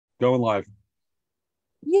Going live.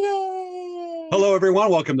 Yay! Hello,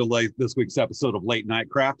 everyone. Welcome to this week's episode of Late Night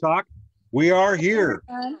Craft Talk. We are here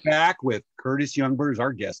back with Curtis Youngberg as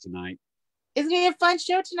our guest tonight. It's going to be a fun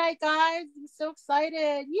show tonight, guys. I'm so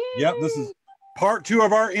excited. Yay! Yep, this is part 2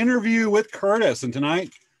 of our interview with Curtis. And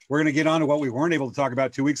tonight, we're going to get on to what we weren't able to talk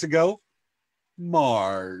about 2 weeks ago,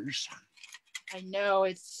 Mars. I know.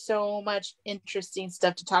 It's so much interesting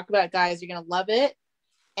stuff to talk about, guys. You're going to love it.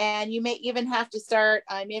 And you may even have to start,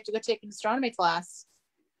 you may have to go take an astronomy class.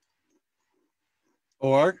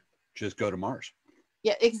 Or just go to Mars.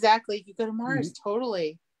 Yeah, exactly. You go to Mars,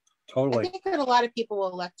 totally. Totally. I think that a lot of people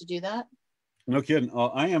will elect to do that. No kidding.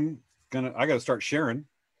 I got to start sharing.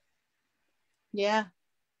 Yeah.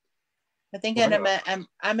 I think I'm at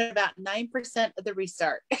about 9% of the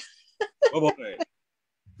restart. Oh boy.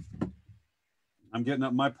 I'm getting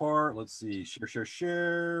up my part. Let's see.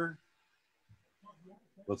 Share.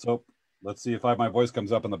 Let's see if my voice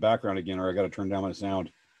comes up in the background again, or I got to turn down my sound.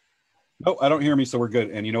 No, I don't hear me, so we're good.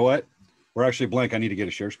 And you know what? We're actually blank. I need to get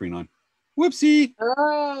a share screen on. Whoopsie.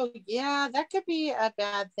 Oh, yeah, that could be a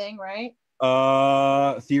bad thing, right?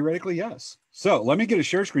 Theoretically, yes. So let me get a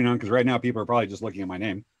share screen on, because right now people are probably just looking at my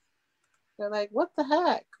name. They're like, what the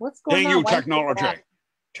heck? What's going on? Dang you, technology.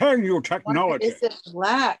 Dang you, technology. Why is it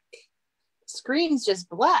black? Screen's just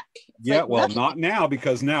black. It's yeah, like well, nothing. Not now,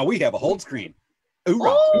 because now we have a hold screen.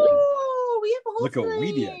 Hoorah. Oh, we have a hold screen. Look what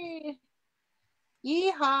we did.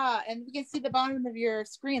 Yeehaw. And we can see the bottom of your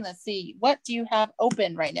screen. Let's see. What do you have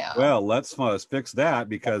open right now? Well, let's fix that,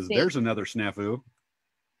 because there's another snafu.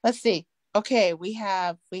 Let's see. Okay, we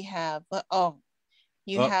have, let's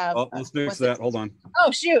fix that. Hold on.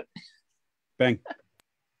 Oh, shoot. Bang.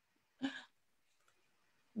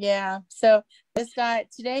 Yeah. So this guy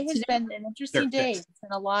today has been an interesting day. It's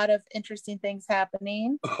been a lot of interesting things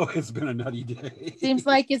happening. Oh, it's been a nutty day. Seems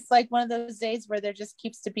like it's like one of those days where there just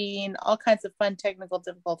keeps to being all kinds of fun technical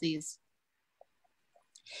difficulties.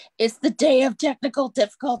 It's the day of technical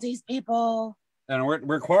difficulties, people. And we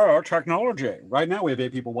require our technology. Right now we have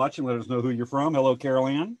 8 people watching. Let us know who you're from. Hello, Carol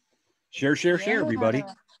Ann. Share, everybody.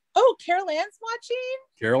 Oh, Carol Ann's watching?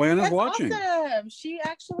 Carol Ann is watching. Awesome.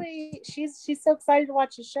 She's so excited to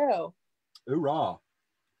watch the show. Hoorah.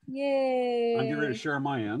 Yay. I'm getting ready to share on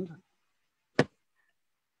my end.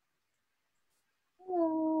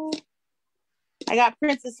 Hello. I got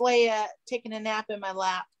Princess Leia taking a nap in my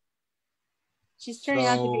lap. She's turning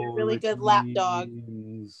out to be a really good lap dog.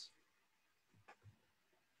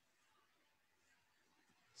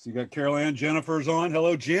 So you got Carol Ann. Jennifer's on.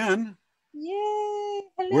 Hello, Jen. Yay!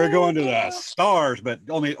 Hello. We're going to the stars, but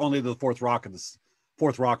only the fourth rock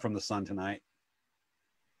from the sun tonight.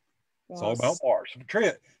 Yes. It's all about Mars.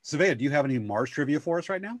 Savannah, do you have any Mars trivia for us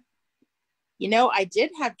right now? You know, I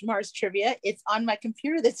did have Mars trivia. It's on my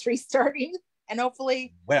computer that's restarting, and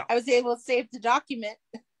hopefully, I was able to save the document.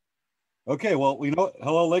 Okay, well, we know.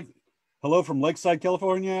 Hello from Lakeside,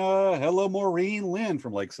 California. Hello, Maureen Lynn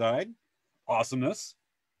from Lakeside. Awesomeness.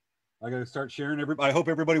 I got to start sharing. I hope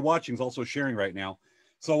everybody watching is also sharing right now.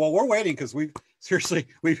 So while we're waiting, because we've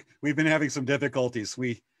been having some difficulties.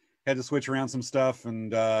 We had to switch around some stuff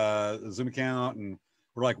and the Zoom account, and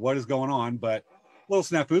we're like, what is going on? But little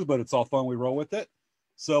snafus, but it's all fun. We roll with it.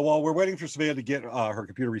 So while we're waiting for Savannah to get her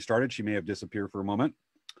computer restarted, she may have disappeared for a moment,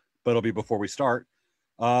 but it'll be before we start.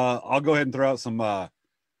 I'll go ahead and throw out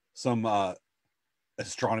some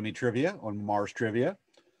astronomy trivia on Mars trivia.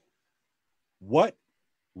 What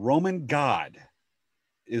Roman god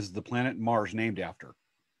is the planet Mars named after?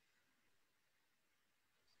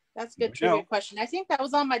 That's a good trivia question. I think that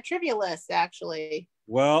was on my trivia list, actually.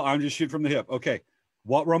 Well, I'm just shooting from the hip. Okay.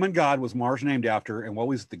 What Roman god was Mars named after, and what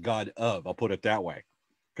was the god of? I'll put it that way,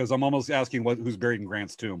 because I'm almost asking who's buried in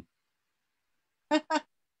Grant's tomb.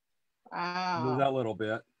 Wow. Move that little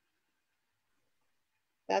bit.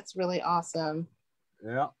 That's really awesome.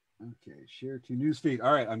 Yeah. Okay. Share to newsfeed.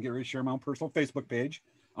 All right. I'm getting ready to share my own personal Facebook page.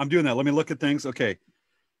 I'm doing that. Let me look at things. Okay.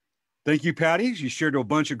 Thank you, Patty. You shared to a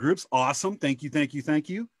bunch of groups. Awesome. Thank you. Thank you. Thank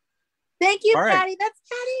you. Thank you, Patty. Right. That's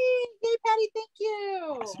Patty. Hey, Patty. Thank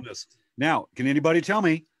you. Awesomeness. Now, can anybody tell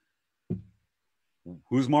me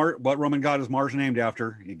what Roman god is Mars named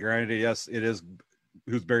after? Granted, yes, it is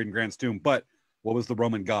who's buried in Grant's tomb, but what was the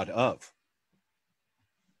Roman god of?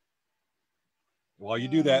 While you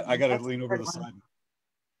do that, I got to lean over the side and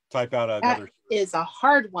type out another. That is a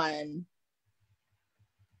hard one.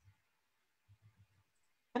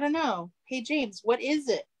 I don't know. Hey, James, what is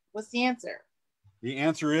it? What's the answer? The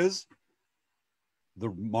answer is the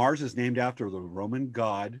Mars is named after the Roman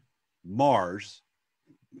god Mars.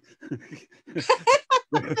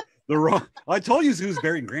 I told you who's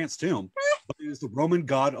buried in Grant's tomb, but it is the Roman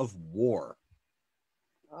god of war.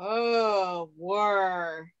 Oh,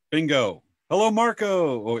 war. Bingo. Hello,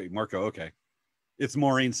 Marco. Oh, wait, Marco. Okay. It's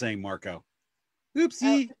Maureen saying Marco.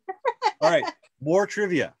 Oopsie. All right. More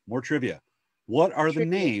trivia. More trivia. What are the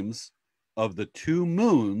names of the two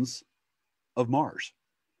moons of Mars?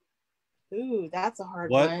 Ooh, that's a hard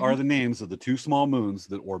What one. are the names of the two small moons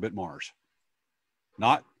that orbit Mars?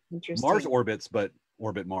 Not Mars orbits, but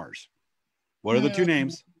orbit Mars. What are the two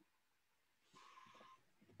names?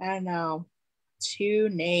 I don't know. Two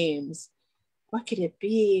names. What could it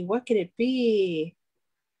be? What could it be?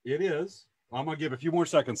 It is. I'm going to give a few more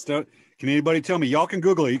seconds. Can anybody tell me? Y'all can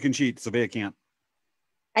Google it. You can cheat. Savea can't.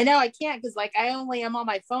 I know I can't because like I only am on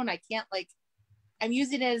my phone. I can't like I'm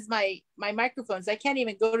using it as my microphones. I can't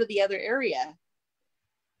even go to the other area.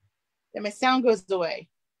 Then my sound goes away.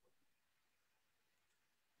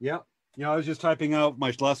 Yep. You know, I was just typing out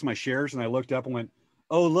my last of my shares and I looked up and went,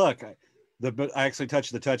 oh look, I actually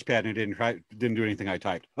touched the touchpad and it didn't do anything I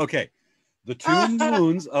typed. Okay. The two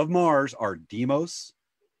moons of Mars are Deimos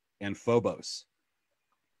and Phobos.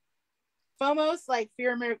 Phobos, like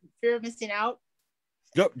fear of missing out.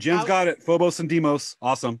 Yep, Jen's got it. Phobos and Deimos.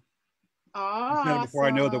 Awesome. Awesome. Before I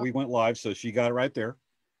know that we went live, so she got it right there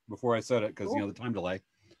before I said it because, you know, the time delay.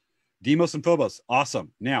 Deimos and Phobos.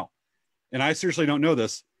 Awesome. Now, and I seriously don't know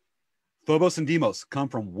this, Phobos and Deimos come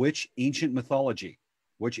from which ancient mythology?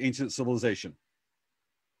 Which ancient civilization?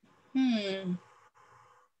 When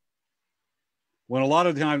a lot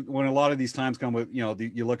of these times come with, you know,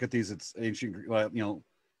 you look at these, it's ancient, you know,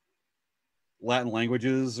 Latin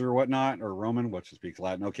languages or whatnot, or Roman, which speaks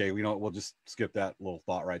Latin. Okay, we'll just skip that little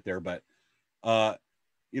thought right there. But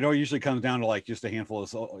you know, it usually comes down to like just a handful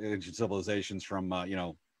of ancient civilizations from you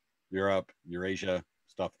know, Europe, Eurasia,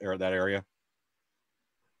 stuff, that area.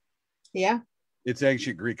 Yeah. It's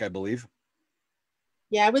ancient Greek, I believe.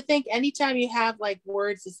 Yeah, I would think anytime you have like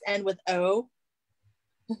words that end with O,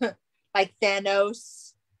 like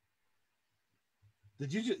Thanos.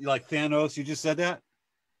 Did you just, like Thanos? You just said that?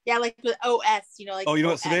 Yeah, like with OS, you know, like. Oh, you know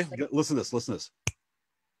what, today? like, listen to this.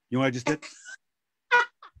 You know what I just did?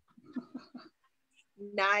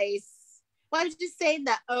 Nice. Well, I was just saying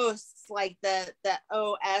that OS, like the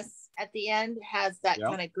OS at the end has that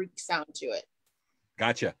kind of Greek sound to it.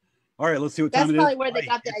 Gotcha. All right, let's see what time it is. That's probably where they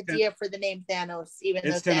got the idea for the name Thanos, even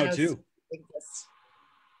though Thanos exists.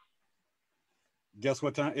 Guess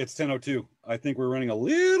what time? It's 10:02. I think we're running a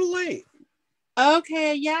little late.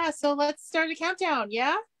 Okay, yeah. So let's start a countdown.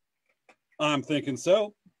 Yeah. I'm thinking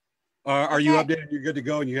so. Are you updated? You're good to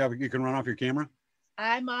go, and you can run off your camera.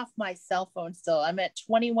 I'm off my cell phone still. I'm at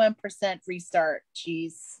 21% restart.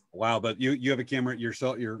 Jeez. Wow, but you have a camera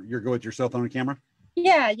yourself. You're good with your cell phone and camera.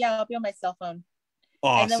 Yeah, I'll be on my cell phone.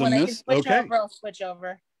 Awesomeness. And then when I can switch over, I'll switch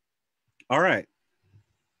over. All right.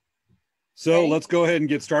 So let's go ahead and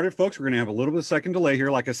get started, folks. We're going to have a little bit of second delay here.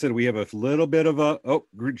 Like I said, we have a little bit of a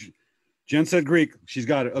Jen said Greek. She's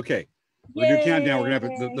got it. Okay. We're going to do countdown. We're going to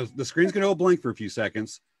have the screen's going to go blank for a few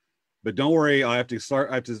seconds, but don't worry. I have to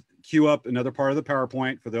queue up another part of the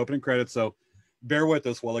PowerPoint for the opening credits. So bear with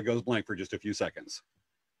us while it goes blank for just a few seconds.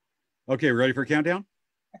 Okay. We're ready for a countdown?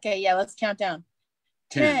 Okay. Yeah. Let's count down.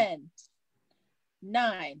 10,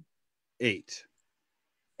 9, 8,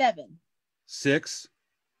 7, 6,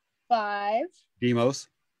 5, Deimos,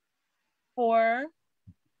 4,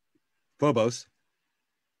 Phobos,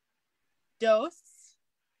 Dos,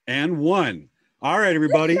 and 1. All right,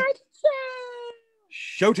 everybody.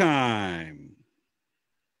 Showtime.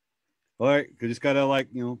 All right, we just gotta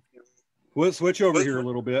we'll switch over here a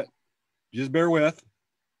little bit. Just bear with.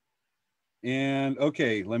 And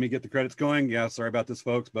okay, let me get the credits going. Yeah, sorry about this,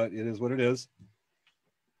 folks, but it is what it is.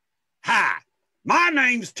 Hi, my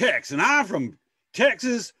name's Tex, and I'm from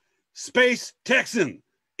Texas Space Texan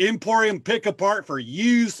Emporium Pick Apart for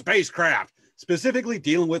used spacecraft, specifically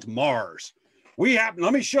dealing with Mars. Let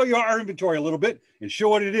me show you our inventory a little bit and show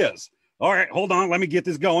what it is. All right, hold on. Let me get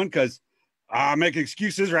this going because I make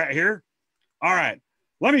excuses right here. All right,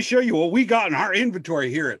 let me show you what we got in our inventory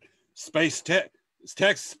here at Space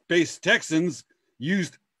Texans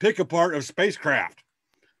used pick apart of spacecraft.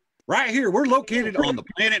 Right here, we're located on the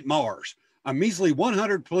planet Mars, a measly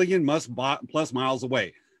 100 billion plus miles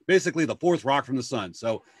away, basically the fourth rock from the sun.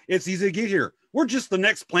 So it's easy to get here. We're just the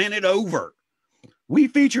next planet over. We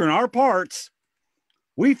feature in our parts,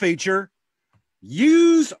 used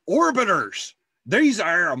orbiters. These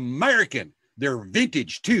are American. They're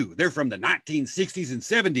vintage too. They're from the 1960s and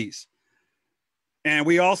 70s. And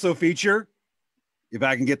we also feature, if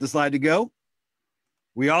I can get the slide to go,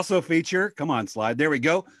 come on, slide. There we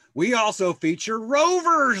go. We also feature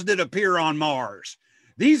rovers that appear on Mars.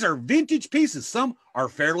 These are vintage pieces. Some are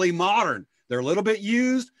fairly modern. They're a little bit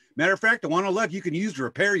used, Matter of fact, the one on the left you can use to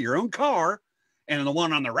repair your own car, and the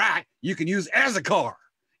one on the right you can use as a car,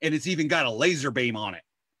 and it's even got a laser beam on it.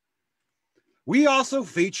 We also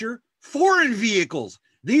feature foreign vehicles.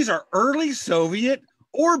 These are early Soviet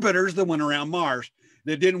orbiters that went around Mars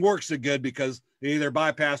that didn't work so good because they either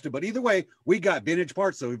bypassed it, but either way, we got vintage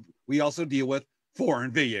parts, so we also deal with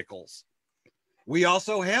foreign vehicles. We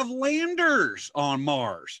also have landers on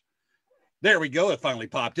Mars. There we go. It finally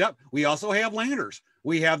popped up. We also have landers.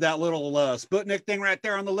 We have that little Sputnik thing right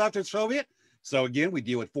there on the left, it's Soviet. So again, we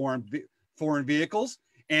deal with foreign vehicles,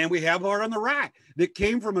 and we have art on the right that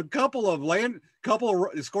came from a couple of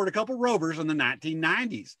scored a couple rovers in the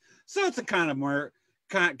 1990s. So it's a kind of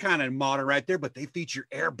modern right there, but they feature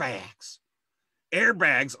airbags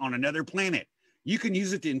on another planet. You can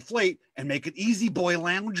use it to inflate and make an easy boy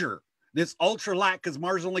lounger. This ultra light because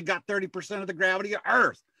Mars only got 30% of the gravity of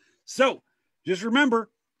Earth. So just remember,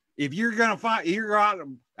 if you're out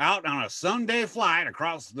on a Sunday flight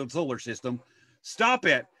across the solar system, stop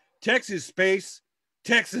at Texas Space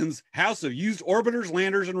Texans House of Used Orbiters,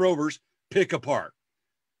 Landers, and Rovers. Pick apart.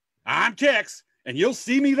 I'm Tex, and you'll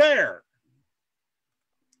see me there.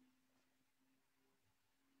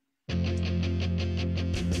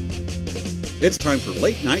 It's time for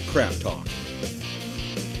Late Night Craft Talk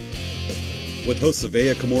with hosts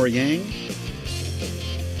Savea Kamora Yang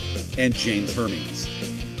and James Hermes.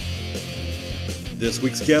 This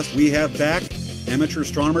week's guest, we have back amateur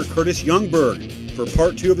astronomer Curtis Youngberg for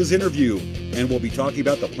part 2 of his interview, and we'll be talking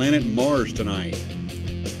about the planet Mars tonight.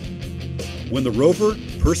 When the rover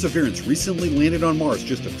Perseverance recently landed on Mars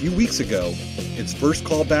just a few weeks ago, its first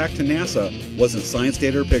call back to NASA wasn't science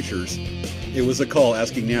data or pictures. It was a call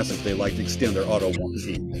asking NASA if they'd like to extend their auto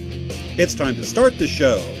warranty. It's time to start the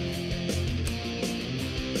show.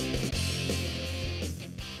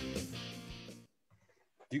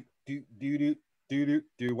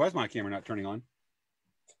 Why is my camera not turning on?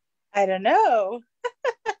 I don't know.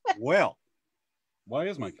 Well, why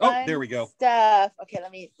is my... Oh, there we go. Stuff. Okay,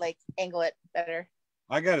 let me angle it better.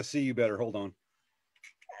 I got to see you better. Hold on.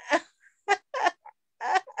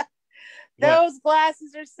 Those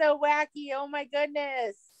glasses are so wacky. Oh my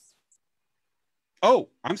goodness. Oh,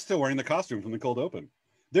 I'm still wearing the costume from the cold open.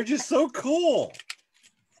 They're just so cool.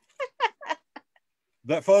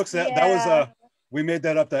 That was we made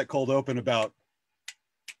that up, that cold open, about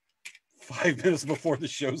 5 minutes before the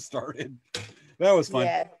show started. That was fun.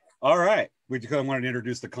 Yeah. All right. We just wanted to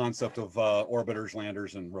introduce the concept of orbiters,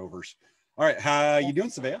 landers, and rovers. All right. How you doing,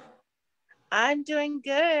 Savea? I'm doing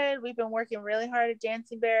good. We've been working really hard at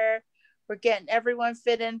Dancing Bear. We're getting everyone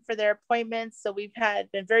fit in for their appointments. So we've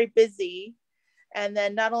been very busy. And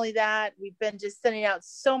then not only that, we've been just sending out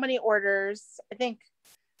so many orders. I think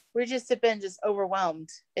we have been overwhelmed.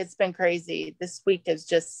 It's been crazy. This week has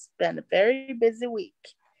just been a very busy week.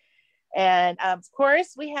 And of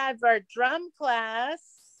course, we have our drum class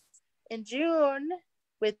in June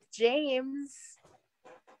with James.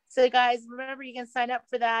 So guys, remember, you can sign up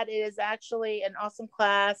for that. It is actually an awesome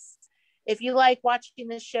class. If you like watching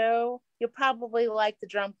the show, you'll probably like the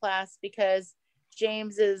drum class because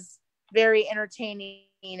James is very entertaining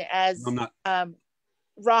as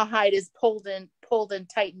rawhide is pulled and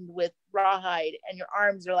tightened with rawhide, and your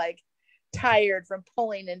arms are tired from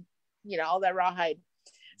pulling and all that rawhide.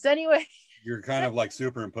 So anyway, you're kind of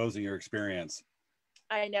superimposing your experience.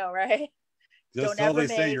 I know, right? Just so they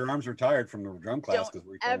say your arms are tired from the drum class. Don't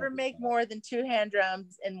ever make more than 2 hand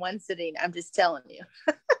drums in one sitting. I'm just telling you.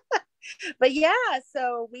 But yeah,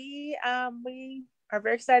 so we are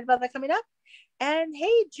very excited about that coming up. And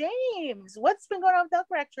hey, James, what's been going on with Elk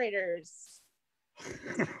Rack Traders?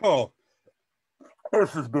 Oh,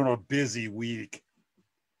 this has been a busy week.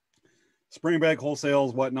 Spring bag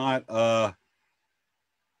wholesales, whatnot.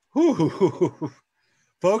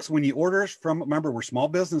 Folks, when you order remember, we're small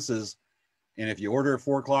businesses, and if you order at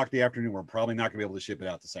 4 o'clock in the afternoon, we're probably not gonna be able to ship it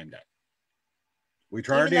out the same day. We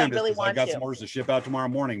try our damnedest because I got some orders to ship out tomorrow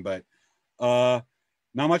morning, but not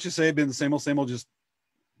much to say. Been the same old, just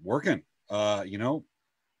working.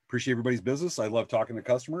 Appreciate everybody's business. I love talking to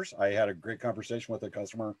customers. I had a great conversation with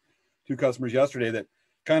two customers yesterday that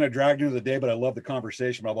kind of dragged into the day, but I love the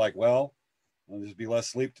conversation. But I'm like, well, I'll just be less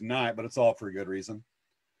sleep tonight, but it's all for a good reason.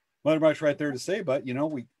 Not much right there to say, but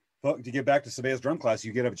to get back to Sabea's drum class,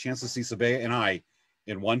 you get a chance to see Sabea and I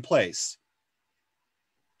in one place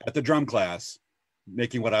at the drum class,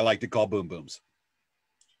 making what I like to call boom booms.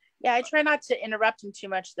 Yeah, I try not to interrupt him too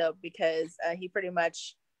much though, because he pretty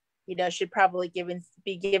much, should probably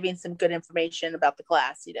be giving some good information about the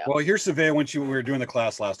class. Well, here's Sabea when we were doing the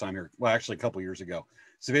class last time here. Well, actually, a couple years ago.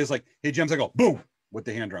 Sabea's like, "Hey, James," I go, "Boom," with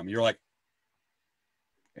the hand drum. You're like,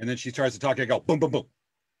 and then she tries to talk. I go, "Boom, boom, boom."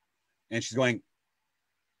 And she's going,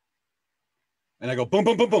 and I go, boom,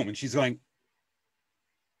 boom, boom, boom. And she's going,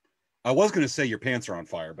 I was going to say your pants are on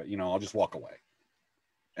fire, but, you know, I'll just walk away.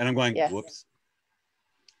 And I'm going, Yes. Whoops.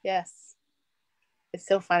 Yes. It's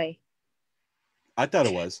so funny. I thought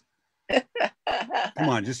it was. Come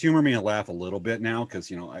on, just humor me and laugh a little bit now, because,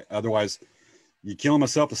 you know, otherwise you kill my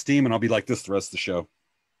self-esteem and I'll be like this the rest of the show.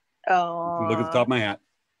 Oh. Look at the top of my hat.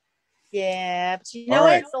 Yeah, but you know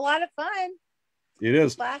what? It's a lot of fun. It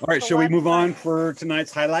is. All right, shall we move on for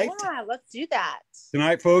tonight's highlight? Yeah, let's do that.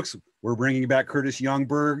 Tonight, folks, we're bringing back Curtis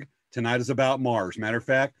Youngberg. Tonight is about Mars. Matter of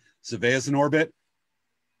fact, Surveyor's in orbit.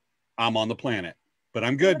 I'm on the planet. But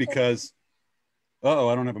I'm good because, uh-oh,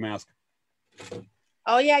 I don't have a mask.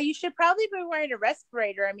 Oh, yeah, you should probably be wearing a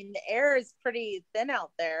respirator. I mean, the air is pretty thin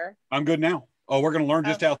out there. I'm good now. Oh, we're going to learn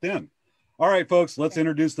just how thin. All right, folks, let's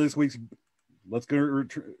introduce this week's, let's go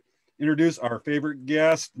introduce our favorite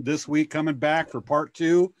guest this week coming back for part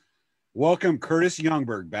 2. Welcome Curtis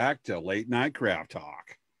Youngberg back to Late Night Craft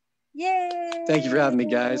Talk. Yay! Thank you for having me,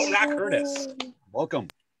 guys. Oh, not Curtis. Welcome.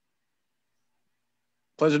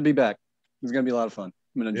 Pleasure to be back. It's going to be a lot of fun.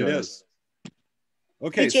 I'm going to enjoy this.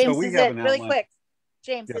 Okay, hey, James, so we is have it an really outline. quick?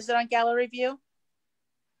 James, is it on gallery view?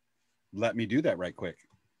 Let me do that right quick.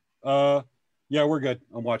 Yeah, we're good.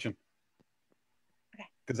 I'm watching. Okay.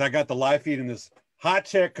 Because I got the live feed in this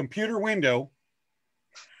high-tech computer window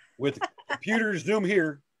with computer Zoom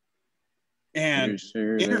here and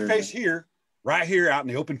interface here, right here out in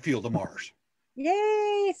the open field of Mars.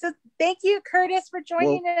 Yay! So thank you, Curtis, for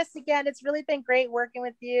joining us again. It's really been great working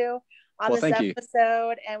with you on this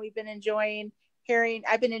episode, and we've been enjoying hearing.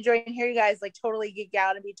 I've been enjoying hearing you guys like totally geek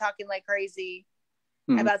out and be talking like crazy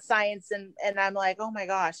about science, and I'm like, oh my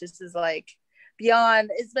gosh, this is like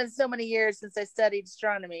beyond. It's been so many years since I studied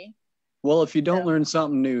astronomy. Well, if you don't learn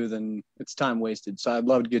something new, then it's time wasted. So I'd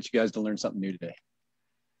love to get you guys to learn something new today.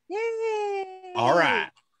 Yay! All right.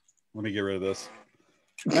 Let me get rid of this.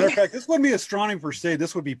 Matter of fact, this wouldn't be astronomy per se.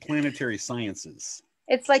 This would be planetary sciences.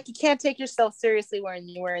 It's like you can't take yourself seriously when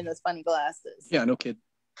you're wearing those funny glasses. Yeah, no kid.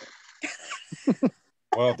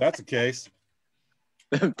 Well, if that's the case,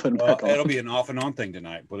 it'll be an off and on thing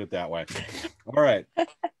tonight. Put it that way. All right.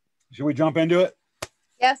 Should we jump into it?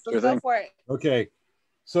 Yes, let's go for it. Okay.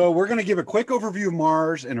 So we're going to give a quick overview of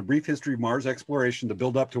Mars and a brief history of Mars exploration to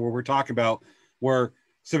build up to where we're talking about where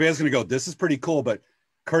Sylvia's going to go, this is pretty cool, but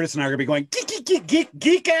Curtis and I are going to be going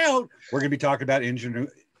geek out. We're going to be talking about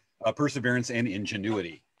perseverance and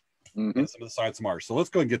ingenuity and some of the science of Mars. So let's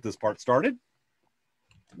go and get this part started.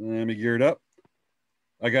 Let me gear it up.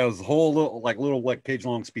 I got this whole little page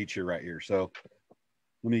long speech here right here. So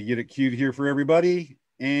let me get it queued here for everybody.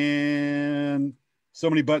 And so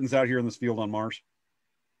many buttons out here in this field on Mars.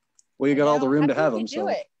 Well, you got all the room to have them.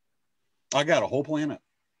 So I got a whole planet.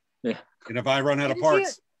 Yeah. And if I run out of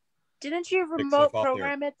parts. Didn't you remote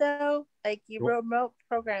program it though? Like you remote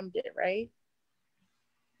programmed it, right?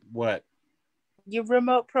 What? You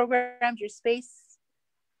remote programmed your space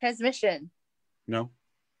transmission. No.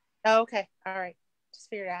 Oh, okay. All right. Just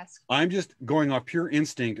figured to ask. I'm just going off pure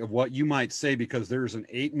instinct of what you might say because there's an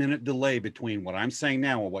 8-minute delay between what I'm saying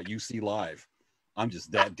now and what you see live. I'm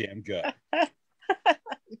just that damn good.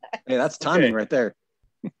 Hey, that's timing right there.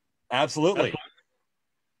 Absolutely.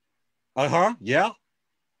 Uh-huh. Yeah.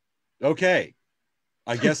 Okay.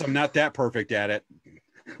 I guess I'm not that perfect at it.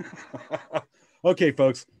 Okay,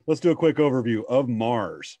 folks, let's do a quick overview of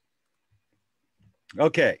Mars.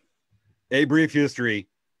 Okay. A brief history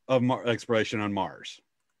of exploration on Mars.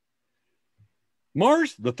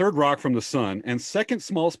 Mars, the third rock from the sun and second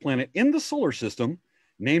smallest planet in the solar system,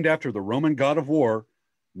 named after the Roman god of war,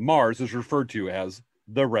 Mars is referred to as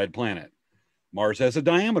the Red Planet. Mars has a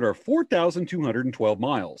diameter of 4,212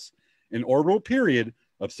 miles, an orbital period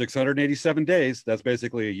of 687 days. That's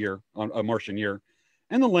basically a year, a Martian year.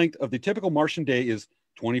 And the length of the typical Martian day is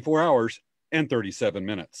 24 hours and 37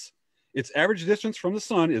 minutes. Its average distance from the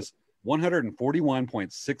sun is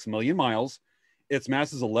 141.6 million miles. Its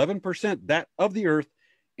mass is 11% that of the Earth,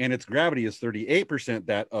 and its gravity is 38%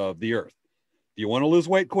 that of the Earth. If you want to lose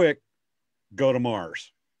weight quick, go to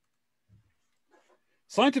Mars.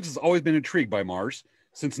 Scientists have always been intrigued by Mars.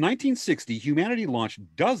 Since 1960, humanity launched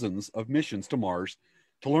dozens of missions to Mars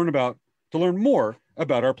to learn more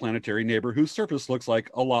about our planetary neighbor whose surface looks like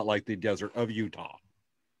a lot like the desert of Utah.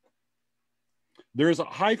 There is a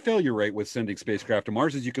high failure rate with sending spacecraft to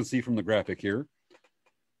Mars, as you can see from the graphic here,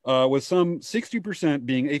 with some 60%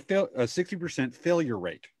 being a 60% failure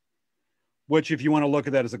rate, which if you want to look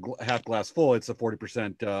at that as a half glass full, it's a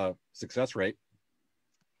 40% success rate.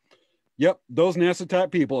 Yep, those NASA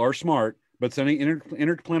type people are smart, but sending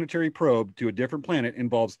interplanetary probe to a different planet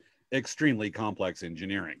involves extremely complex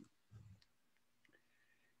engineering.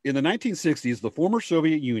 In the 1960s, the former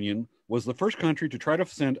Soviet Union was the first country to try to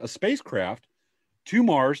send a spacecraft to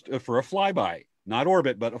Mars for a flyby, not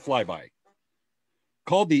orbit, but a flyby.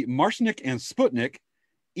 Called the Martinik and Sputnik,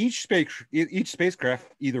 each spacecraft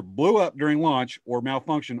either blew up during launch or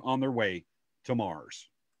malfunctioned on their way to Mars.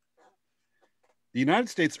 The United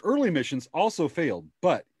States' early missions also failed,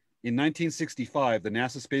 but in 1965, the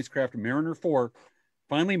NASA spacecraft Mariner 4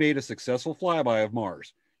 finally made a successful flyby of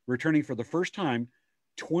Mars, returning for the first time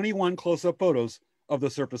 21 close-up photos of the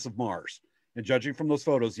surface of Mars. And judging from those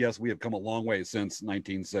photos, yes, we have come a long way since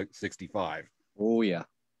 1965. Oh, yeah.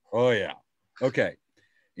 Oh, yeah. Okay.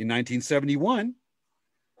 In 1971,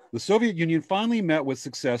 the Soviet Union finally met with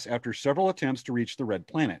success after several attempts to reach the Red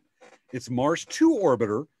Planet. Its Mars 2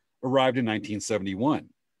 orbiter arrived in 1971.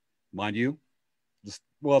 Mind you,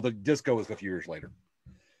 the disco was a few years later.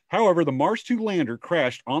 However, the Mars 2 lander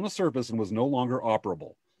crashed on the surface and was no longer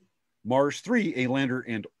operable. Mars 3, a lander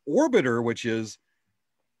and orbiter, which is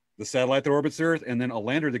the satellite that orbits Earth, and then a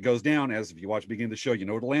lander that goes down, as if you watch the beginning of the show, you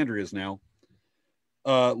know what a lander is now,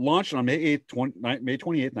 launched on May 28,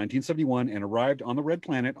 1971, and arrived on the Red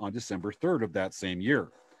Planet on December 3rd of that same year.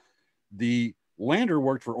 The lander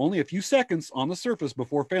worked for only a few seconds on the surface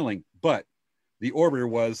before failing, but the orbiter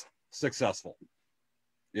was successful.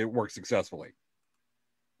 It worked successfully.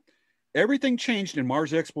 Everything changed in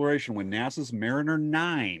Mars exploration when NASA's Mariner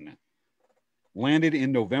 9 landed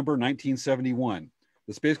in November 1971.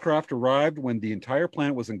 The spacecraft arrived when the entire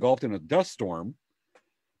planet was engulfed in a dust storm.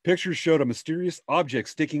 Pictures showed a mysterious object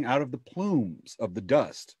sticking out of the plumes of the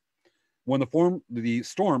dust. When the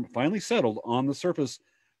storm finally settled on the surface,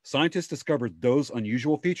 scientists discovered those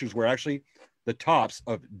unusual features were actually the tops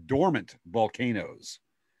of dormant volcanoes.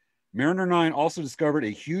 Mariner 9 also discovered a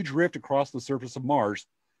huge rift across the surface of Mars,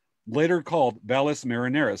 later called Valles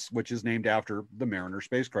Marineris, which is named after the Mariner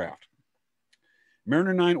spacecraft.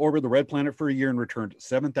 Mariner 9 orbited the Red Planet for a year and returned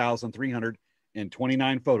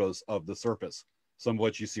 7,329 photos of the surface, some of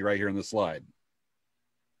which you see right here in the slide.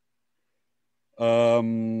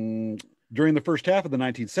 During the first half of the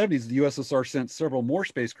 1970s, the USSR sent several more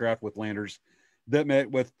spacecraft with landers that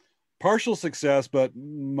met with partial success, but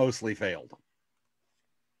mostly failed.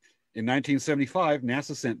 In 1975,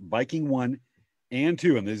 NASA sent Viking 1 and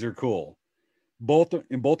 2, and these are cool. Both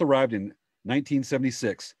arrived in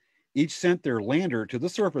 1976. Each sent their lander to the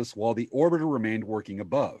surface while the orbiter remained working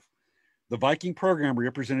above. The Viking program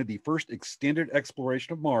represented the first extended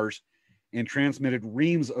exploration of Mars and transmitted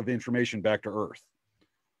reams of information back to Earth.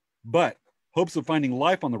 But hopes of finding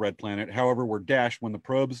life on the Red Planet, however, were dashed when the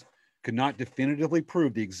probes could not definitively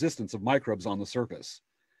prove the existence of microbes on the surface.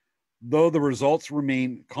 Though the results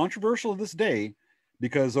remain controversial to this day,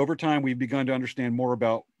 because over time we've begun to understand more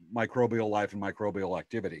about microbial life and microbial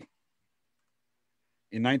activity.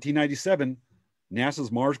 In 1997,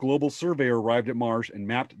 NASA's Mars Global Surveyor arrived at Mars and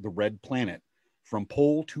mapped the Red Planet from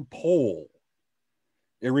pole to pole,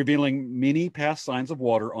 revealing many past signs of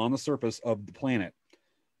water on the surface of the planet.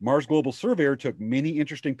 Mars Global Surveyor took many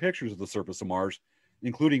interesting pictures of the surface of Mars,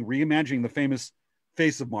 including reimagining the famous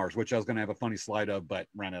face of Mars, which I was going to have a funny slide of, but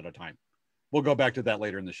ran out of time. We'll go back to that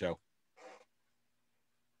later in the show.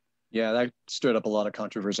 Yeah, that stirred up a lot of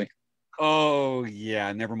controversy. Oh,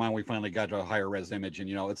 yeah. Never mind. We finally got to a higher res image. And,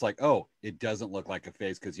 it's like, oh, it doesn't look like a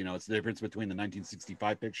face because, it's the difference between the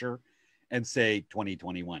 1965 picture and, say,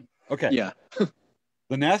 2021. Okay. Yeah.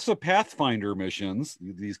 The NASA Pathfinder missions,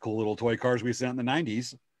 these cool little toy cars we sent in the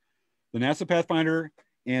 90s, the NASA Pathfinder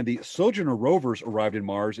and the Sojourner rovers arrived in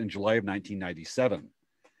Mars in July of 1997.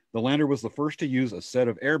 The lander was the first to use a set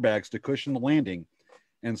of airbags to cushion the landing,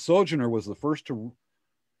 and Sojourner was the first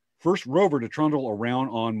rover to trundle around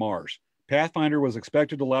on Mars. Pathfinder was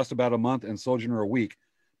expected to last about a month and Sojourner a week,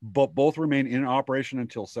 but both remained in operation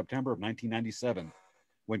until September of 1997,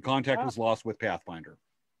 when contact was lost with Pathfinder.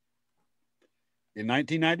 In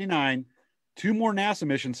 1999, two more NASA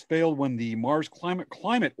missions failed when the Mars Climate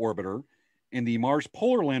Orbiter and the Mars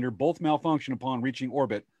Polar Lander both malfunctioned upon reaching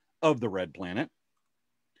orbit of the Red Planet.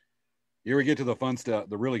 Here we get to the fun stuff,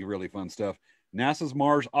 the really, really fun stuff. NASA's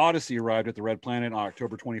Mars Odyssey arrived at the Red Planet on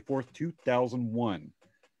October 24th, 2001.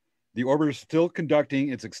 The orbiter is still conducting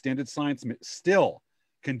its extended science mission.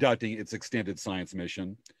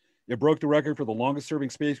 It broke the record for the longest serving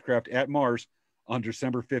spacecraft at Mars on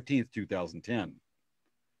December 15th, 2010.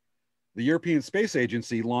 The European Space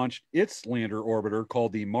Agency launched its lander orbiter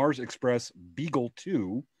called the Mars Express Beagle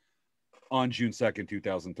 2 on June 2nd,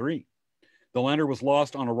 2003. The lander was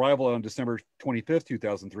lost on arrival on December 25th,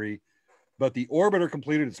 2003, but the orbiter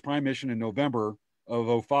completed its prime mission in November of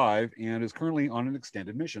 2005 and is currently on an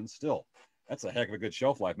extended mission still. That's a heck of a good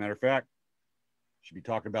shelf life. Matter of fact, should be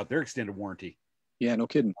talking about their extended warranty. Yeah, no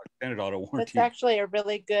kidding. Extended auto That's warranty. actually a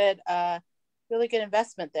really good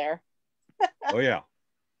investment there. Oh yeah.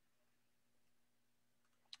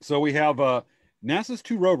 So we have NASA's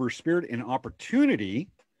 2 rovers, Spirit and Opportunity,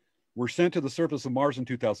 were sent to the surface of Mars in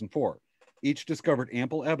 2004. Each discovered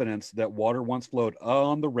ample evidence that water once flowed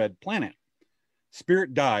on the red planet.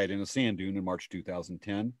 Spirit died in a sand dune in March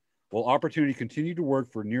 2010, while Opportunity continued to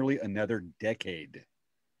work for nearly another decade.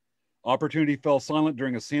 Opportunity fell silent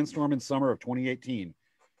during a sandstorm in summer of 2018,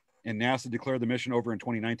 and NASA declared the mission over in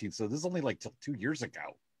 2019. So this is only like 2 years ago.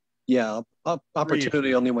 Yeah,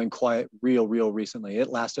 Opportunity only went quiet real recently. It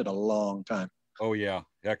lasted a long time. Oh yeah,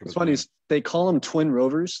 heck of It's a funny. time. They call them twin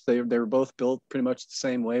rovers. They were both built pretty much the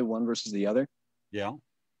same way, one versus the other. Yeah.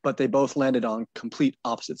 But they both landed on complete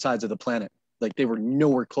opposite sides of the planet. Like they were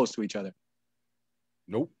nowhere close to each other.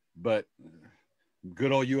 Nope. But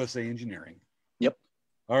good old USA engineering. Yep.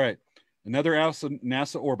 All right. Another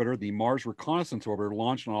NASA orbiter, the Mars Reconnaissance Orbiter,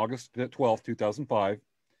 launched on August 12, 2005.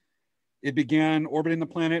 It began orbiting the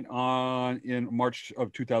planet in March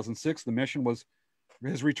of 2006. The mission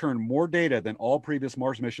has returned more data than all previous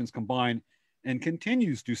Mars missions combined and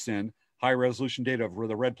continues to send high-resolution data of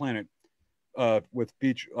the red planet with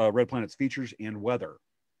red planet's features and weather.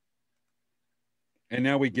 And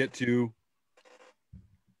now we get to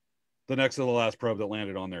the next to the last probe that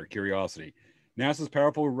landed on there, Curiosity. NASA's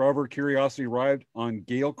powerful rover Curiosity arrived on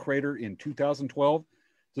Gale Crater in 2012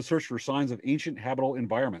 to search for signs of ancient habitable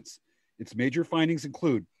environments. Its major findings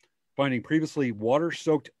include finding previously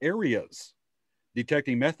water-soaked areas,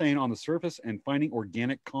 detecting methane on the surface, and finding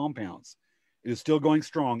organic compounds. It is still going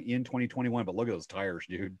strong in 2021, but look at those tires,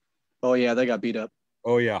 dude. Oh yeah, they got beat up.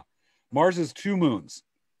 Oh yeah. Mars has 2 moons,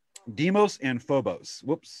 Deimos and Phobos.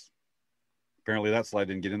 Whoops. Apparently that slide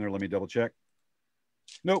didn't get in there. Let me double check.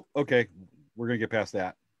 Nope. Okay. We're going to get past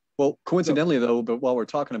that. Well, coincidentally though, but while we're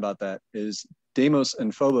talking about that, is Deimos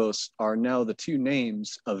and Phobos are now the 2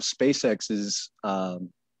 names of SpaceX's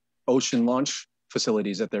ocean launch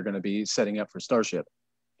facilities that they're going to be setting up for Starship.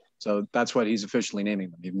 So that's what he's officially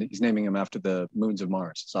naming them. He's naming them after the moons of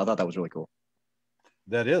Mars. So I thought that was really cool.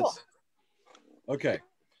 That is. Cool. Okay.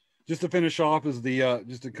 Just to finish off is the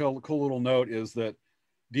just a cool little note is that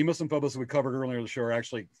Deimos and Phobos we covered earlier in the show are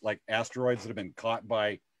actually like asteroids that have been caught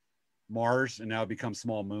by Mars and now become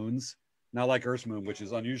small moons. Not like Earth's moon, which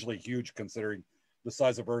is unusually huge considering the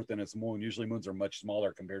size of Earth and its moon. Usually moons are much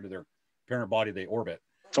smaller compared to their parent body they orbit.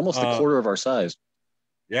 It's almost a quarter of our size.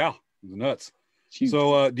 Yeah, it's nuts.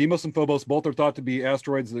 So Deimos and Phobos both are thought to be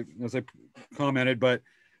asteroids, as I commented, but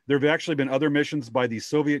there have actually been other missions by the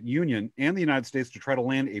Soviet Union and the United States to try to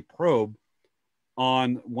land a probe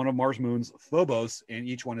on one of Mars' moons, Phobos, and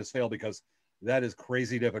each one has failed because that is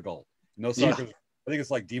crazy difficult. No suckers. Yeah. I think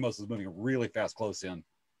it's like Deimos is moving really fast close in.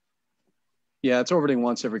 Yeah, it's orbiting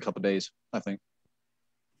once every couple of days, I think.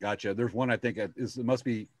 Gotcha. There's one I think it must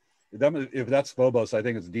be if that's Phobos, I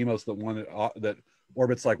think it's Deimos, the one that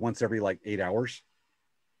orbits like once every like 8 hours.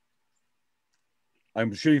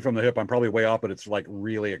 I'm shooting from the hip. I'm probably way off, but it's like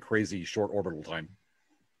really a crazy short orbital time.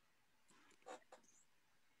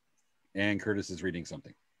 And Curtis is reading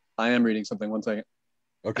something. I am reading something. 1 second.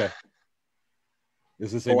 Okay.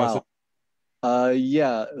 Is this a message?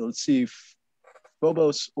 Yeah. Let's see.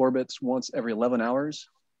 Phobos orbits once every 11 hours.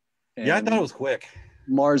 Yeah, I thought it was quick.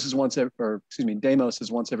 Mars is Deimos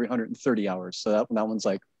is once every 130 hours. So that one's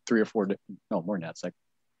like 3 or 4 days. No, more than that. It's like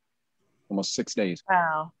almost 6 days.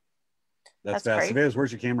 Wow. That's fast. Savez,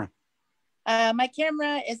 where's your camera? My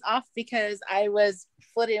camera is off because I was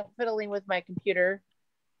fiddling with my computer.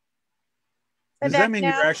 Does that mean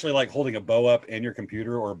you're actually like holding a bow up and your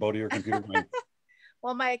computer or a bow to your computer?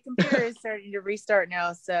 Well, my computer is starting to restart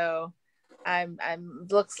now, so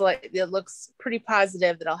it looks pretty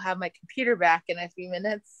positive that I'll have my computer back in a few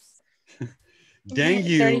minutes. Dang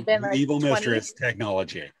you, like evil 20. Mistress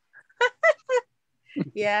technology.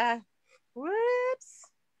 Yeah. Whoops.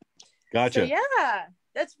 Gotcha. So yeah,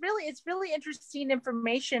 it's really interesting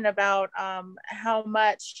information about how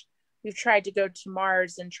much we've tried to go to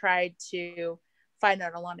Mars and tried to find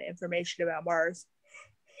out a lot of information about Mars.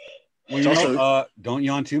 Well, don't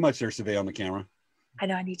yawn too much there, Survey, on the camera. I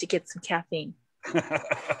know I need to get some caffeine.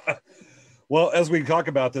 Well, as we talk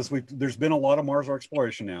about this, there's been a lot of Mars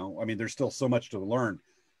exploration now. I mean, there's still so much to learn,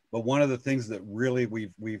 but one of the things that really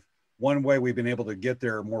one way we've been able to get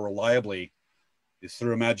there more reliably is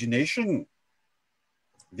through imagination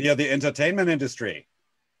via the entertainment industry.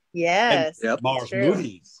 Yes. Yep. Mars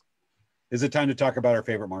movies. Is it time to talk about our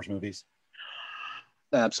favorite Mars movies?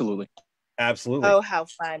 Absolutely. Oh, how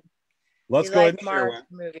fun. Let's go ahead and Mars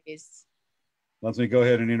movies. Let me go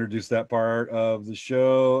ahead and introduce that part of the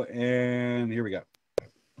show. And here we go.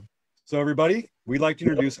 So everybody, we'd like to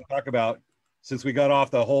introduce and talk about, since we got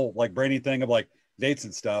off the whole like brainy thing of like dates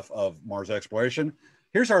and stuff of Mars exploration,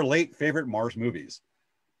 here's our late favorite Mars movies.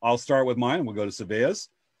 I'll start with mine and we'll go to Savea's.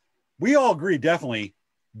 We all agree, definitely,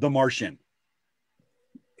 The Martian.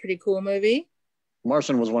 Pretty cool movie.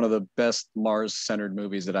 Martian was one of the best Mars-centered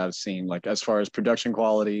movies that I've seen. Like as far as production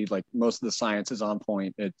quality, like most of the science is on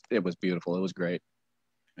point. It was beautiful. It was great.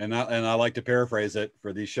 And I like to paraphrase it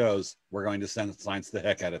for these shows. We're going to science the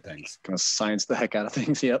heck out of things. Gonna science the heck out of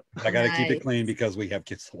things. Yep. I got to keep it clean because we have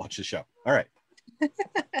kids to watch the show. All right.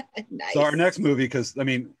 Nice. So our next movie, because I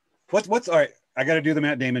mean, what's all right? I got to do the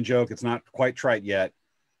Matt Damon joke. It's not quite trite yet.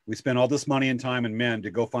 We spent all this money and time and men to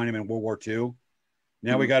go find him in World War II.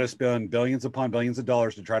 Now we got to spend billions upon billions of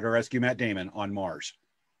dollars to try to rescue Matt Damon on Mars.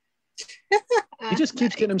 He just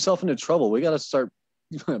keeps getting himself into trouble. We got to start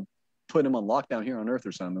putting him on lockdown here on Earth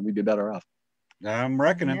or something. We'd be better off. I'm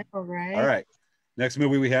reckoning. Right? All right. Next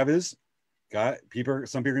movie we have is some people are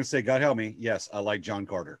going to say, God help me. Yes, I like John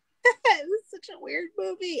Carter. It was such a weird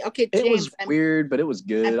movie. Okay, It James, was weird, but it was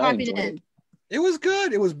good. I enjoyed it. It was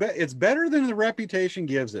good. It's better than the reputation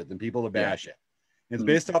gives it, than people to bash it. It's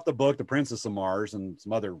based off the book, The Princess of Mars, and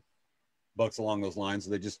some other books along those lines.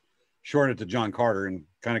 So they just shortened it to John Carter and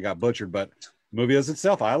kind of got butchered. But the movie as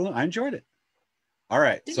itself, I enjoyed it. All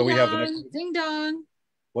right. Ding so we dong, have the next. ding dong.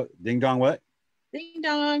 What? Ding dong what? Ding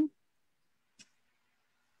dong.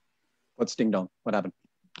 What's ding dong? What happened?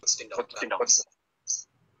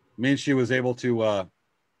 Means she was able to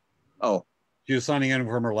Oh, she was signing in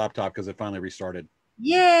from her laptop because it finally restarted.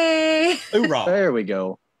 Yay. Hoorah! there we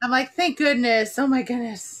go. I'm like, thank goodness. Oh my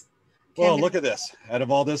goodness. Well, look at this. Out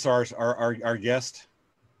of all this, our guest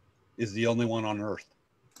is the only one on Earth.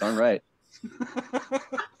 All right.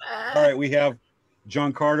 All right, we have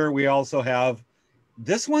John Carter. We also have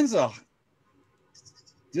this one's it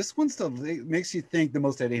makes you think the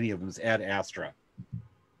most at any of them is Ad Astra.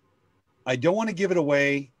 I don't want to give it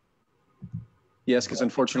away. Yes, because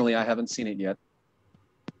unfortunately I haven't seen it yet.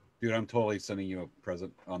 Dude, I'm totally sending you a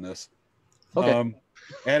present on this. Okay.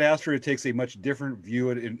 Ad Astra takes a much different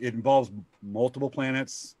view. It involves multiple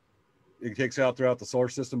planets. It takes out throughout the solar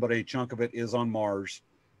system, but a chunk of it is on Mars.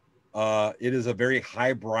 It is a very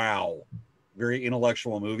highbrow, very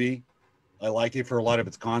intellectual movie. I like it for a lot of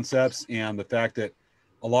its concepts and the fact that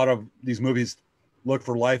a lot of these movies look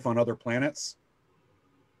for life on other planets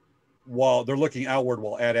while they're looking outward,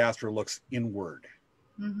 while Ad Astra looks inward.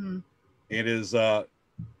 Mm-hmm. It is.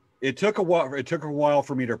 It took a while. It took a while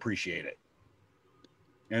for me to appreciate it,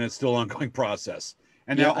 and it's still an ongoing process.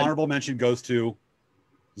 And now, honorable mention goes to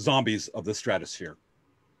Zombies of the Stratosphere.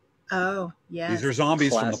 Oh, yeah. These are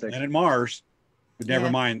zombies from the Classic. planet Mars, but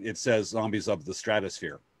never mind. It says Zombies of the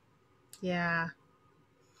Stratosphere. Yeah.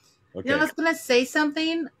 Okay. You know, I was going to say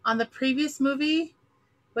something on the previous movie.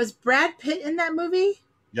 Was Brad Pitt in that movie?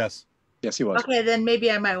 Yes. Yes, he was. Okay, then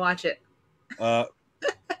maybe I might watch it.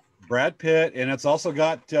 Brad Pitt, and it's also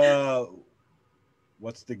got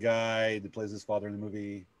what's the guy that plays his father in the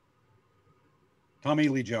movie? Tommy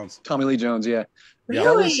Lee Jones. Tommy Lee Jones, yeah.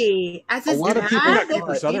 Really? As his a lot of dad? people Got thought-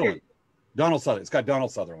 Kiefer Sutherland. Donald Sutherland. It's got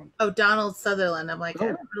Donald Sutherland. Oh, Donald Sutherland. I'm like, I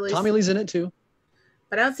don't really Tommy Lee's in it too.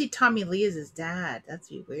 but I don't see Tommy Lee as his dad. That's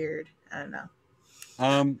be weird. I don't know.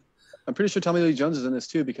 I'm pretty sure Tommy Lee Jones is in this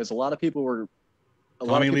too because a lot of people who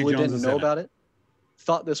didn't know about it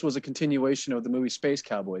thought this was a continuation of the movie Space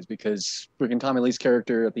Cowboys because freaking Tommy Lee's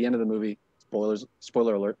character at the end of the movie,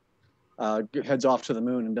 spoiler alert, heads off to the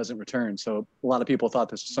moon and doesn't return. So a lot of people thought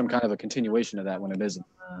this was some kind of a continuation of that when it isn't.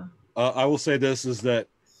 I will say this is that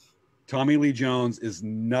Tommy Lee Jones is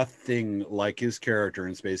nothing like his character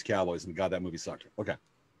in Space Cowboys, and God, that movie sucked. Okay.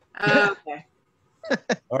 Okay.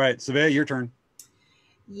 All right, Savea, your turn.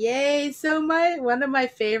 Yay. So one of my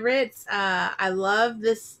favorites, I love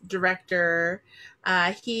this director.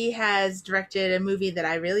 He has directed a movie that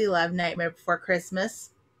I really love, Nightmare Before Christmas.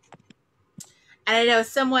 And I know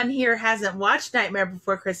someone here hasn't watched Nightmare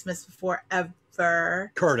Before Christmas before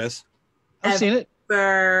ever. Curtis. I've seen it.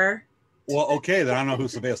 Ever. Well, okay, then I don't know who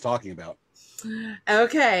Savea's talking about.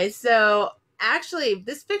 Okay, so actually,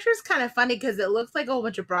 this picture is kind of funny because it looks like a whole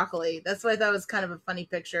bunch of broccoli. That's why I thought it was kind of a funny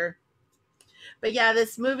picture. But yeah,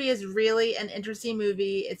 this movie is really an interesting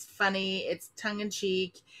movie. It's funny, it's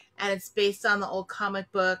tongue-in-cheek, and it's based on the old comic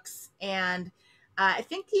books. And I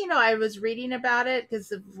think, I was reading about it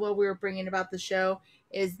because of what we were bringing about the show,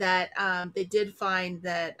 is that they did find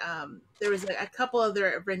that there was a couple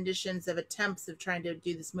other renditions of attempts of trying to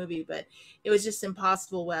do this movie, but it was just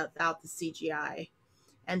impossible without the CGI.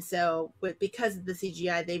 And so because of the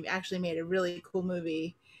CGI, they actually made a really cool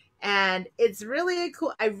movie. And it's really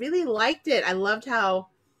cool. I really liked it. I loved how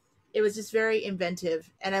it was just very inventive.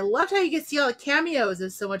 And I loved how you could see all the cameos. It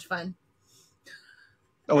was so much fun.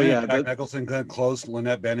 Oh yeah, Jack Nicholson, Glenn Close,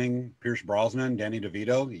 Lynette Benning, Pierce Brosnan, Danny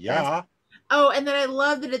DeVito. Yeah. Yes. Oh, and then I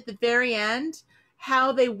loved that at the very end,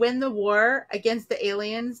 how they win the war against the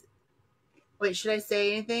aliens. Wait, should I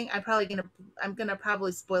say anything? I'm gonna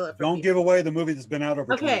probably spoil it for Don't people. give away the movie that's been out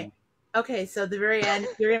over 20 years. Okay, so at the very end,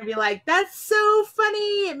 you're gonna be like, "That's so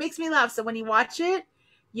funny! It makes me laugh." So when you watch it,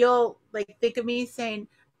 you'll like think of me saying,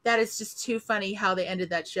 "That is just too funny how they ended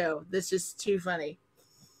that show. That's just too funny."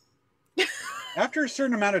 After a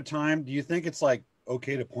certain amount of time, do you think it's like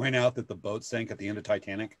okay to point out that the boat sank at the end of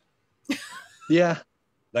Titanic? yeah.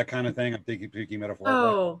 That kind of thing. I'm thinking metaphorically.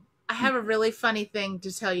 Oh, I have a really funny thing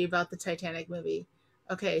to tell you about the Titanic movie.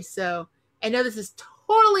 Okay, so I know this is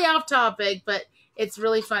totally off topic, but it's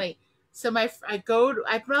really funny. So I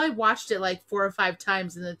probably watched it like 4 or 5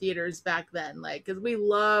 times in the theaters back then, like because we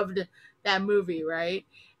loved that movie, right?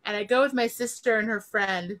 And I go with my sister and her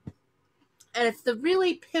friend, and it's the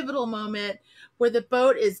really pivotal moment where the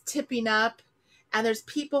boat is tipping up, and there's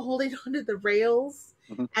people holding onto the rails,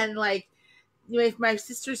 and like. My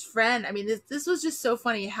sister's friend, I mean, this was just so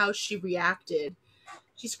funny how she reacted.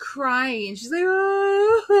 She's crying. She's like,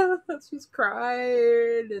 oh, she's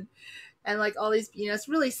crying. And like all these, it's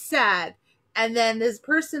really sad. And then this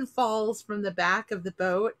person falls from the back of the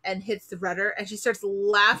boat and hits the rudder, and she starts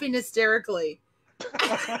laughing hysterically. And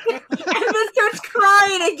then starts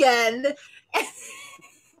crying again.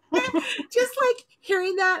 Just like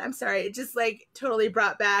hearing that, I'm sorry, it just like totally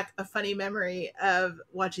brought back a funny memory of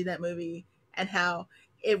watching that movie. And how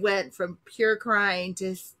it went from pure crying to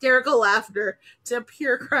hysterical laughter to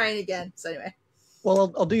pure crying again. So anyway.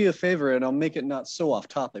 Well, I'll do you a favor and I'll make it not so off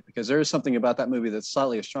topic because there is something about that movie that's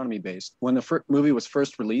slightly astronomy based. When the movie was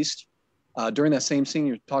first released, during that same scene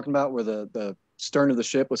you're talking about where the stern of the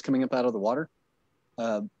ship was coming up out of the water,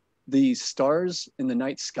 the stars in the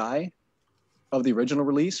night sky of the original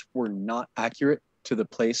release were not accurate to the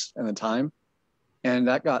place and the time. And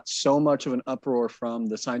that got so much of an uproar from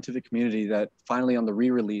the scientific community that finally on the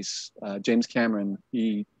re-release, James Cameron,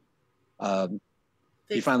 he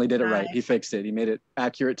finally did it right. He fixed it. He made it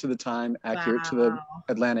accurate to the time, accurate to the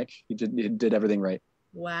Atlantic. He did everything right.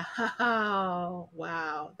 Wow.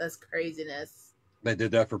 Wow. That's craziness. They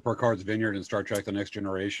did that for Picard's Vineyard in Star Trek The Next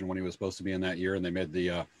Generation when he was supposed to be in that year, and they made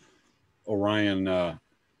the Orion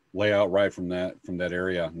layout right from that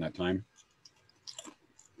area in that time.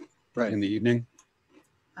 Right. In the evening.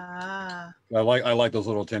 Ah. I like those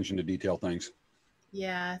little attention to detail things.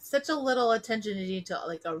 Yeah, such a little attention to detail,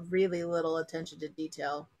 like a really little attention to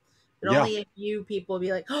detail. But Yeah. only a few people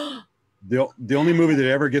be like, oh. The only movie that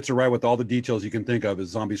ever gets it right with all the details you can think of is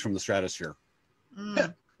Zombies from the Stratosphere.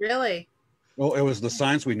 Really? Well, it was the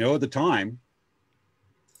science we know at the time.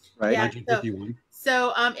 Right. Yeah, 1951.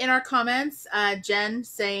 So in our comments, Jen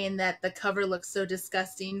saying that the cover looks so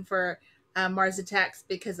disgusting for Mars Attacks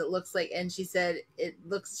because it looks like, and she said,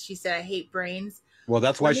 I hate brains. Well,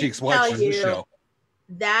 that's why she watches the show.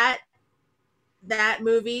 That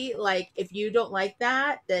movie, like, if you don't like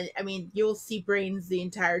that, then, I mean, you'll see brains the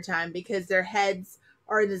entire time because their heads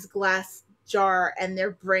are in this glass jar and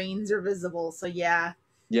their brains are visible. So, yeah.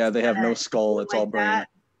 Yeah, they have no skull. It's all brain. That,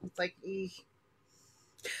 it's like, eek.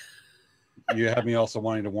 You have me also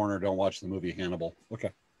wanting to warn her, don't watch the movie Hannibal.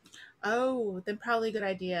 Okay. Oh, then probably a good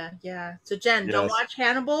idea. Yeah. So, Jen, Yes. Don't watch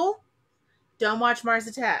Hannibal. Don't watch Mars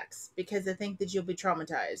Attacks because I think that you'll be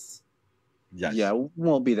traumatized. Yes. Yeah, it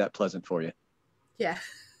won't be that pleasant for you. Yeah.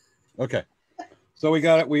 Okay. So we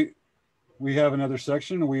got it. We have another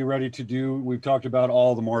section. Are we ready to do? We've talked about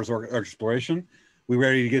all the Mars exploration. We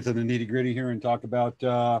ready to get to the nitty gritty here and talk about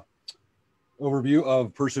overview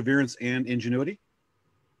of Perseverance and Ingenuity?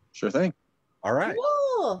 Sure thing. All right.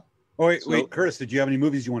 Cool. Oh wait, Curtis, did you have any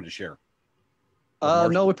movies you wanted to share?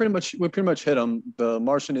 No, we pretty much hit them. The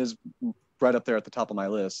Martian is right up there at the top of my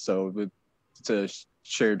list, so it's a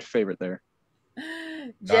shared favorite there.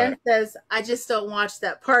 Jen says, I just don't watch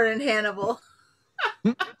that part in Hannibal.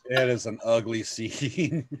 It is an ugly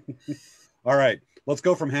scene. All right, let's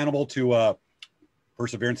go from Hannibal to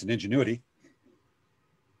Perseverance and Ingenuity.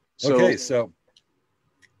 Okay, so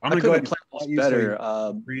I'm going to go ahead and play this better.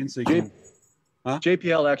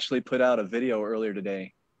 JPL actually put out a video earlier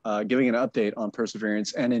today giving an update on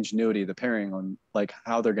Perseverance and Ingenuity, the pairing on like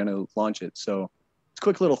how they're going to launch it. So it's a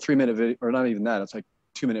quick little 3-minute video, or not even that. It's like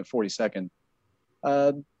 2-minute 40-second.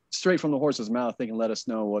 Straight from the horse's mouth, they can let us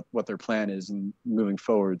know what their plan is and moving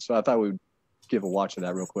forward. So I thought we would give a watch of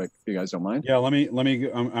that real quick, if you guys don't mind. Yeah, let me.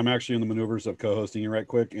 I'm actually in the maneuvers of co-hosting you right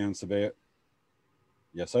quick, and Sabea.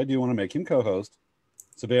 Yes, I do want to make him co-host.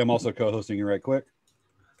 Sabea, I'm also co-hosting you right quick.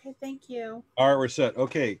 Okay, thank you. All right, we're set.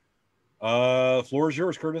 Okay, Floor is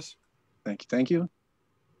yours, Curtis. Thank you. Thank you.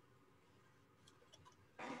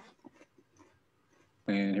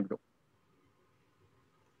 And here we go.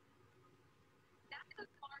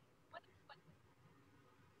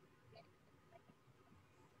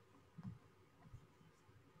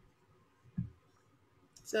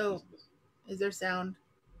 So, is there sound?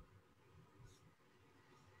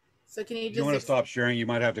 So can you If you want to stop sharing, you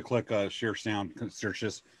might have to click share sound,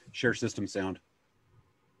 share system sound.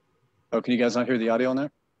 Oh, can you guys not hear the audio on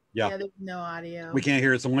there? Yeah, there's no audio. We can't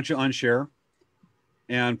hear it. So once you unshare,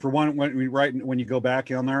 and for one, when you go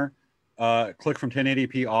back in there, click from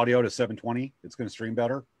 1080p audio to 720. It's going to stream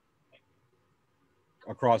better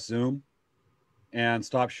across Zoom. And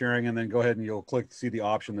stop sharing, and then go ahead and you'll click to see the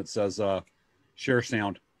option that says share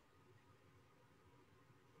sound.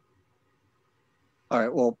 All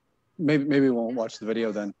right. Well, maybe we won't watch the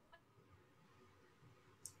video then.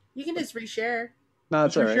 You can just reshare. No,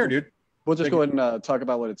 it's all right. Share, dude. We'll just go ahead and talk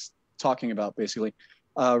about what it's talking about, basically.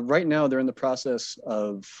 Right now, they're in the process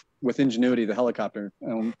of, with Ingenuity, the helicopter,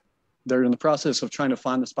 they're in the process of trying to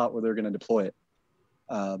find the spot where they're going to deploy it.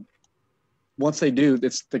 Once they do,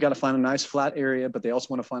 they got to find a nice flat area, but they also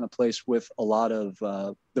want to find a place with a lot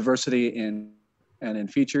of diversity in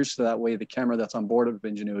features, so that way the camera that's on board of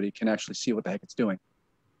Ingenuity can actually see what the heck it's doing.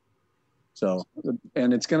 So,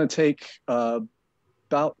 and it's going to take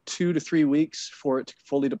about 2 to 3 weeks for it to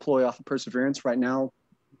fully deploy off of Perseverance. Right now,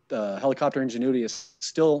 the helicopter Ingenuity is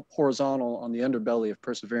still horizontal on the underbelly of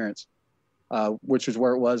Perseverance, which is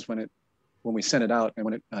where it was when we sent it out and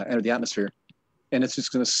when it entered the atmosphere. And it's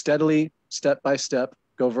just going to steadily, step by step,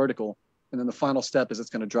 go vertical. And then the final step is it's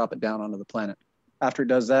going to drop it down onto the planet. After it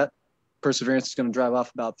does that, Perseverance is going to drive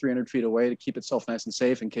off about 300 feet away to keep itself nice and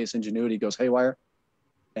safe in case Ingenuity goes haywire.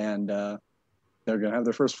 And they're going to have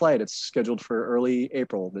their first flight. It's scheduled for early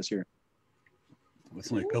April this year.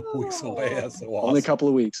 It's only a couple weeks away. That's so awesome. Only a couple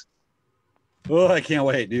of weeks. Oh, I can't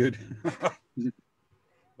wait, dude.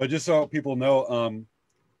 But just so people know,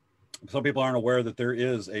 some people aren't aware that there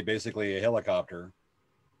is basically a helicopter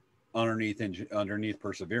underneath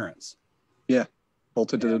Perseverance. Yeah,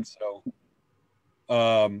 bolted to the.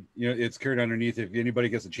 So, it's carried underneath. If anybody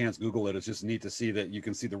gets a chance, Google it. It's just neat to see that you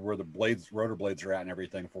can see where the rotor blades are at and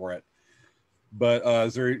everything for it. But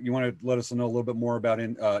you want to let us know a little bit more about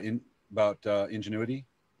Ingenuity?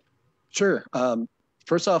 Sure.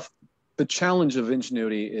 First off, the challenge of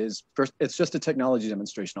Ingenuity is first, it's just a technology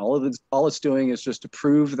demonstration. All it's doing is just to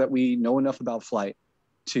prove that we know enough about flight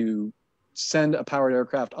to send a powered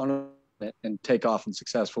aircraft on it and take off and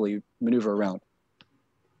successfully maneuver around.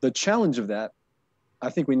 The challenge of that, I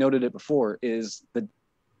think we noted it before, is the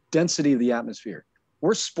density of the atmosphere.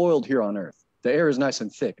 We're spoiled here on Earth. The air is nice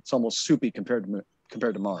and thick. It's almost soupy compared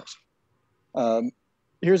to Mars.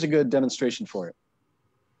 Here's a good demonstration for it.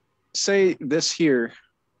 Say this here,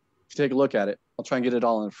 if you take a look at it, I'll try and get it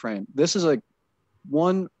all in a frame. This is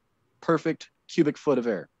one perfect cubic foot of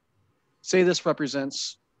air. Say this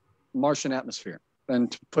represents Martian atmosphere.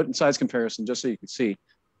 And to put in size comparison, just so you can see,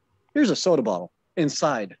 here's a soda bottle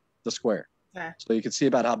inside the square. Okay. So you can see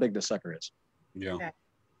about how big this sucker is. Yeah. Okay.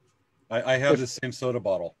 I have the same soda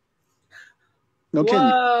bottle. No kidding.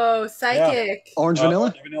 Whoa, psychic. Yeah. Orange vanilla?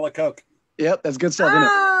 Orange vanilla Coke. Yep, that's good stuff,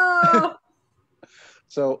 isn't it?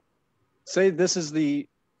 So say this is the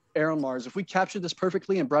air on Mars. If we captured this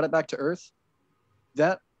perfectly and brought it back to Earth,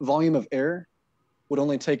 that volume of air would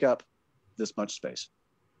only take up this much space.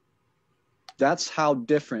 That's how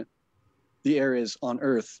different the air is on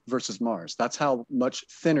Earth versus Mars. That's how much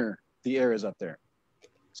thinner the air is up there.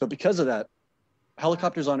 So because of that,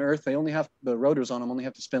 helicopters on Earth, the rotors on them only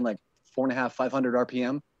have to spin like 4.5, 500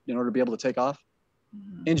 RPM in order to be able to take off.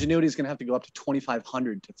 Ingenuity is going to have to go up to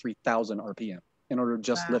 2,500 to 3,000 RPM in order to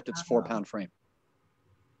just lift its 4-pound frame.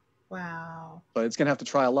 Wow. But it's going to have to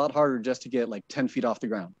try a lot harder just to get like 10 feet off the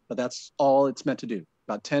ground. But that's all it's meant to do.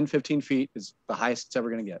 About 10, 15 feet is the highest it's ever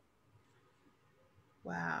going to get.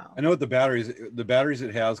 Wow. I know what the batteries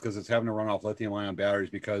it has, because it's having to run off lithium-ion batteries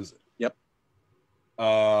because yep.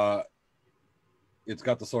 It's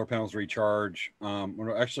got the solar panels to recharge.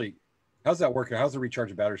 Actually, how's that work? How's the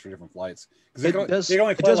recharge of batteries for different flights? Because they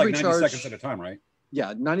only fly like recharge, 90 seconds at a time, right?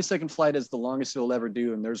 Yeah, 90-second flight is the longest it'll ever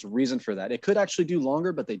do, and there's a reason for that. It could actually do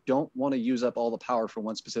longer, but they don't want to use up all the power for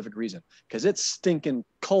one specific reason, because it's stinking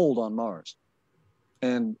cold on Mars.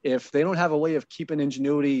 And if they don't have a way of keeping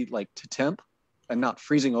Ingenuity like to temp and not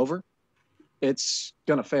freezing over, it's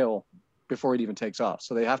gonna fail before it even takes off.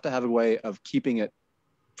 So they have to have a way of keeping it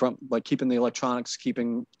from, like, keeping the electronics,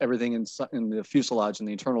 keeping everything in the fuselage and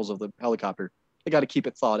the internals of the helicopter. They got to keep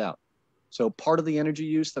it thawed out. So part of the energy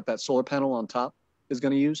use that solar panel on top is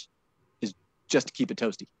going to use is just to keep it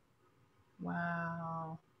toasty.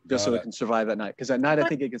 Wow. Just so it can survive at night. Because at night, I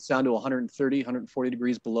think it gets down to 130, 140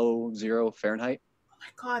 degrees below 0 Fahrenheit. Oh my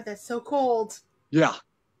God, that's so cold. Yeah.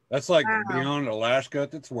 That's like beyond Alaska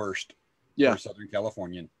at its worst for Southern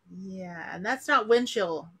Californian. Yeah, and that's not wind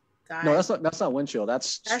chill, guys. No, that's not wind chill.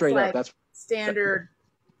 That's straight like up. That's standard.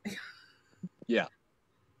 Yeah.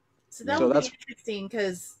 So that would be interesting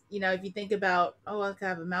because, if you think about, I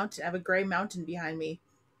have a mountain, I have a gray mountain behind me.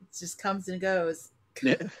 It just comes and goes.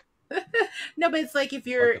 Yeah. No, but it's like if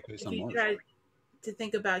you try to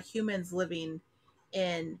think about humans living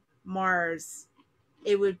in Mars,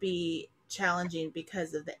 it would be challenging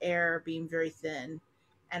because of the air being very thin.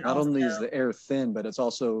 And not only is the air thin, but it's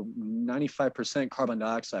also 95% carbon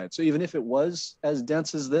dioxide. So even if it was as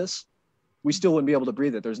dense as this, we still wouldn't be able to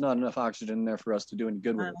breathe it. There's not enough oxygen in there for us to do any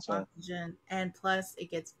good with it. So. Oxygen, and plus it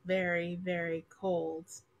gets very, very cold.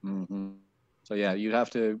 Mm-hmm. So yeah, you'd have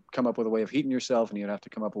to come up with a way of heating yourself, and you'd have to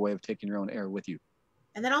come up with a way of taking your own air with you.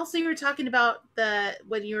 And then also you were talking about the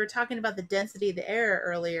density of the air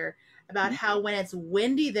earlier, about how when it's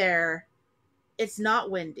windy there, it's not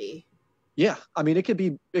windy. Yeah, I mean,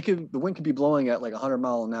 the wind could be blowing at like 100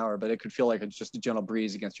 miles an hour, but it could feel like it's just a gentle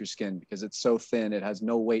breeze against your skin because it's so thin. It has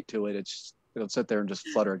no weight to it. It'll sit there and just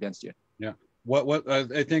flutter against you. Yeah. What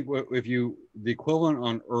I think if the equivalent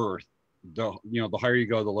on Earth, the higher you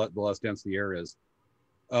go, the less dense the air is.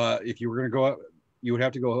 If you were going to go up, you would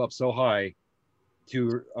have to go up so high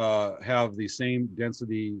to have the same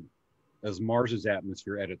density as Mars's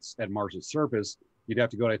atmosphere at Mars's surface. You'd have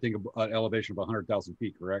to go, I think, an elevation of 100,000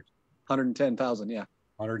 feet. Correct? 110,000, yeah.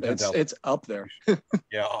 110,000. It's up there.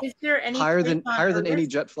 Yeah. Is there any higher than any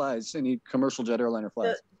jet flies, any commercial jet airliner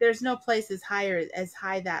flies? There's no place as high as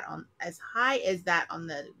that on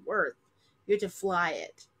the Earth. You have to fly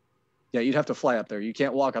it. Yeah, you'd have to fly up there. You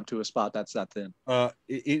can't walk up to a spot that's that thin. And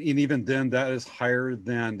even then, that is higher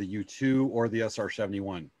than the U-2 or the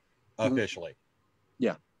SR-71 officially.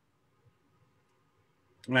 Yeah.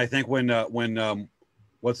 And I think when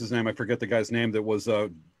what's his name? I forget the guy's name that was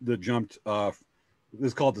that jumped. It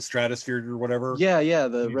was called the Stratosphere or whatever. Yeah,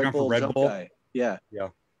 the Red Bull jump guy. Yeah.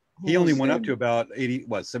 He only went up to about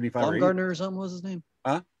 75 Baumgartner or something was his name.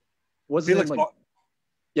 Huh? What's his name?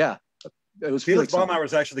 Yeah. It was Felix Baumgartner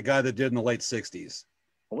was actually the guy that did in the late 60s.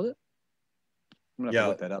 What was it? I'm gonna have to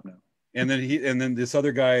look that up now. And then this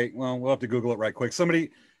other guy, well, we'll have to Google it right quick. Somebody,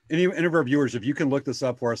 any of our viewers, if you can look this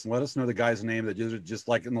up for us and let us know the guy's name that did it just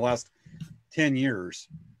like in the last 10 years.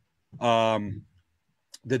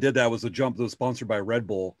 That did that was a jump that was sponsored by Red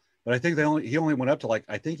Bull. But I think he only went up to like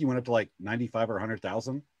 95 or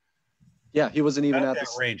 100,000. Yeah, he wasn't even at that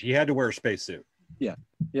range. He had to wear a spacesuit. Yeah,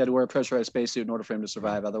 he had to wear a pressurized spacesuit in order for him to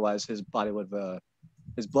survive. Otherwise, his blood would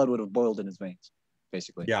have boiled in his veins,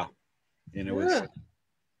 basically. Yeah, and it would have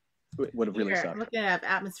really sucked. I'm looking at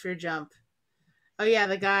atmosphere jump. Oh yeah,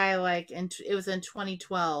 the guy it was in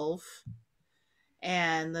 2012,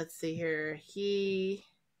 and let's see here.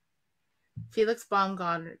 Felix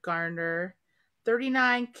Baumgartner,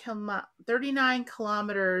 39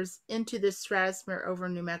 kilometers into the stratosphere over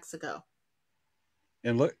New Mexico.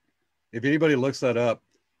 And look, if anybody looks that up,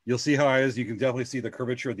 you'll see how it is. You can definitely see the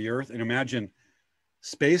curvature of the Earth. And imagine,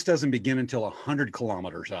 space doesn't begin until 100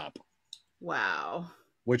 kilometers up. Wow.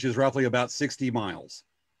 Which is roughly about 60 miles.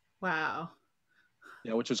 Wow.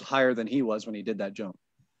 Yeah, which was higher than he was when he did that jump.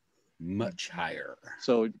 Much higher.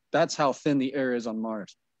 So that's how thin the air is on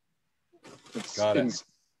Mars. Got it.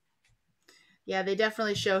 Yeah, they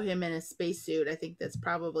definitely show him in a spacesuit. I think that's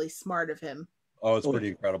probably smart of him. Oh, it's pretty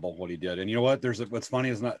incredible what he did. And you know what? What's funny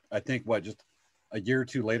is just a year or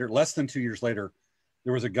two later, less than 2 years later,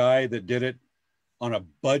 there was a guy that did it on a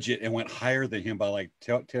budget and went higher than him by like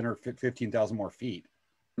 10 or 15,000 more feet.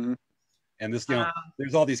 Mm-hmm. And this,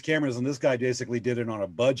 there's all these cameras, and this guy basically did it on a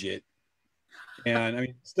budget. And I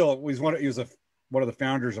mean, still, he was one of the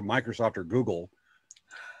founders of Microsoft or Google.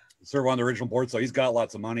 Serve on the original board, so he's got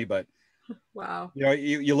lots of money. But wow,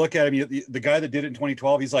 you look at him, the guy that did it in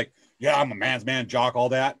 2012, he's like, yeah, I'm a man's man, jock, all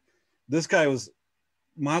that. This guy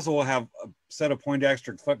might as well have a set of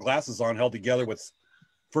Poindexter glasses on, held together with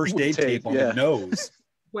first aid tape on the nose.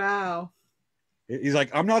 Wow. He's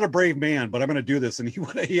like, I'm not a brave man, but I'm going to do this, and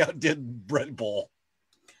he outdid Red Bull.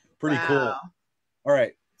 Pretty cool. All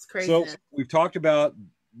right, it's crazy. So we've talked about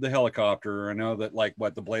the helicopter. I know that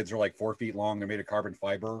the blades are like 4 feet long. They're made of carbon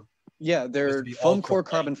fiber. Yeah, they're foam core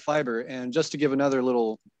carbon fiber. And just to give another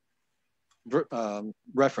little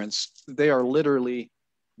reference, they are literally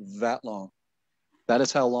that long. That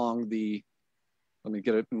is how long let me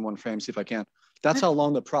get it in one frame, see if I can. That's how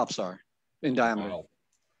long the props are in diameter. Wow.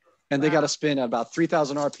 And they got to spin at about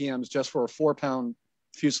 3,000 RPMs just for a 4-pound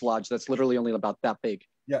fuselage that's literally only about that big.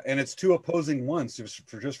 Yeah, and it's two opposing ones just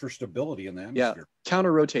for stability in the atmosphere. Yeah,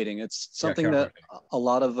 counter rotating. It's something that a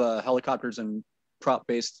lot of helicopters and prop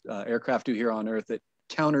based aircraft do here on Earth. It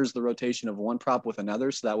counters the rotation of one prop with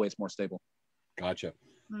another, so that way it's more stable. Gotcha.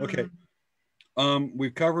 Okay.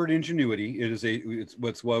 We've covered Ingenuity. It's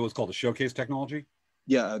what was called a showcase technology.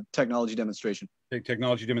 Yeah, technology demonstration.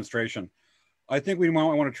 Technology demonstration. I think we might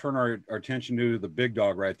want to turn our attention to the big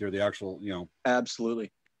dog right there. The actual,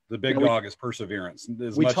 Absolutely. The big dog is Perseverance.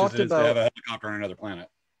 As much as it is to have a helicopter on another planet.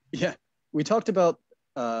 Yeah, we talked about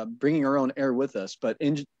bringing our own air with us, but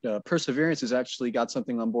Perseverance has actually got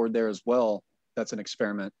something on board there as well. That's an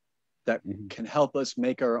experiment that can help us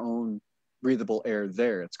make our own breathable air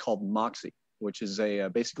there. It's called MOXIE, which is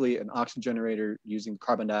basically an oxygen generator using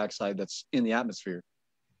carbon dioxide that's in the atmosphere.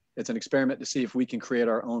 It's an experiment to see if we can create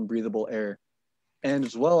our own breathable air, and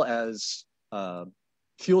as well as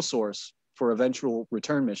fuel source for eventual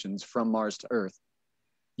return missions from Mars to Earth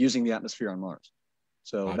using the atmosphere on Mars.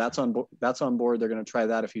 So gotcha. That's on board. They're going to try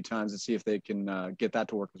that a few times and see if they can get that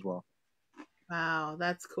to work as well. Wow,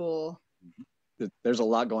 that's cool. There's a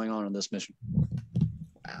lot going on in this mission.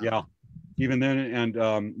 Wow. Yeah, even then, and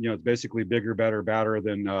it's basically bigger, better, badder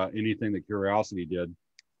than anything that Curiosity did.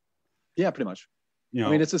 Yeah, pretty much. I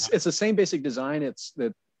mean, it's the same basic design. It's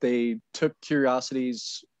that they took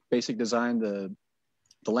Curiosity's basic design, the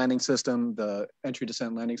landing system, the entry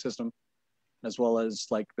descent landing system, as well as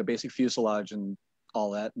like the basic fuselage and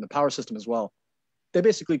all that, and the power system as well. They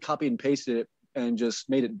basically copied and pasted it and just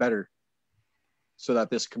made it better so that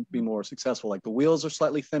this can be more successful. Like the wheels are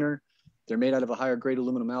slightly thinner. They're made out of a higher grade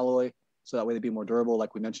aluminum alloy, so that way they'd be more durable.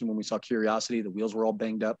 Like we mentioned when we saw Curiosity, the wheels were all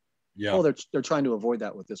banged up. Yeah. Oh, they're trying to avoid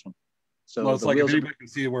that with this one. So well, it's like if anybody can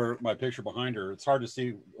see where my picture behind her, it's hard to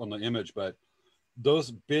see on the image, but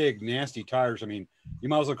those big nasty tires, I mean, you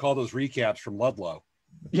might as well call those recaps from Ludlow.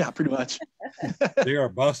 Yeah, pretty much. They are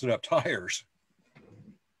busted up tires.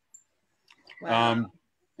 Wow.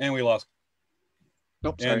 And we lost.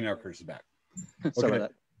 Nope, sorry. And now Chris is back. Sorry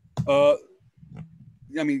about that.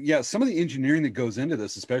 I mean, yeah, some of the engineering that goes into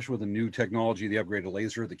this, especially with the new technology, the upgraded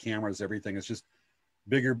laser, the cameras, everything, it's just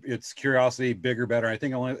bigger. It's Curiosity, bigger, better. I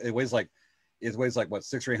think it weighs like what,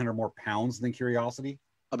 600 or 800 more pounds than Curiosity.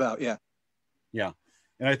 About, yeah. Yeah.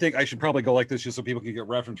 And I think I should probably go like this just so people can get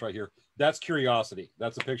reference right here. That's Curiosity.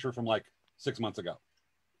 That's a picture from like 6 months ago.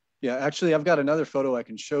 Yeah, actually, I've got another photo I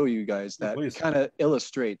can show you guys that kind of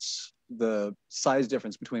illustrates the size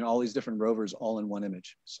difference between all these different rovers all in one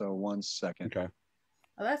image. So 1 second. Okay.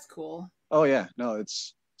 Oh, that's cool. Oh, yeah. No,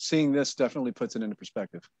 it's seeing this definitely puts it into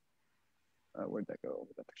perspective. Where'd that go?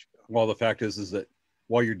 Where'd that picture go? Well, the fact is that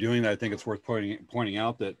while you're doing that, I think it's worth pointing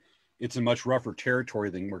out that it's a much rougher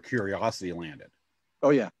territory than where Curiosity landed.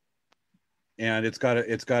 Oh, yeah. And it's got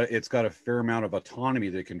a fair amount of autonomy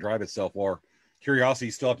that it can drive itself. Or Curiosity,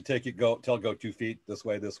 you still have to take it, go 2 feet this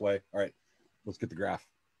way. All right, let's get the graph.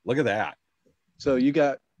 Look at that. So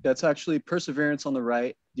that's actually Perseverance on the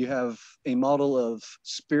right. You have a model of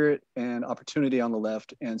Spirit and Opportunity on the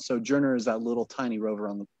left, and Sojourner is that little tiny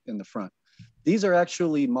rover in the front. These are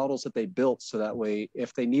actually models that they built so that way,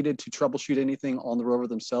 if they needed to troubleshoot anything on the rover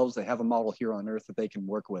themselves, they have a model here on Earth that they can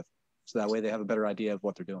work with. So that way they have a better idea of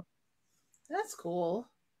what they're doing. That's cool.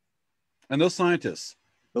 And those are scientists.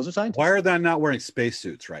 Why are they not wearing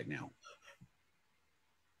spacesuits right now?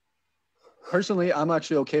 Personally, I'm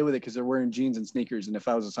actually okay with it because they're wearing jeans and sneakers. And if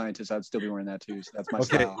I was a scientist, I'd still be wearing that too. So that's my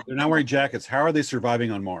style. They're not wearing jackets. How are they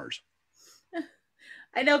surviving on Mars?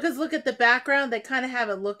 I know, because look at the background. They kind of have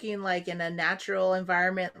it looking like in a natural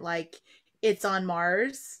environment, like it's on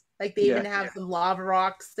Mars. Like they even have some lava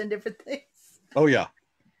rocks and different things. Oh, yeah.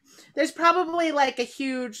 There's probably like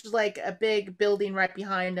a big building right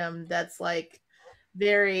behind them that's like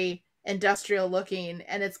very industrial looking.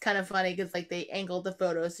 And it's kind of funny because like they angled the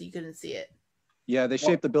photo so you couldn't see it. Yeah, they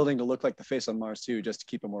shaped the building to look like the face on Mars too, just to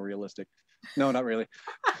keep it more realistic. No, not really.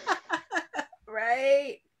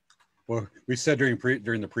 Right. Well, we said during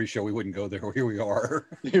the pre-show we wouldn't go there. Here we are.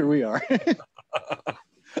 Here we are. It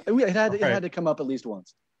had to come up at least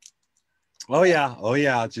once. Oh yeah.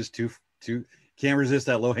 It's just too can't resist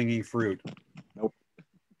that low-hanging fruit. Nope.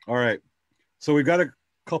 All right. So we've got a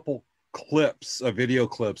couple video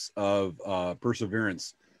clips of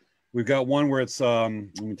Perseverance. We've got one where it's let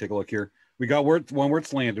me take a look here. We got one where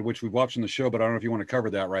it's landed, which we've watched in the show, but I don't know if you want to cover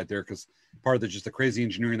that right there, because part of just the crazy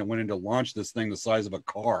engineering that went into launch this thing the size of a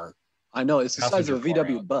car. I know, it's the size of a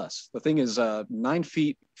VW bus. The thing is 9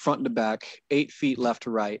 feet front to back, 8 feet left to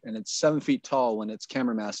right, and it's 7 feet tall when its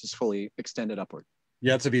camera mast is fully extended upward.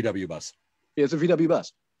 Yeah, it's a VW bus. Yeah, it's a VW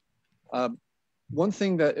bus. One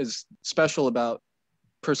thing that is special about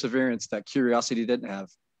Perseverance that Curiosity didn't have,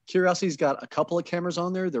 Curiosity's got a couple of cameras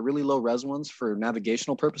on there. They're really low res ones for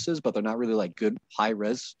navigational purposes, but they're not really like good high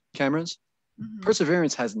res cameras. Mhm.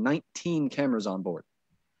 Perseverance has 19 cameras on board.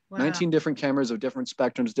 Wow. 19 different cameras of different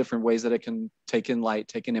spectrums, different ways that it can take in light,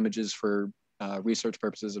 take in images for research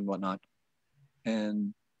purposes and whatnot.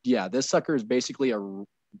 And yeah, this sucker is basically a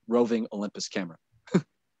roving Olympus camera.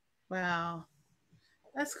 Wow.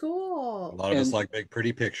 That's A cool. lot of us And- like big,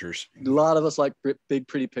 pretty pictures. A lot of us like big,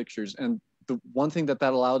 pretty pictures. And the one thing that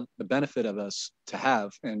allowed the benefit of us to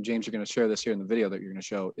have, and James, you're going to share this here in the video that you're going to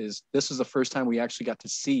show, is this is the first time we actually got to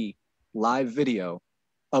see live video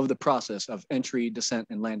of the process of entry, descent,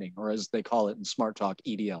 and landing, or as they call it in Smart Talk,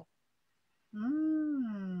 EDL.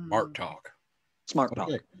 Smart talk. Smart Talk.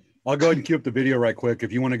 Okay. I'll go ahead and cue up the video right quick.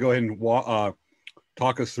 If you want to go ahead and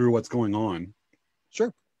talk us through what's going on.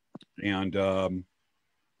 Sure. And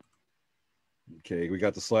okay, we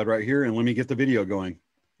got the slide right here, and let me get the video going.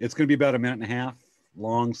 It's going to be about 1.5 minutes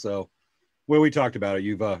long. So, well, we talked about it.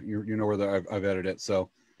 You've you know where I've edited it. So,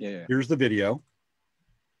 Yeah. here's the video.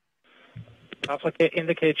 Applicant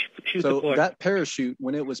indicates chute So deployed. that parachute,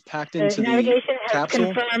 when it was packed into the navigation has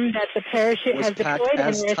capsule, confirmed that the parachute was has packed deployed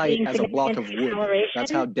as and we're tight seeing as a block of significant wood. acceleration.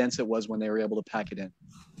 That's how dense it was when they were able to pack it in.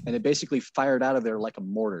 And it basically fired out of there like a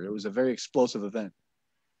mortar. It was a very explosive event.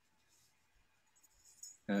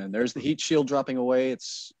 And there's the heat shield dropping away.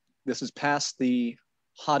 This is past the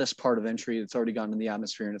hottest part of entry. It's already gone in the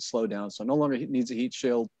atmosphere and it's slowed down. So no longer needs a heat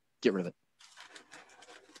shield. Get rid of it.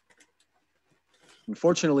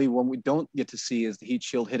 Unfortunately, what we don't get to see is the heat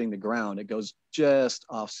shield hitting the ground. It goes just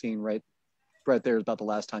off scene right there is about the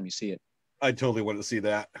last time you see it. I totally wanted to see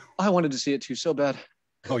that. I wanted to see it too so bad.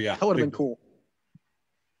 Oh yeah, That would have been cool.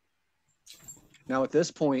 Now at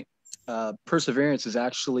this point, Perseverance has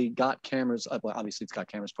actually got cameras. Well, obviously it's got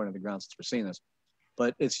cameras pointing at the ground since we're seeing this,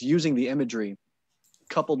 but it's using the imagery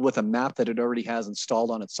coupled with a map that it already has installed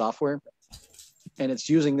on its software. And it's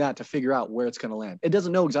using that to figure out where it's going to land. It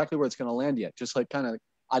doesn't know exactly where it's going to land yet. Just like kind of,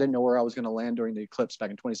 I didn't know where I was going to land during the eclipse back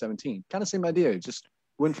in 2017. Kind of same idea, just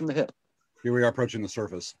went from the hip. Here we are approaching the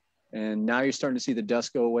surface. And now you're starting to see the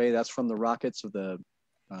dust go away. That's from the rockets of the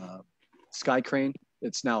sky crane.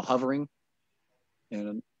 It's now hovering.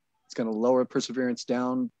 And it's going to lower Perseverance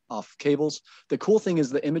down off cables. The cool thing is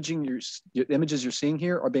the images you're seeing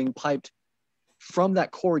here are being piped from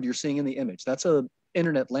that cord you're seeing in the image. That's a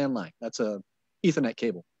internet landline. That's a Ethernet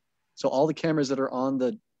cable. So all the cameras that are on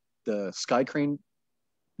the sky crane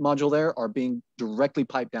module there are being directly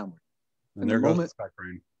piped downward. And there goes the sky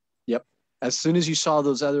crane. Yep. As soon as you saw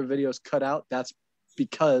those other videos cut out, that's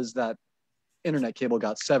because that internet cable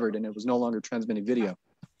got severed and it was no longer transmitting video.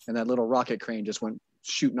 And that little rocket crane just went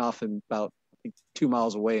shooting off in about 2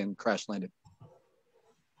 miles away and crash landed.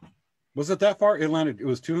 Was it that far? It landed. It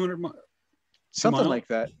was 200 Something miles? like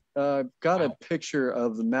that. Got Wow. a picture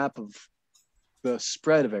of the map of the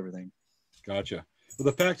spread of everything. Gotcha. Well,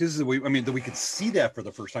 the fact is that we could see that for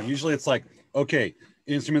the first time. Usually it's like, okay,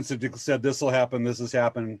 instruments have said this will happen, this has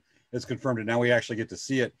happened, it's confirmed, and now we actually get to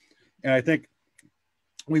see it. And I think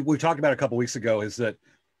we talked about it a couple weeks ago is that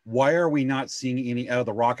why are we not seeing any out of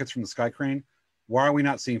the rockets from the sky crane? Why are we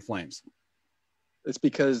not seeing flames? It's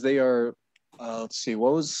because they are, let's see,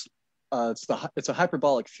 what was, it's a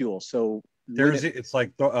hyperbolic fuel. So It's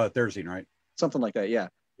like Therazine, right? something like that. Yeah.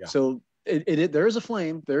 Yeah. So there is a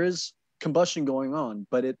flame, there is combustion going on,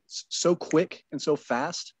 but it's so quick and so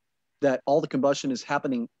fast that all the combustion is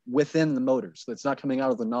happening within the motors. It's not coming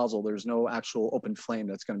out of the nozzle. There's no actual open flame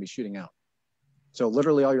that's going to be shooting out. So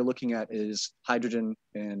literally all you're looking at is hydrogen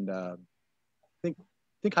and I think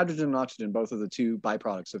hydrogen and oxygen, both of the two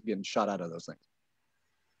byproducts of getting shot out of those things.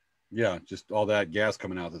 Yeah, just all that gas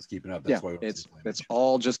coming out that's keeping up. That's why it's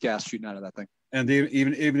all just gas shooting out of that thing. And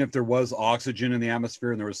even if there was oxygen in the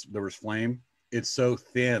atmosphere and there was flame, it's so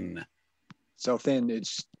thin. So thin,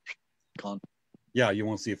 it's gone. Yeah, you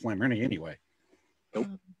won't see a flame running anyway. Nope.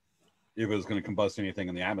 If it was going to combust anything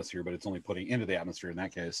in the atmosphere, but it's only putting into the atmosphere in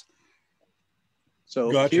that case.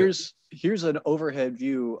 So Gotcha. here's an overhead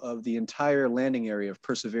view of the entire landing area of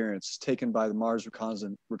Perseverance taken by the Mars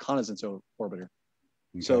Reconnaissance Orbiter.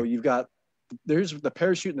 Okay. So there's the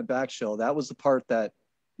parachute in the back shell. That was the part that,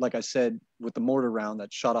 like I said, with the mortar round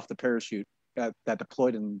that shot off the parachute that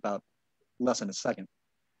deployed in about less than a second.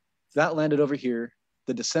 That landed over here.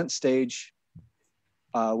 The descent stage,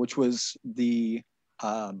 which was the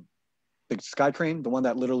sky crane, the one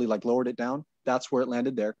that literally like lowered it down, that's where it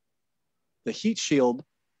landed there. The heat shield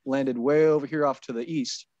landed way over here off to the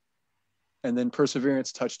east. And then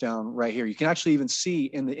Perseverance touched down right here. You can actually even see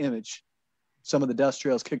in the image some of the dust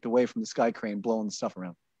trails kicked away from the sky crane blowing the stuff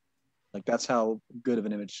around. Like that's how good of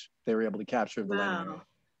an image they were able to capture of the landing area.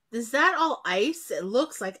 Is that all ice? It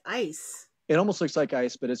looks like ice. It almost looks like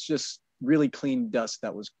ice, but it's just really clean dust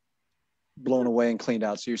that was blown away and cleaned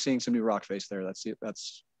out. So you're seeing some new rock face there. That's it.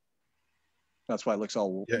 That's why it looks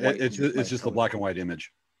all white. It's just the black and white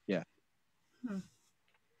image. Yeah.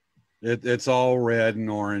 It's all red and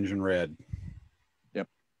orange and red. Yep.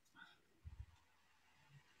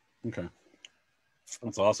 Okay.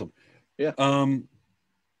 That's awesome. Yeah.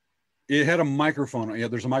 It had a microphone. Yeah,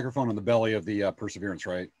 there's a microphone on the belly of the Perseverance,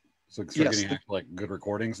 right? So it's getting like good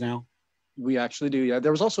recordings now. We actually do. Yeah.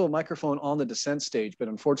 There was also a microphone on the descent stage, but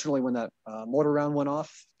unfortunately, when that mortar round went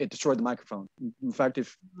off, it destroyed the microphone. In fact,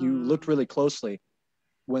 if you looked really closely,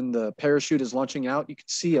 when the parachute is launching out, you can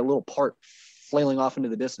see a little part flailing off into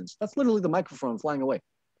the distance. That's literally the microphone flying away.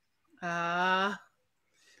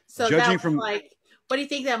 So Judging that was like, what do you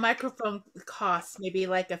think that microphone costs? Maybe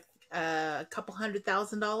like a couple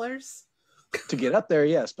 $100,000 to get up there.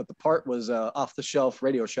 Yes, but the part was off the shelf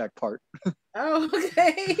Radio Shack part. Oh,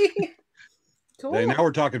 okay. Cool. Now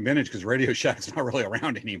we're talking vintage because Radio Shack's not really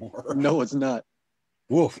around anymore. No, it's not.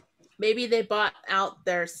 Woof. Maybe they bought out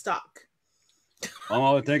their stock.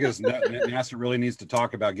 All I think is NASA really needs to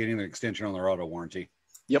talk about getting an extension on their auto warranty.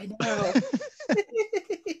 Yep. I know.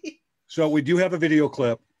 So we do have a video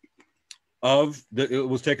clip of it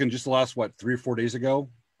was taken just the last 3 or 4 days ago,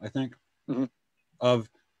 I think, of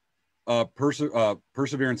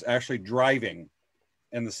Perseverance actually driving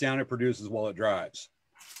and the sound it produces while it drives.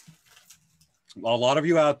 A lot of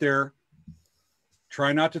you out there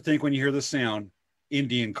try not to think when you hear the sound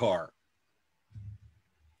Indian car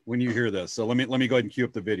when you hear this. So let me go ahead and cue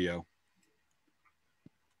up the video.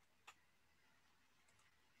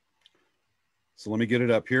 So let me get it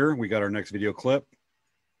up here. We got our next video clip.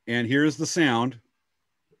 And here's the sound.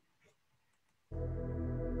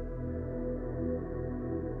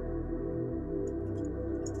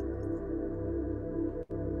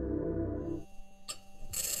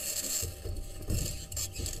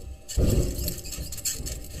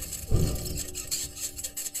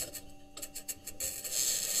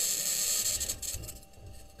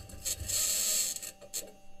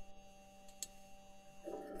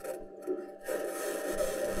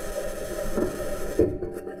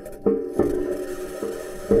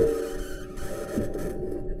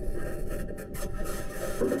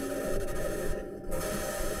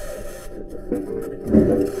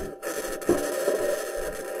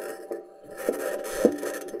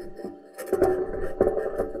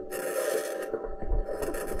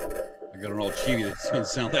 Doesn't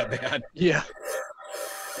sound that bad. Yeah.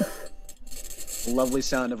 Lovely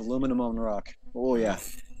sound of aluminum on rock. Oh yeah.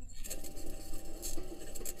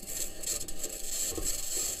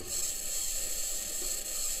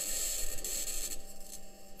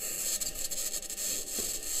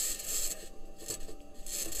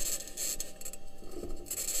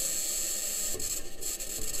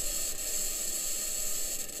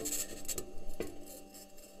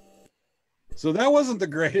 So that wasn't the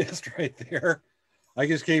greatest right there. I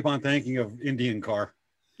just keep on thinking of Indian car.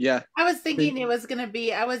 Yeah. I was thinking it was gonna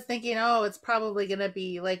be. I was thinking, oh, it's probably gonna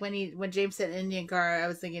be like when James said Indian car. I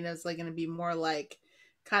was thinking it was like gonna be more like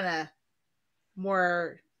kind of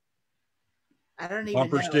more. I don't even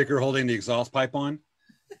bumper know. Sticker holding the exhaust pipe on,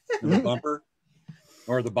 and the bumper,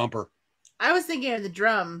 or the bumper. I was thinking of the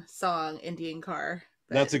drum song Indian car.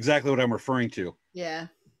 That's exactly what I'm referring to. Yeah,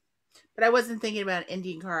 but I wasn't thinking about an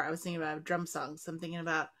Indian car. I was thinking about a drum song. So I'm thinking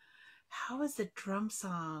about how is the drum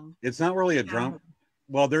song? It's not really a drum.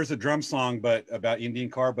 Well, there's a drum song, but about Indian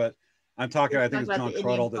car. But I'm talking. I think it's John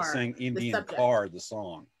Trudell that sang Indian car, the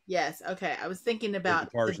song. Yes. Okay. I was thinking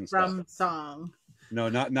about the drum song. No,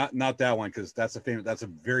 not that one, because that's a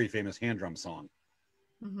very famous hand drum song.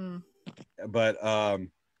 Mm-hmm. But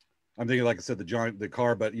I'm thinking, like I said, the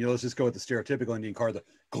car. But let's just go with the stereotypical Indian car. The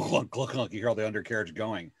clunk, clunk, clunk. You hear all the undercarriage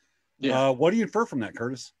going. Yeah. What do you infer from that,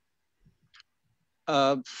 Curtis?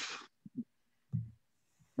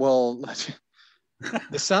 Well,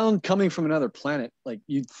 the sound coming from another planet, like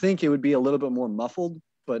you'd think it would be a little bit more muffled,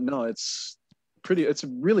 but no, it's a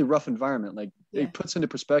really rough environment. Like it puts into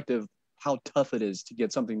perspective how tough it is to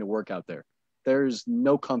get something to work out there. There's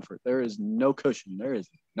no comfort. There is no cushion. There is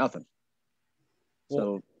nothing.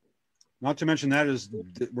 So, not to mention that is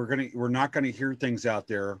we're not going to hear things out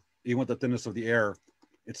there, even with the thinness of the air.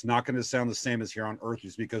 It's not going to sound the same as here on Earth,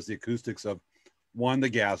 just because the acoustics of, one, the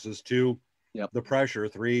gases, two, the pressure,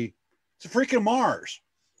 three, it's a freaking Mars.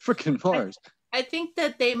 Freaking Mars. I think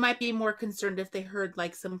that they might be more concerned if they heard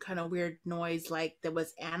like some kind of weird noise, like that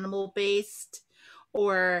was animal based,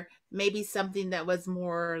 or maybe something that was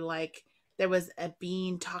more like there was a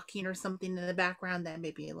bean talking or something in the background, that may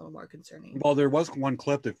be a little more concerning. Well, there was one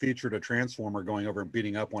clip that featured a transformer going over and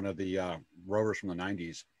beating up one of the rovers from the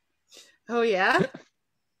 90s. Oh, yeah?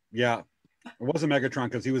 Yeah. It wasn't Megatron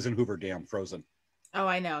because he was in Hoover Dam, frozen. Oh,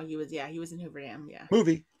 I know. He was in Hoover Dam, yeah.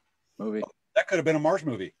 Movie. That could have been a Mars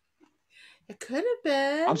movie. It could have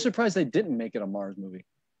been. I'm surprised they didn't make it a Mars movie.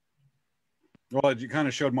 Well, you kind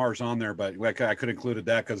of showed Mars on there, but I could have included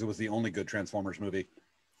that because it was the only good Transformers movie.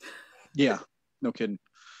 Yeah, no kidding.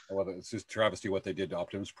 Well, it's just travesty what they did to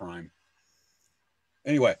Optimus Prime.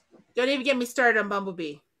 Anyway. Don't even get me started on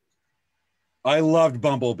Bumblebee. I loved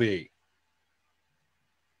Bumblebee.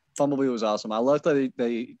 Bumblebee was awesome. I loved that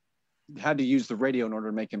they had to use the radio in order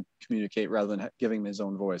to make him communicate rather than giving him his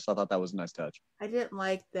own voice. I thought that was a nice touch. I didn't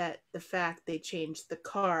like the fact they changed the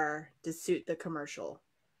car to suit the commercial.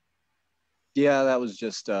 Yeah, that was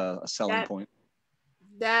just a selling point.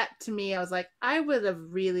 That, to me, I was like, I would have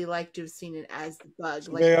really liked to have seen it as the Bug,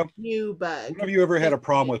 like a new Bug. Have you ever had a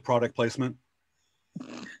problem with product placement?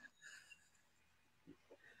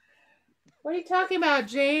 What are you talking about,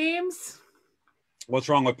 James? What's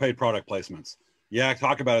wrong with paid product placements? Yeah,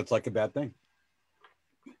 talk about it. It's like a bad thing.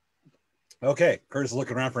 Okay, Curtis is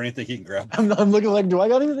looking around for anything he can grab. I'm looking like, do I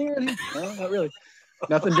got anything ready? No, not really.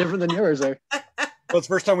 Nothing different than yours there. Well, it's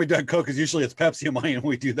the first time we've done Coke because usually it's Pepsi and mine and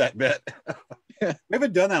we do that bit. We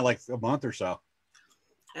haven't done that like a month or so.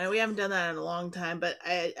 And we haven't done that in a long time, but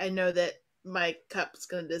I know that my cup's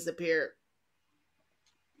going to disappear.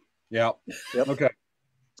 Yeah. Yep. Okay.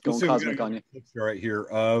 It's going cosmic on you. Right here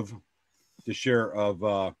of the share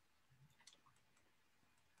of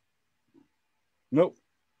nope.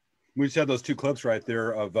 We just had those two clips right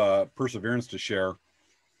there of Perseverance to share.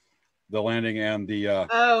 The landing and the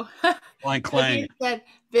clang clang.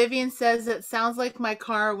 Vivian says it sounds like my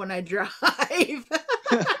car when I drive.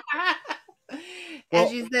 And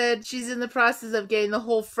she said she's in the process of getting the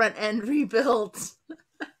whole front end rebuilt.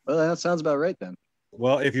 Well, that sounds about right then.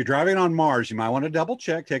 Well, if you're driving on Mars, you might want to double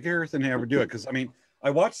check, take your earth and never do it. Because I mean, I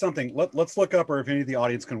watched something. Let's look up, or if any of the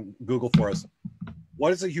audience can Google for us.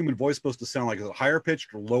 What is a human voice supposed to sound like? Is it higher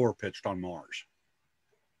pitched or lower pitched on Mars?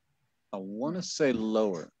 I want to say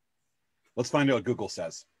lower. Let's find out what Google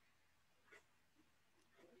says.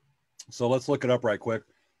 So let's look it up right quick.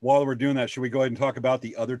 While we're doing that, should we go ahead and talk about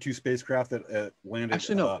the other two spacecraft that landed?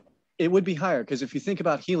 Actually, no. It would be higher because if you think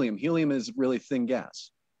about helium, helium is really thin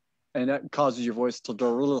gas. And that causes your voice to go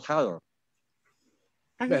a little higher.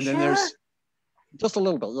 And then there's just a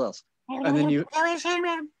little bit less. And then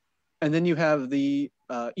you have the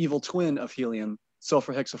evil twin of helium,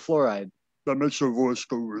 sulfur hexafluoride. That makes your voice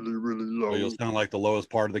go really, really low. So you'll sound like the lowest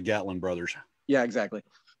part of the Gatlin brothers. Yeah, exactly.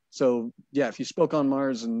 So yeah, if you spoke on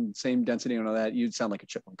Mars and same density and all that, you'd sound like a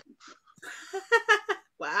chipmunk.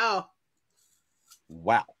 Wow.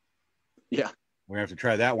 Yeah. We're gonna have to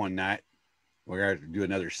try that one night. We're gonna have to do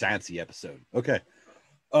another sciencey episode. Okay.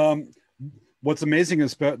 What's amazing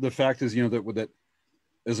is the fact is, that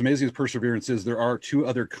as amazing as Perseverance is, there are two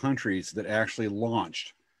other countries that actually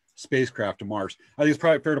launched spacecraft to Mars. I think it's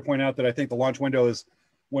probably fair to point out that I think the launch window is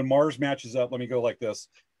when Mars matches up. Let me go like this.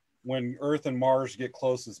 When Earth and Mars get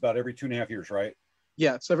close, it's about every 2.5 years, right?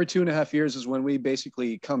 Yeah, it's every 2.5 years is when we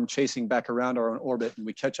basically come chasing back around our own orbit and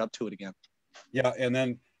we catch up to it again. Yeah, and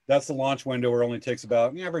then that's the launch window where it only takes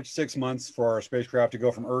about an average 6 months for our spacecraft to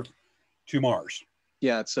go from Earth to Mars.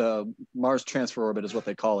 Yeah, it's a Mars transfer orbit is what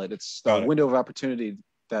they call it. It's the window of opportunity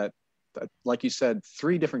that, like you said,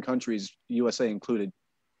 3 different countries, USA included,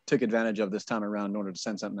 took advantage of this time around in order to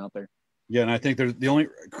send something out there. Yeah, and I think there's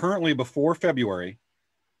currently before February,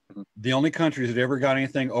 the only countries that ever got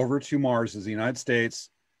anything over to Mars is the United States,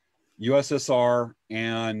 USSR,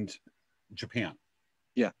 and Japan.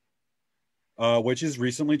 Yeah. Which is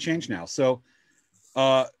recently changed now. So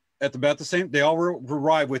at about the same, they all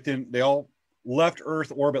arrived within, they all left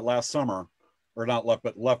Earth orbit last summer, or not left,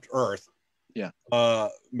 but left Earth. Yeah.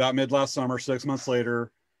 About mid last summer, 6 months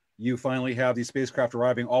later, you finally have these spacecraft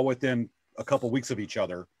arriving all within a couple weeks of each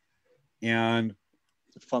other. And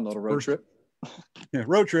it's a fun little road trip. Yeah,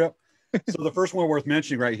 road trip. So the first one worth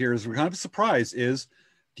mentioning right here is kind of a surprise is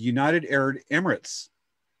the United Arab Emirates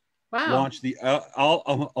launched the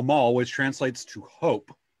Al Amal, which translates to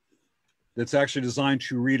hope. That's actually designed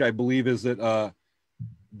to read, I believe, is that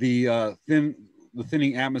the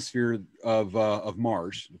thinning atmosphere of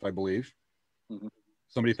Mars, if I believe. Mm-hmm.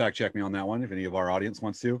 Somebody fact check me on that one if any of our audience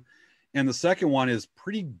wants to. And the second one is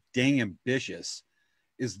pretty dang ambitious,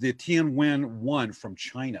 is the Tianwen-1 from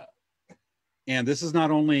China. And this is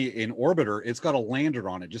not only an orbiter, it's got a lander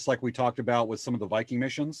on it, just like we talked about with some of the Viking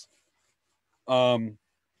missions.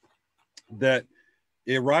 That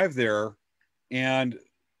it arrived there, and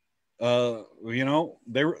you know,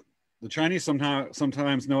 the Chinese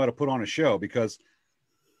sometimes know how to put on a show, because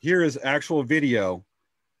here is actual video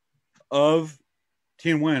of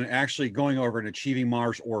Tianwen actually going over and achieving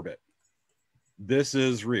Mars orbit. This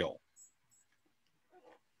is real.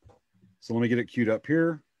 So let me get it queued up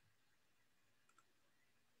here.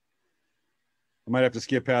 I might have to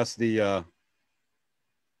skip past the I'll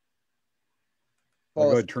go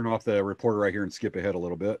ahead and turn off the reporter right here and skip ahead a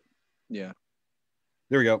little bit. Yeah.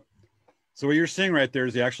 There we go. So what you're seeing right there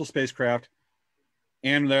is the actual spacecraft,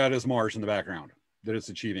 and that is Mars in the background that it's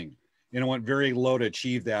achieving. And it went very low to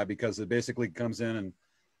achieve that, because it basically comes in and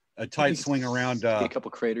a tight swing around. A couple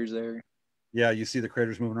craters there. Yeah, you see the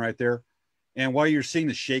craters moving right there. And while you're seeing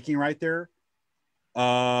the shaking right there,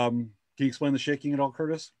 can you explain the shaking at all,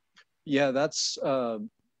 Curtis? Yeah, that's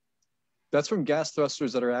from gas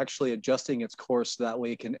thrusters that are actually adjusting its course so that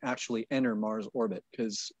way it can actually enter Mars orbit.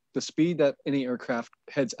 Because the speed that any aircraft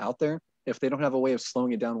heads out there, if they don't have a way of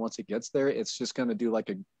slowing it down once it gets there, it's just going to do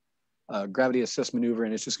like a gravity assist maneuver,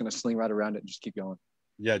 and it's just going to sling right around it and just keep going.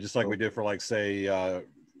 Yeah, just like we did for, like, say,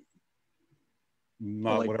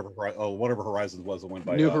 whatever Horizons was that went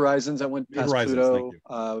by. New Horizons that went past Pluto. Thank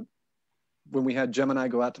you. When we had Gemini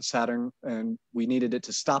go out to Saturn and we needed it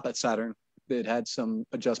to stop at Saturn, it had some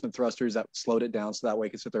adjustment thrusters that slowed it down so that way it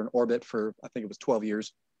could sit there in orbit for, I think it was 12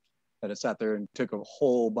 years that it sat there and took a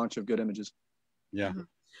whole bunch of good images. Yeah. Mm-hmm.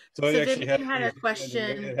 So it actually had a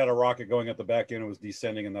question. It had a rocket going at the back end. It was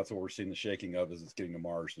descending, and that's what we're seeing the shaking of, as it's getting to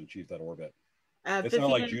Mars to achieve that orbit. It's not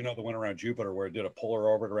like Juno that went around Jupiter, where it did a polar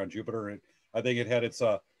orbit around Jupiter. And I think it had its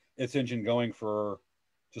engine going to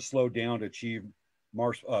slow down to achieve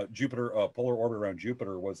Mars, Jupiter, polar orbit around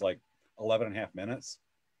Jupiter was like 11 and a half minutes.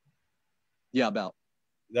 Yeah, about.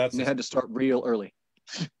 And they had to start real early.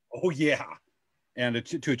 Oh yeah, and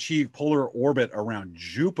to achieve polar orbit around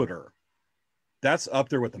Jupiter, that's up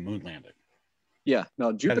there with the moon landing. Yeah,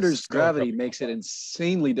 no, Jupiter's gravity makes it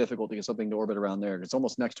insanely difficult to get something to orbit around there. It's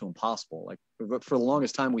almost next to impossible. Like for the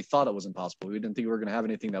longest time, we thought it was impossible. We didn't think we were going to have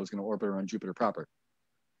anything that was going to orbit around Jupiter proper.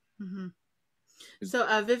 Mm-hmm.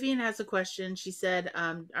 So Vivian has a question. She said,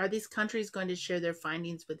 are these countries going to share their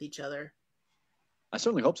findings with each other? I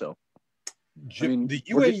certainly hope so. The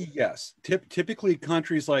UAE, yes. Typically,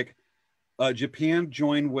 countries like Japan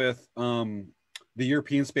joined with the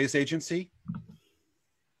European Space Agency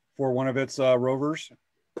for one of its rovers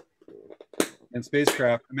and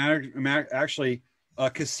spacecraft. Actually,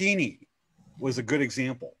 Cassini was a good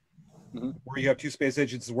example, where you have two space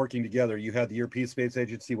agencies working together. You had the European Space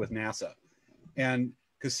Agency with NASA, and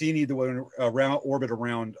Cassini, the one orbit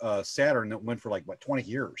around Saturn that went for like 20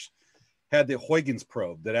 years, had the Huygens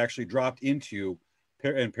probe that actually dropped into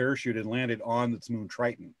and parachuted and landed on its moon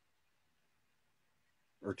Triton.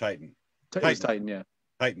 Or Titan. Titan, yeah.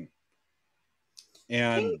 Titan.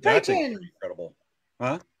 And King that's Triton. Incredible.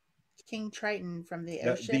 Huh? King Triton from the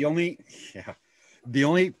ocean. The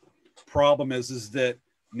only problem is that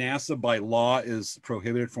NASA by law is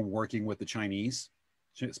prohibited from working with the China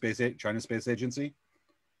Space Agency.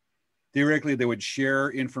 Theoretically, they would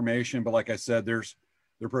share information, but like I said, they're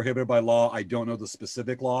prohibited by law. I don't know the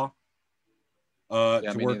specific law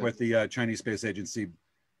to work with the Chinese Space Agency.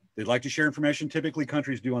 They'd like to share information. Typically,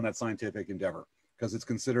 countries do on that scientific endeavor because it's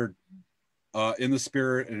considered in the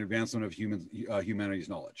spirit and advancement of humanity's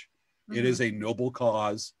knowledge. Mm-hmm. It is a noble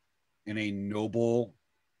cause and a noble.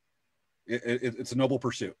 It's a noble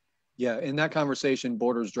pursuit. Yeah, in that conversation,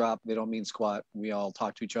 borders drop. They don't mean squat. We all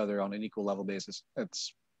talk to each other on an equal level basis.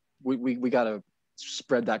 We got to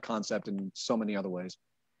spread that concept in so many other ways.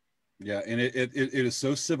 Yeah, and it is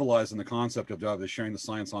so civilized in the concept of sharing the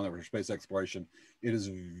science on it for space exploration. It is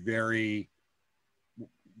very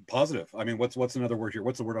positive. I mean, what's another word here?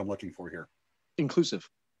 What's the word I'm looking for here? Inclusive.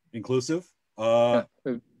 Inclusive. And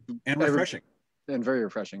refreshing. And very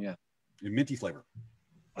refreshing, yeah. And minty flavor.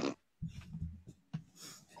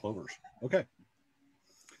 Clovers. Okay.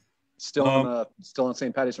 Still on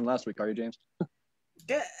St. Patty's from last week, are you, James?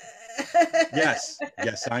 Yes,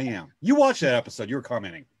 I am. You watched that episode. You were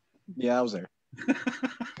commenting. Yeah, I was there.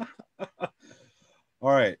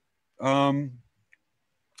 All right.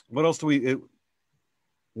 What else do we? This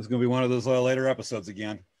is going to be one of those later episodes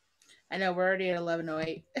again. I know we're already at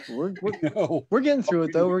 11:08. We're getting through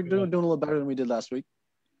it though. We're doing a little better than we did last week.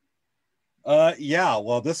 Yeah.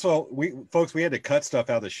 Well, we had to cut stuff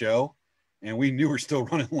out of the show, and we knew we're still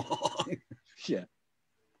running long. Yeah.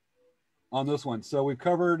 On this one, so we've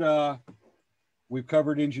covered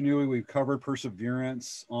Ingenuity, we've covered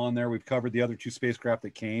Perseverance on there, we've covered the other two spacecraft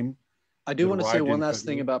that came. I do want to say one last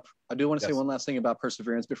thing about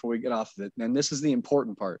Perseverance before we get off of it, and this is the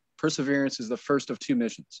important part. Perseverance is the first of two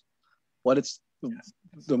missions.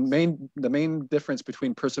 the main difference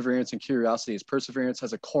between Perseverance and Curiosity is Perseverance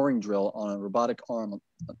has a coring drill on a robotic arm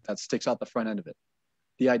that sticks out the front end of it.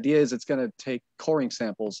 The idea is it's going to take coring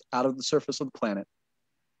samples out of the surface of the planet.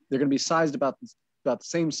 They're going to be sized about the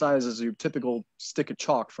same size as your typical stick of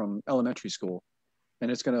chalk from elementary school.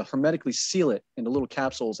 And it's going to hermetically seal it into little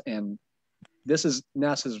capsules. And this is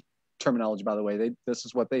NASA's terminology, by the way. This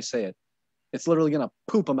is what they say it. It's literally going to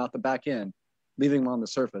poop them out the back end, leaving them on the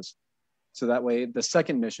surface. So that way, the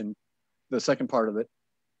second mission, the second part of it,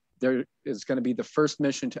 there is going to be the first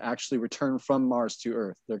mission to actually return from Mars to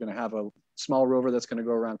Earth. They're going to have a small rover that's going to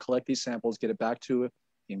go around, collect these samples, get it back to a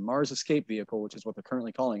Mars escape vehicle, which is what they're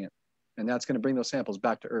currently calling it. And that's going to bring those samples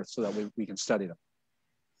back to Earth so that we can study them.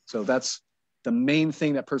 So that's the main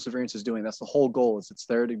thing that Perseverance is doing. That's the whole goal, is it's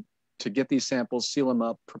there to get these samples, seal them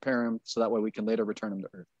up, prepare them, so that way we can later return them to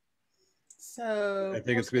Earth. So I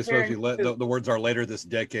think it's supposed to be the words are later this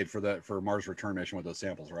decade for Mars return mission with those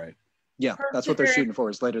samples, right? Yeah, that's what they're shooting for,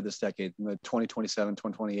 is later this decade, in the 2027,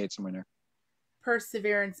 2028, somewhere in there.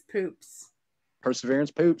 Perseverance poops.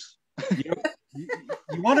 Perseverance poops. You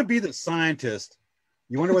want to be the scientist.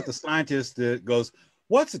 You wonder what the scientist goes,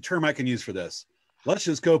 what's a term I can use for this? Let's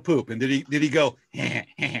just go poop. And did he go, yeah.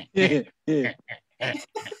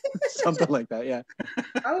 Something like that, yeah.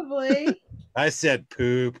 Probably. I said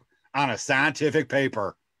poop on a scientific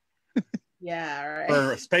paper. Yeah, right.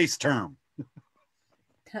 For a space term.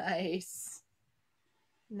 Nice.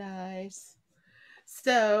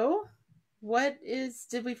 So,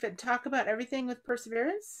 did we talk about everything with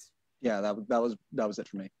Perseverance? Yeah, that was it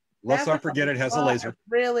for me. Let's not forget it has a laser.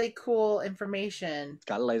 Really cool information. It's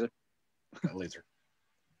got a laser. Got a laser.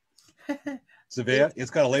 Savea,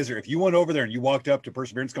 it's got a laser. If you went over there and you walked up to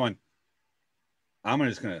Perseverance going, I'm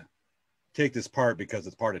just going to take this part because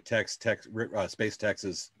it's part of Space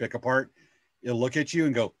Tech's pick apart, it'll look at you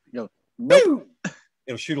and go, nope.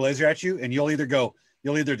 It'll shoot a laser at you, and you'll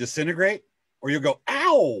either disintegrate or you'll go,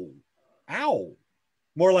 ow, ow.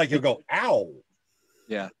 More like you'll go, ow.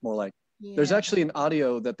 Yeah, more like. Yeah. There's actually an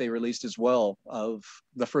audio that they released as well of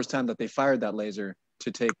the first time that they fired that laser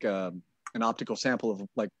to take an optical sample of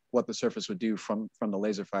like what the surface would do from the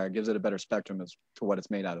laser fire. It gives it a better spectrum as to what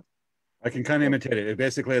it's made out of. I can kind of imitate it.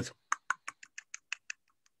 Basically, it's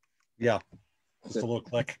just a little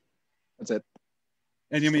click. That's it.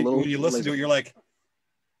 And when you listen to it, you're like,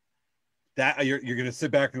 that you're going to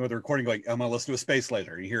sit back with the recording going, I'm going to listen to a space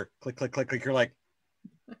laser. You hear click, click, click, click. You're like,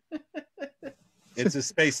 it's a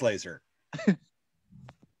space laser.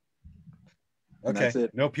 Okay.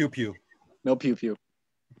 No pew pew. No pew pew.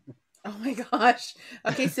 Oh my gosh.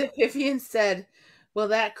 Okay, so Vivian said, will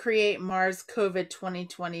that create Mars COVID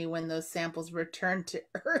 2020 when those samples return to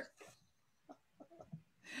Earth?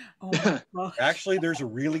 Oh my gosh. Actually, there's a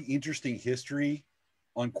really interesting history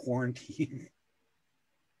on quarantine.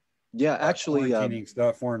 Yeah, actually. Quarantining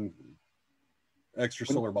stuff, foreign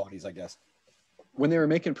extrasolar bodies, I guess. When they were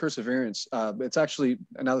making Perseverance, it's actually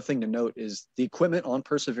another thing to note is the equipment on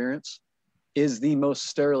Perseverance is the most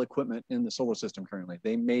sterile equipment in the solar system currently.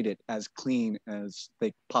 They made it as clean as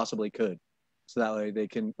they possibly could. So that way they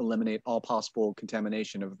can eliminate all possible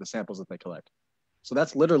contamination of the samples that they collect. So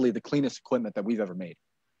that's literally the cleanest equipment that we've ever made,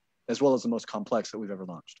 as well as the most complex that we've ever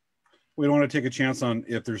launched. We don't want to take a chance on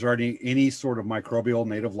if there's already any sort of microbial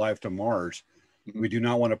native life to Mars. Mm-hmm. We do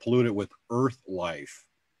not want to pollute it with Earth life.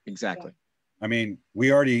 Exactly. I mean,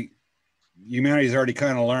 humanity's already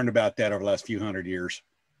kind of learned about that over the last few hundred years.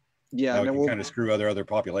 Yeah, we can kind of screw other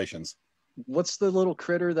populations. What's the little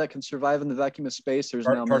critter that can survive in the vacuum of space? There's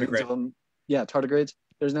now millions of them. Yeah, tardigrades.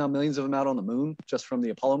 There's now millions of them out on the moon just from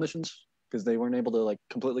the Apollo missions because they weren't able to like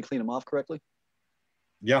completely clean them off correctly.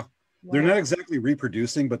 Yeah, they're not exactly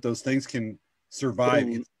reproducing, but those things can survive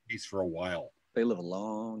in space for a while. They live a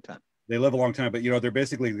long time. But they're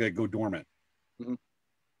basically they go dormant. Mm-hmm.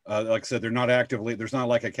 Like I said, they're not actively. There's not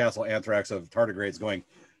like a castle anthrax of tardigrades going,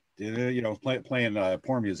 playing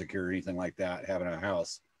porn music or anything like that, having a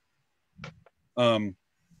house.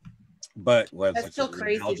 But that's still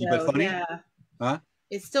crazy though. Funny. Yeah. Huh?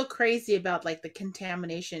 It's still crazy about like the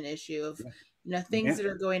contamination issue of things that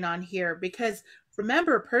are going on here, because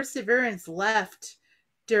remember Perseverance left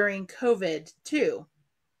during COVID too.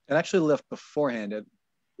 It actually left beforehand.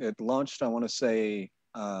 It launched, I want to say,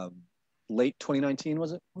 late 2019,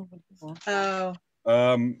 was it? Oh.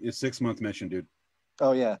 It's 6-month mission, dude.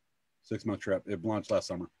 Oh yeah. 6-month trip. It launched last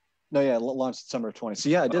summer. No, yeah, it launched summer of 20. So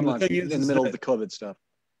yeah, it did launch in the middle of the COVID stuff.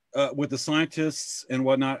 With the scientists and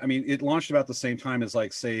whatnot, I mean, it launched about the same time as,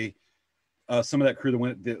 like, say, some of that crew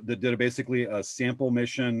that did basically a sample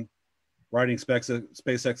mission, riding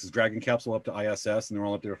SpaceX's Dragon capsule up to ISS, and they were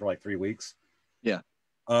all up there for like 3 weeks. Yeah.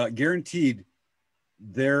 Guaranteed,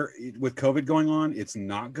 there with COVID going on, it's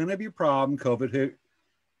not going to be a problem. COVID hit,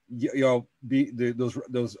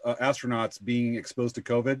 those astronauts being exposed to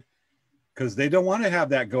COVID, because they don't want to have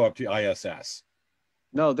that go up to ISS.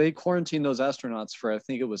 No, they quarantined those astronauts for, I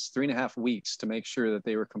think it was 3.5 weeks to make sure that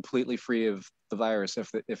they were completely free of the virus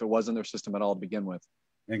if it was in their system at all to begin with.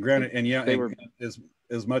 And granted, and yeah, they were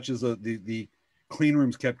as much as the clean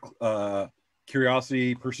rooms kept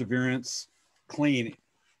Curiosity, Perseverance clean.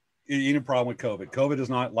 Any problem with COVID? COVID is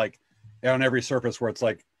not like on every surface where it's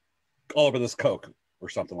like all over this Coke or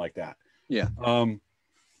something like that. Yeah.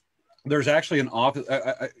 There's actually an office.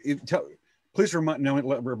 Please remind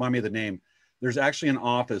me of the name. There's actually an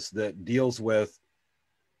office that deals with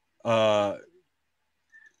if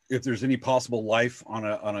there's any possible life on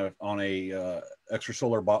a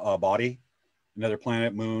extrasolar body, another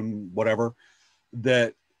planet, moon, whatever.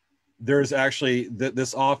 That there's actually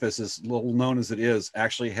this office, as little known as it is,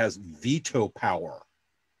 actually has veto power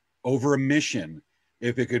over a mission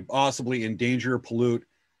if it could possibly endanger or pollute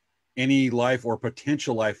any life or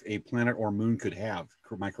potential life a planet or moon could have.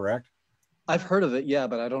 Am I correct? I've heard of it, yeah,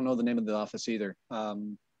 but I don't know the name of the office either.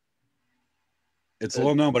 It's a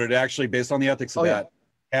little known, but it actually, based on the ethics of that,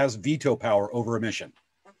 has veto power over a mission.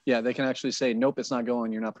 Yeah, they can actually say, nope, it's not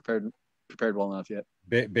going. You're not prepared well enough yet.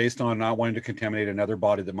 Based on not wanting to contaminate another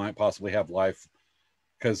body that might possibly have life.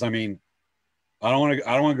 Because I mean, I don't want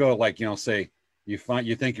to go like, say you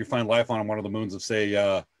think you find life on one of the moons of,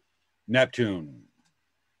 say, Neptune.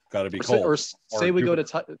 Got to be cold. Or say we go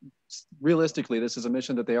to realistically, this is a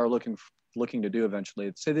mission that they are looking to do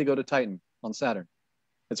eventually. Say they go to Titan on Saturn.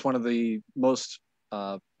 It's one of the most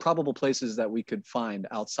probable places that we could find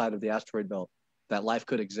outside of the asteroid belt that life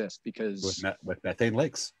could exist, because with methane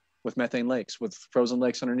lakes. With methane lakes, with frozen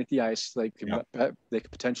lakes underneath the ice, they could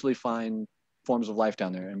potentially find forms of life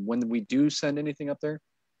down there. And when we do send anything up there,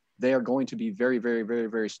 they are going to be very, very, very,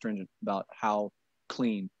 very stringent about how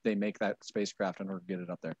clean they make that spacecraft in order to get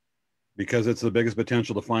it up there. Because it's the biggest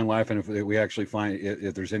potential to find life, and if we actually find,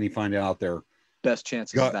 if there's any find out there, best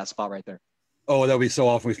chances of that spot right there. Oh, that would be so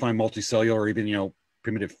awesome. We find multicellular or even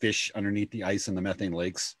primitive fish underneath the ice in the methane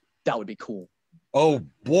lakes. That would be cool. Oh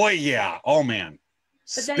boy, yeah. Oh man.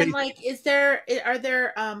 But then,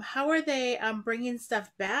 how are they bringing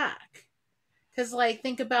stuff back? Because,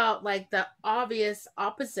 think about, the obvious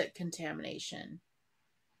opposite contamination.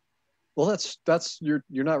 Well, that's you're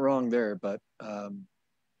not wrong there, but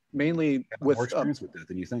mainly with more experience with that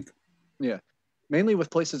than you think. Yeah, mainly with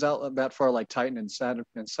places out that far like Titan and Saturn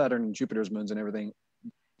and Jupiter's moons and everything,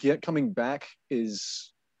 coming back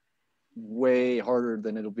is way harder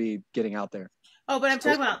than it'll be getting out there. Oh, but I'm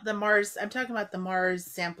talking about the Mars. I'm talking about the Mars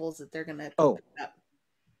samples that they're going to pick up.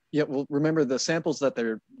 Yeah, well, remember the samples that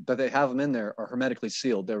they have them in there are hermetically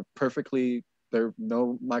sealed.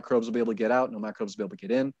 No microbes will be able to get out. No microbes will be able to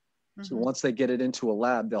get in. Mm-hmm. So once they get it into a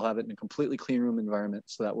lab, they'll have it in a completely clean room environment.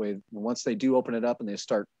 So that way, once they do open it up and they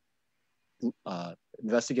start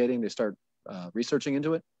investigating, they start researching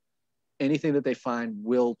into it, anything that they find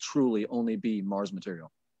will truly only be Mars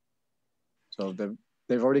material. So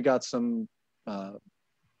they've already got some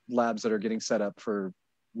labs that are getting set up for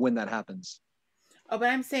when that happens. Oh, but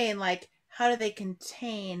I'm saying, how do they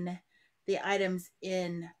contain the items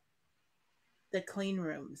in the clean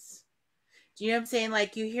rooms? Do you know what I'm saying?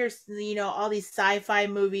 You hear, all these sci-fi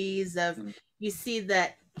movies of, you see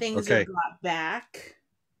that things are brought back.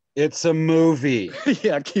 It's a movie.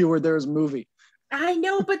 Yeah, keyword there is movie. I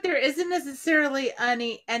know, but there isn't necessarily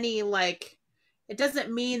any it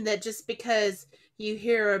doesn't mean that just because you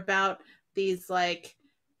hear about these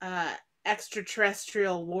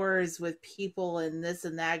extraterrestrial wars with people and this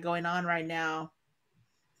and that going on right now,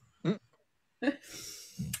 that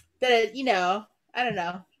I don't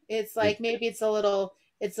know. It's maybe it's a little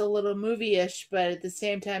movie-ish, but at the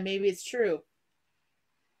same time, maybe it's true.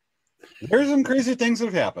 There's some crazy things that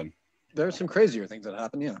have happened. There's some crazier things that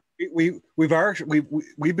happen. Yeah, we've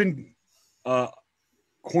been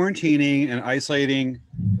quarantining and isolating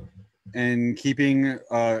and keeping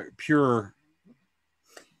pure.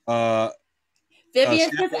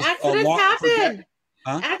 Vivian says accidents happen.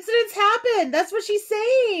 Accidents happen. That's what she's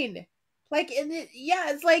saying.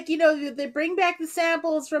 It's they bring back the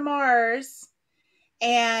samples from Mars,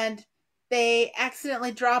 and they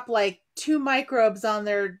accidentally drop 2 microbes on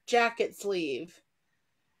their jacket sleeve,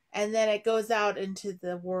 and then it goes out into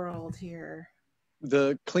the world here.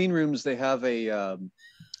 The clean rooms, they have a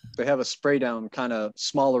spray down kind of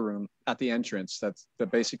smaller room at the entrance that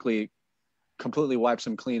basically completely wipes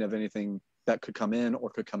them clean of anything that could come in or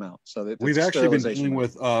could come out. So we've actually been dealing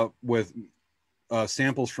with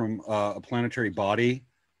samples from a planetary body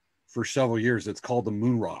for several years. It's called the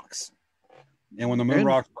moon rocks. And when the moon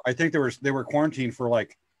rocks, I think they were quarantined for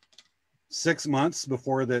like 6 months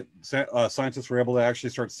before that scientists were able to actually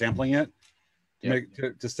start sampling it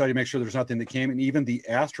to study, make sure there's nothing that came. And even the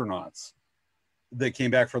astronauts that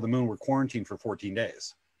came back from the moon were quarantined for 14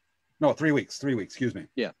 days. No, 3 weeks. 3 weeks. Excuse me.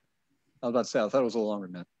 Yeah, I was about to say I thought it was a little longer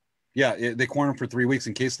than that. Yeah, they quarantined for 3 weeks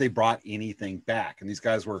in case they brought anything back. And these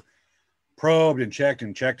guys were probed and checked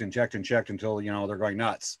and checked and checked and checked until they're going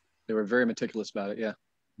nuts. They were very meticulous about it. Yeah.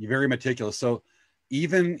 You're very meticulous. So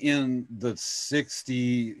even in the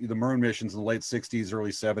Maroon missions in the late 60s,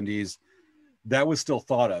 early 70s, that was still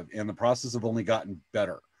thought of, and the process have only gotten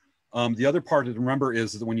better. The other part to remember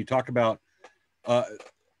is that when you talk about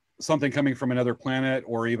something coming from another planet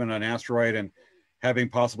or even an asteroid and having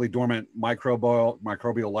possibly dormant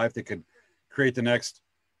microbial life that could create the next,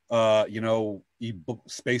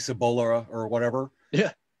 space Ebola or whatever.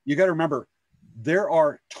 Yeah. You got to remember, there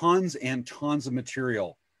are tons and tons of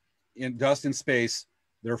material in dust in space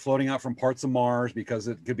that are floating out from parts of Mars because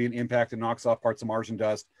it could be an impact that knocks off parts of Mars and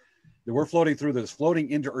dust that we're floating through, that's floating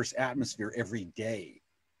into Earth's atmosphere every day.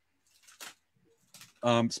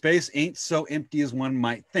 Space ain't so empty as one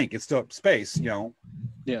might think. It's still space, Yeah.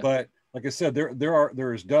 But like I said,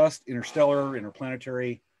 there is dust, interstellar,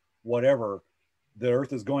 interplanetary, whatever, that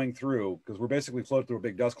Earth is going through, because we're basically floating through a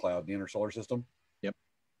big dust cloud, the interstellar system. Yep.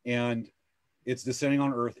 And it's descending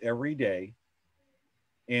on Earth every day.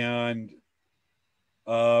 And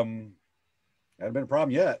hasn't been a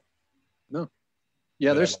problem yet. No.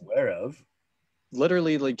 Yeah, there's I'm aware of.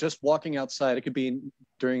 Literally, like, just walking outside, it could be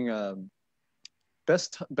during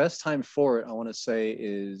best time for it, I want to say,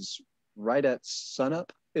 is right at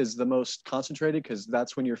sunup is the most concentrated, because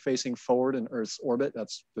that's when you're facing forward in Earth's orbit.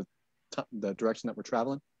 That's the direction that we're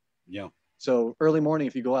traveling. Yeah. So early morning,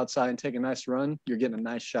 if you go outside and take a nice run, you're getting a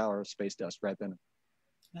nice shower of space dust right then.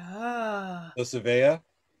 Ah. So Savea,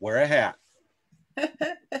 wear a hat.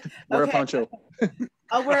 Wear a poncho.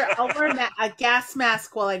 I'll wear a gas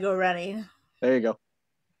mask while I go running. There you go.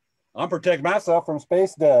 I'm protecting myself from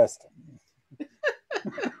space dust.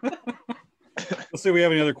 Let's see if we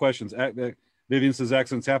have any other questions. Vivian says,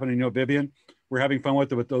 accidents happening. Vivian, we're having fun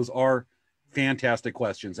with it, but those are fantastic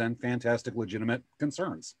questions and fantastic legitimate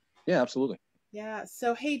concerns. Yeah, absolutely. Yeah.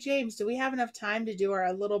 So, hey, James, do we have enough time to do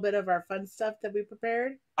a little bit of our fun stuff that we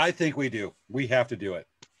prepared? I think we do. We have to do it.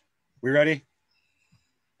 We ready?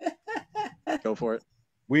 Go for it.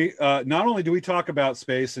 We not only do we talk about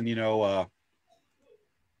space and, let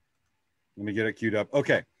me get it queued up.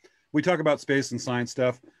 Okay. We talk about space and science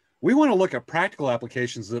stuff. We want to look at practical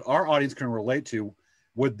applications that our audience can relate to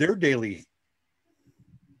with their daily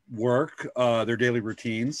work, their daily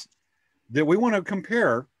routines, that we want to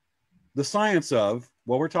compare the science of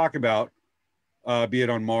what we're talking about, be it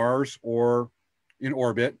on Mars or in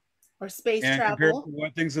orbit, or space and travel, compare to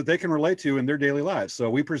what things that they can relate to in their daily lives. So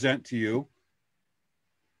we present to you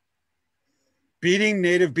beating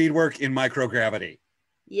native beadwork in microgravity.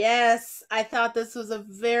 Yes, I thought this was a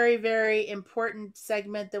very, very important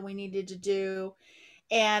segment that we needed to do.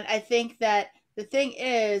 And I think that the thing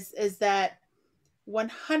is that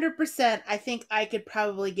 100%, I think I could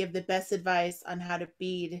probably give the best advice on how to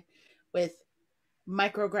bead with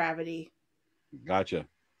microgravity. Gotcha.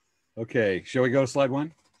 Okay, shall we go to slide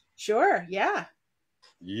one? Sure, yeah.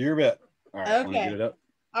 You bet. All right, okay. Let me get it up.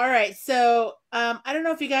 All right, so I don't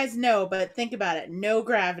know if you guys know, but think about it. No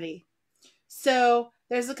gravity. So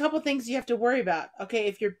there's a couple things you have to worry about. Okay,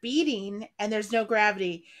 if you're beading and there's no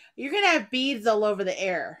gravity, you're going to have beads all over the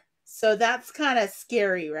air. So that's kind of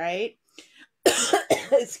scary, right?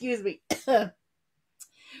 Excuse me.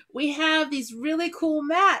 We have these really cool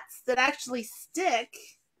mats that actually stick.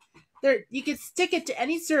 You can stick it to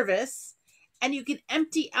any surface, and you can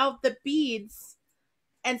empty out the beads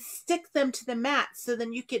and stick them to the mat. So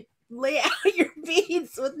then you could lay out your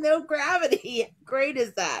beads with no gravity. Great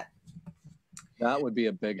is that? That would be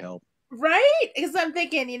a big help. Right? Because I'm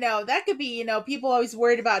thinking, that could be, people always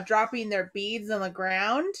worried about dropping their beads on the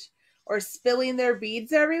ground or spilling their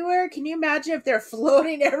beads everywhere. Can you imagine if they're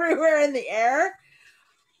floating everywhere in the air?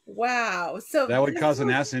 Wow. So that would cause a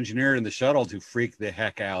NASA engineer in the shuttle to freak the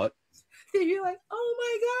heck out. You're like, oh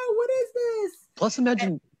my God, what is this? Plus,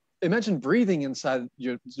 imagine breathing inside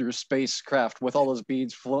your spacecraft with all those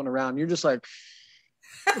beads floating around. You're just like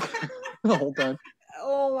the whole time.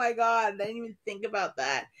 Oh my God, I didn't even think about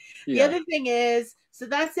that. Yeah. The other thing is, so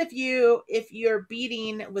that's if you're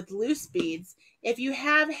beading with loose beads. If you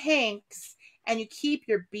have hanks and you keep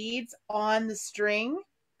your beads on the string,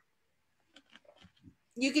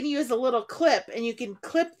 you can use a little clip and you can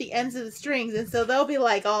clip the ends of the strings, and so they'll be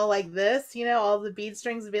like all like this, all the bead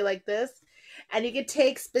strings will be like this, and you can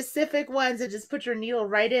take specific ones and just put your needle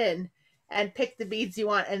right in and pick the beads you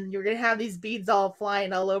want. And you're going to have these beads all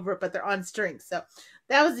flying all over it, but they're on strings. So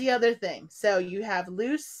that was the other thing. So you have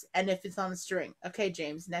loose and if it's on the string. Okay,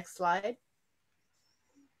 James, next slide.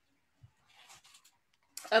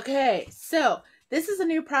 Okay, so this is a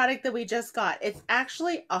new product that we just got. It's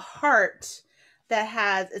actually a heart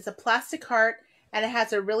that it's a plastic heart and it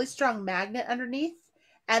has a really strong magnet underneath.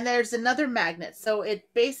 And there's another magnet. So it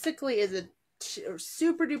basically is a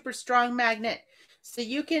super duper strong magnet. So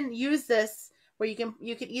you can use this where you can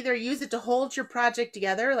either use it to hold your project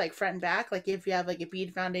together, like front and back, like if you have like a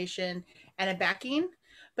bead foundation and a backing.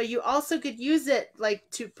 But you also could use it like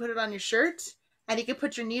to put it on your shirt and you could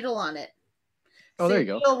put your needle on it. Oh, there you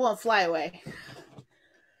go. Needle won't fly away.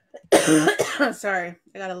 Sorry,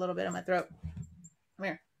 I got a little bit in my throat. Come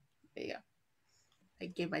here. There you go. I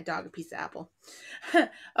gave my dog a piece of apple.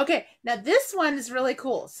 Okay, now this one is really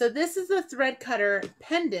cool. So this is a thread cutter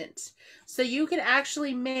pendant. So you can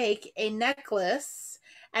actually make a necklace.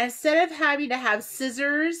 And instead of having to have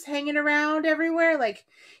scissors hanging around everywhere, like,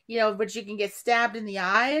 but you can get stabbed in the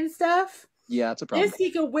eye and stuff. Yeah, it's a problem. This,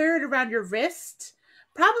 you can wear it around your wrist.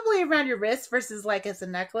 Probably around your wrist versus like as a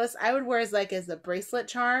necklace. I would wear it as a bracelet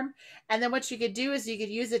charm. And then what you could do is you could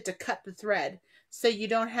use it to cut the thread. So you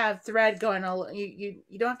don't have thread going all, you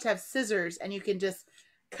don't have to have scissors and you can just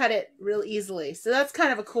cut it real easily. So that's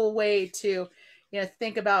kind of a cool way to,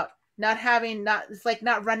 think about it's like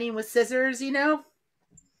not running with scissors, And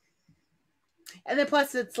then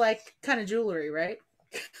plus it's like kind of jewelry, right?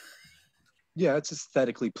 Yeah, it's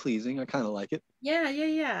aesthetically pleasing. I kind of like it. Yeah.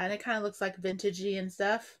 And it kind of looks like vintagey and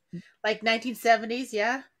stuff. Like 1970s,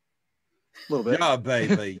 yeah? A little bit. Yeah,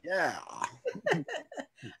 baby, yeah.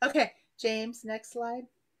 Okay, James, next slide.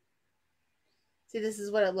 See, this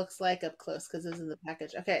is what it looks like up close because this is the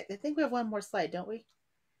package. Okay, I think we have one more slide, don't we?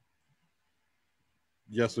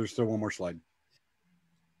 Yes, there's still one more slide.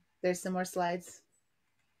 There's some more slides.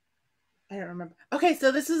 I don't remember. Okay,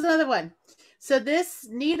 so this is another one. So this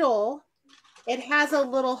needle, it has a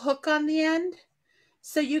little hook on the end.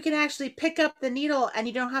 So you can actually pick up the needle and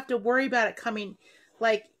you don't have to worry about it coming.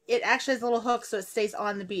 Like, it actually has a little hook so it stays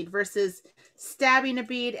on the bead versus stabbing a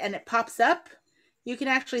bead and it pops up. You can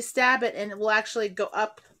actually stab it and it will actually go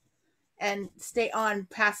up and stay on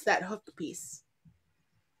past that hook piece.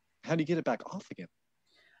 How do you get it back off again?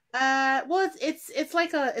 Well, it's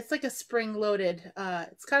like a spring loaded.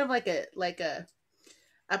 It's kind of like a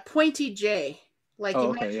pointy J. Like,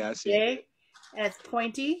 okay, yeah, I see. J, and it's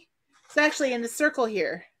pointy. It's actually in the circle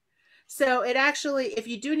here. So it actually, if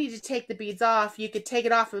you do need to take the beads off, you could take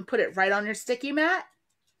it off and put it right on your sticky mat.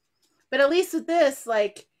 But at least with this,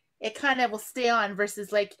 like, it kind of will stay on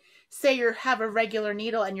versus like, say you have a regular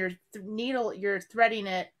needle and you're threading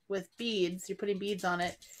it with beads, you're putting beads on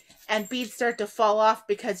it, and beads start to fall off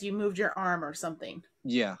because you moved your arm or something.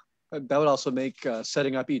 Yeah, that would also make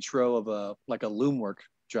setting up each row of a loom work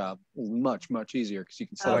job much easier because you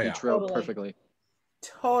can set up each row perfectly.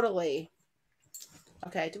 Totally.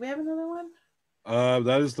 Okay, do we have another one?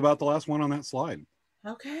 That is about the last one on that slide.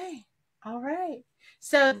 Okay. All right.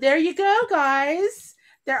 So there you go, guys.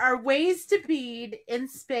 There are ways to bead in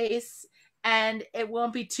space and it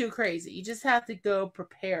won't be too crazy. You just have to go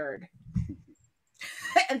prepared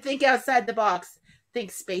and think outside the box.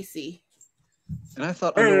 Think spacey. And I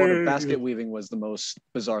thought underwater basket weaving was the most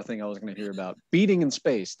bizarre thing I was going to hear about. Beading in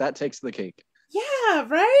space, that takes the cake. Yeah,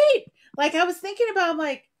 right? Like, I was thinking about,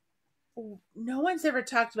 like, no one's ever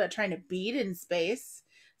talked about trying to bead in space.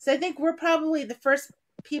 So I think we're probably the first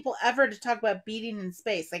people ever to talk about beading in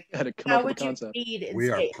space. Like, how would you bead in space? We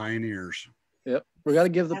are pioneers. Yep. We got to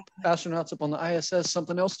give the astronauts up on the ISS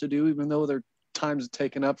something else to do, even though their time's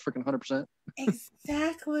taken up freaking 100%.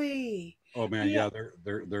 Exactly. Oh man, yeah,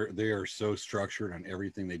 they are so structured on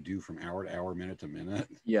everything they do from hour to hour, minute to minute.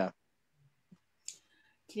 Yeah.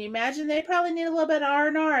 Can you imagine? They probably need a little bit of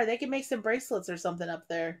R&R. They can make some bracelets or something up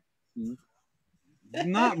there.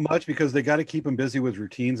 Not much because they got to keep them busy with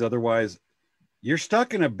routines. Otherwise, you're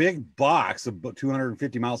stuck in a big box about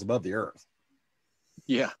 250 miles above the Earth.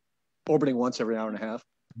 Yeah. Orbiting once every hour and a half.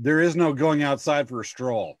 There is no going outside for a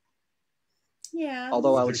stroll. Yeah.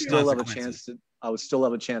 Although I would still have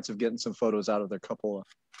a chance of getting some photos out of their couple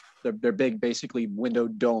of their big, basically window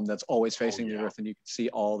dome that's always facing the Earth, and you can see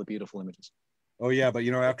all the beautiful images. Oh yeah, but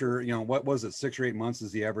after what was it, 6 or 8 months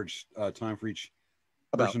is the average time for each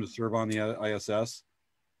person to serve on the ISS.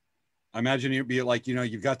 I imagine you'd be like,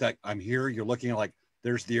 you've got that. I'm here. You're looking at like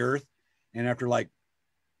there's the Earth, and after like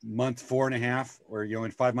month 4.5, or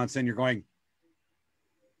in 5 months in, you're going,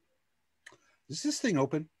 is this thing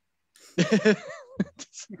open?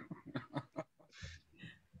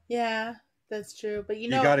 Yeah, that's true. But they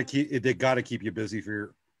got to keep you busy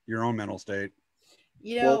for your own mental state.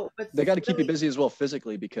 You know, well, they got to keep you busy as well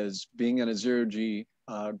physically, because being in a 0G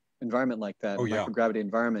environment like that, microgravity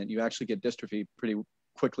environment, you actually get dystrophy pretty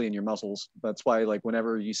quickly in your muscles. That's why, like,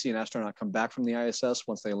 whenever you see an astronaut come back from the ISS,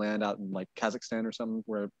 once they land out in like Kazakhstan or something,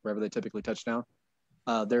 wherever they typically touch down,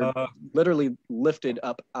 they're literally lifted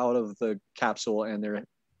up out of the capsule, and they're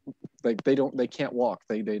like, they can't walk.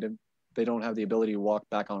 They don't have the ability to walk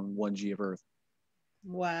back on 1G of Earth.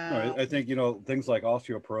 Wow. No, I think, you know, things like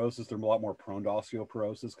osteoporosis, they're a lot more prone to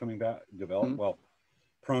osteoporosis coming back, develop. Well,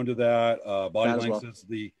 prone to that. Body lengths,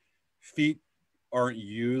 the feet aren't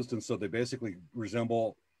used, and so they basically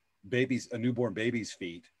resemble a newborn baby's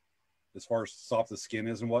feet as far as soft the skin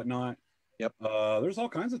is and whatnot. Yep. There's all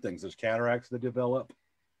kinds of things. There's cataracts that develop.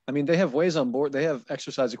 I mean, they have ways on board. They have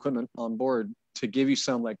exercise equipment on board to give you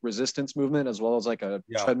some like resistance movement, as well as like a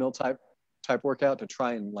treadmill type workout to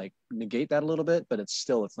try and like negate that a little bit, but it's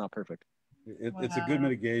not perfect. It's a good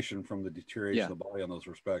mitigation from the deterioration of the body on those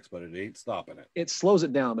respects, but it ain't stopping it. It slows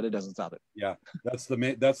it down, but it doesn't stop it. Yeah, that's the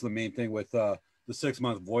main thing with the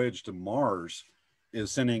 6-month voyage to Mars,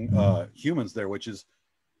 is sending humans there, which is,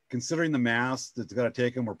 considering the mass that's got to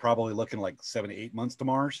take them, we're probably looking like 7 to 8 months to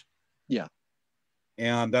Mars. Yeah.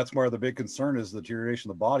 And that's where the big concern is, the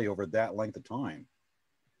deterioration of the body over that length of time,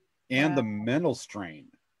 and the mental strain,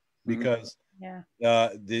 because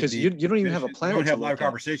because you don't even have a planet. You don't have live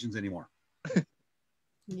conversations anymore.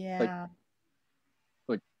 Yeah.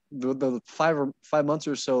 Like the 5 months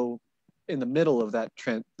or so in the middle of that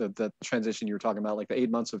the transition you were talking about, like the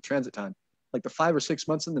 8 months of transit time, like the 5 or 6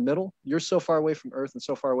 months in the middle, you're so far away from Earth and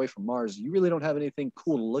so far away from Mars, you really don't have anything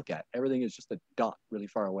cool to look at. Everything is just a dot really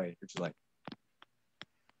far away. You're just like,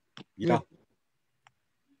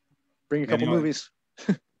 bring a couple movies.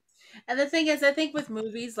 And the thing is, I think with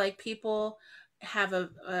movies, like, people have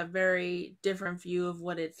a very different view of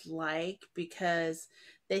what it's like, because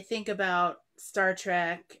they think about Star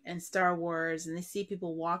Trek and Star Wars, and they see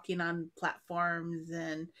people walking on platforms,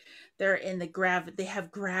 and they're in they have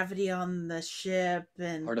gravity on the ship,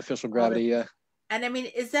 and artificial gravity. And I mean,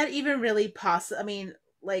 is that even really possible? I mean,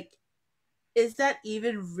 like, is that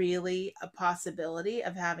even really a possibility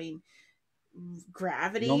of having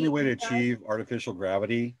gravity? The only way to achieve artificial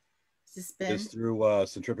gravity is through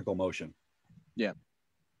centrifugal motion. Yeah,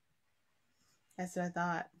 that's what I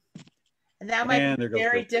thought. And that might be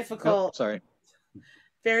very difficult.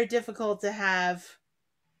 Very difficult to have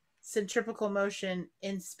centrifugal motion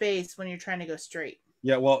in space when you're trying to go straight.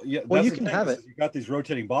 Yeah, well, you can have it. You've got these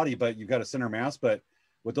rotating body, but you've got a center mass. But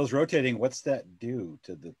with those rotating, what's that do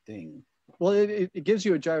to the thing? Well, it gives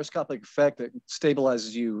you a gyroscopic effect that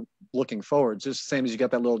stabilizes you looking forward. Just the same as you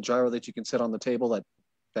got that little gyro that you can sit on the table that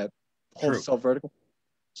holds itself vertical.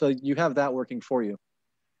 So you have that working for you.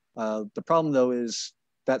 The problem, though, is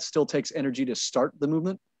that still takes energy to start the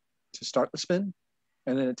movement, to start the spin,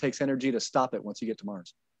 and then it takes energy to stop it once you get to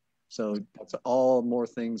Mars. So that's all more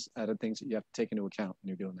added things that you have to take into account when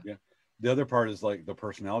you're doing that. Yeah. The other part is like the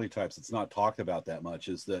personality types. It's not talked about that much.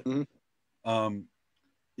 Is that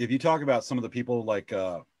if you talk about some of the people like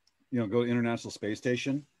go to the International Space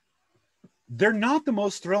Station, they're not the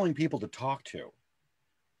most thrilling people to talk to.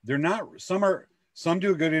 They're not. Some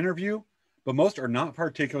do a good interview, but most are not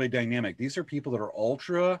particularly dynamic. These are people that are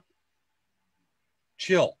ultra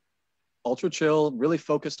chill, really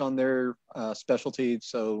focused on their specialty.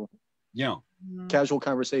 So casual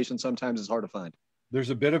conversation sometimes is hard to find. There's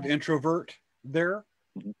a bit of introvert there,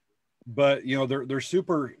 but they're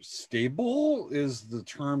super stable is the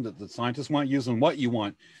term that the scientists want to use. And what you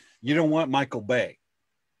want, you don't want Michael Bay,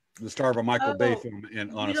 the star of a Michael Bay film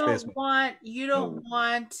on a space. You don't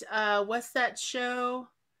want what's that show?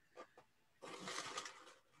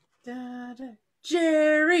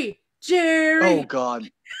 Jerry. Oh God.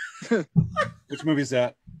 Which movie is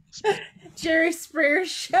that? Jerry Springer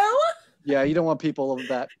Show. Yeah, you don't want people of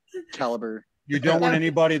that caliber. You don't want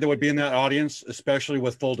anybody that would be in that audience, especially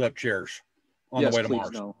with fold-up chairs on the way to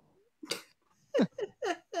Mars. No.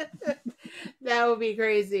 That would be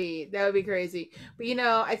crazy. But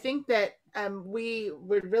I think that we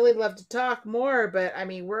would really love to talk more, but I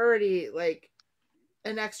mean, we're already like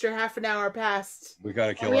an extra half an hour past. We got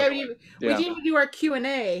to kill it. We didn't even do our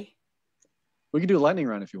Q&A. We could do a lightning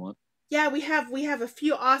round if you want. Yeah, we have a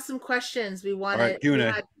few awesome questions we wanted. All right,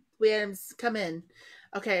 Q&A. We had come in.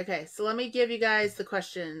 Okay. So let me give you guys the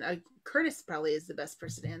question. Curtis probably is the best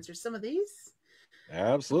person to answer some of these.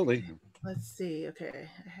 Absolutely. Let's see. Okay,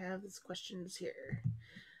 I have these questions here.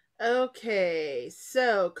 Okay,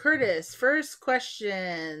 so Curtis, first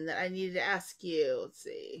question that I needed to ask you. Let's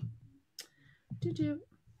see.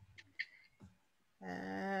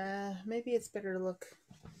 Maybe it's better to look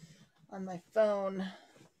on my phone.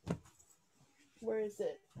 Where is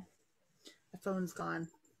it? The phone's gone. I'm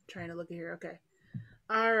trying to look at here. Okay.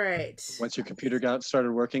 All right. Once your computer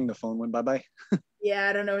started working, the phone went bye-bye. Yeah,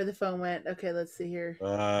 I don't know where the phone went. Okay, let's see here.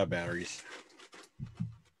 Batteries.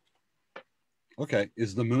 Okay,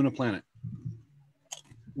 is the moon a planet?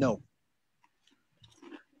 No.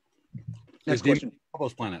 Is Next Deimos question. and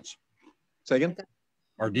Phobos planets? Say again?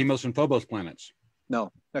 Are Deimos and Phobos planets?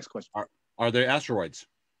 No. Next question. Are they asteroids?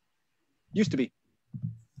 Used to be.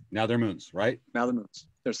 Now they're moons, right? Now the moons.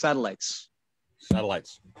 They're satellites.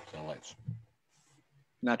 Satellites.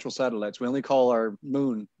 Natural satellites. We only call our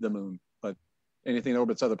moon the moon, but anything that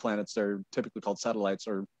orbits other planets, they're typically called satellites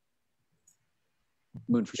or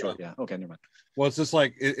moon for short. Yeah. Okay, never mind. Well, it's just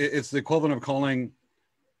like it's the equivalent of calling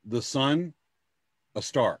the sun a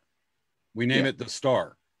star. We name it the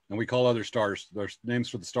star, and we call other stars. There's names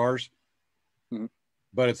for the stars,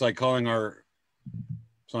 but it's like calling our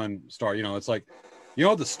sun star. You know, it's like,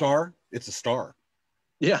 the star. It's a star.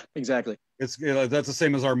 Yeah, exactly. It's that's the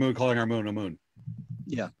same as our moon calling our moon a moon.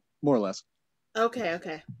 Yeah, more or less.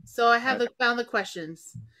 Okay. So I have found the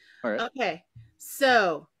questions. All right. Okay.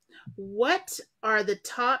 So, what are the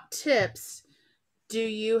top tips do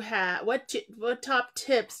you have? What top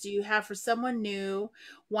tips do you have for someone new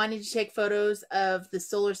wanting to take photos of the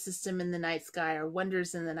solar system in the night sky or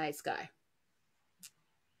wonders in the night sky?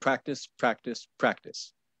 Practice.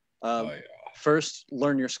 First,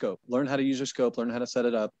 learn your scope. Learn how to use your scope. Learn how to set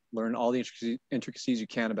it up. Learn all the intricacies you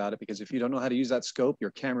can about it, because if you don't know how to use that scope,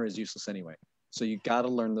 your camera is useless anyway. So you got to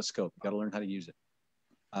learn the scope. You got to learn how to use it.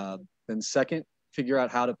 Then second, figure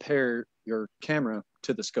out how to pair your camera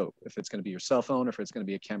to the scope. If it's going to be your cell phone, or if it's going to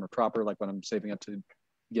be a camera proper, like what I'm saving up to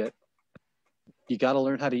get, you got to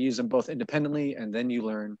learn how to use them both independently, and then you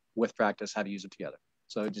learn with practice how to use them together.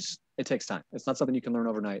 So it takes time. It's not something you can learn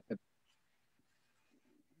overnight.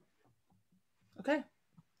 Okay.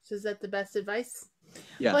 So is that the best advice?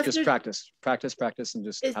 Yeah, Plus, just practice, and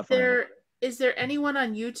just have fun. Is there anyone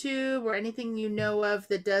on YouTube or anything you know of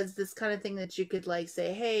that does this kind of thing that you could like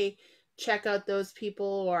say, hey, check out those people,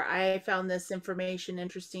 or I found this information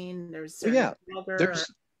interesting? There's a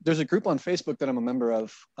group on Facebook that I'm a member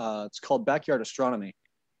of. It's called Backyard Astronomy,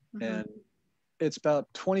 and it's about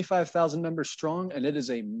 25,000 members strong, and it is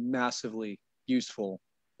a massively useful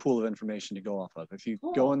pool of information to go off of. If you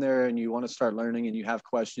go in there and you want to start learning and you have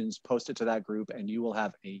questions, post it to that group, and you will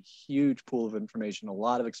have a huge pool of information, a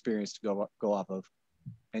lot of experience to go off of,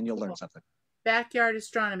 and you'll learn something. Backyard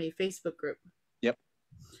Astronomy Facebook group. Yep.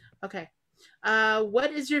 Okay.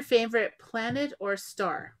 What is your favorite planet or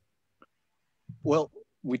star? Well,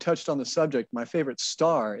 we touched on the subject. My favorite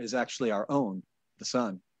star is actually our own, the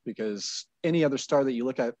sun, because any other star that you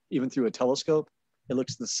look at, even through a telescope, it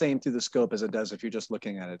looks the same through the scope as it does if you're just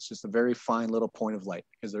looking at it. It's just a very fine little point of light,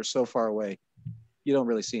 because they're so far away, you don't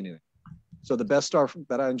really see anything. So the best star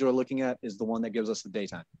that I enjoy looking at is the one that gives us the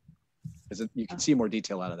daytime, because you can see more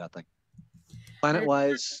detail out of that thing.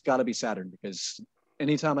 Planet-wise, got to be Saturn, because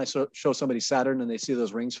anytime I show somebody Saturn and they see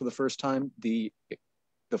those rings for the first time, the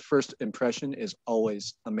first impression is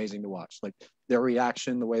always amazing to watch. Like their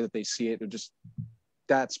reaction, the way that they see it,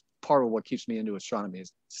 that's part of what keeps me into astronomy,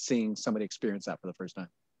 is seeing somebody experience that for the first time.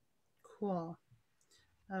 Cool.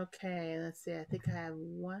 Okay, let's see. I think I have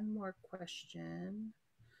one more question.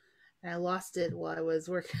 And I lost it while I was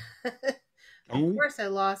working. Of course I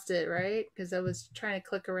lost it, right? Because I was trying to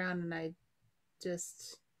click around and I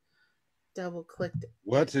just double clicked.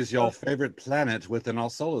 What is your favorite planet within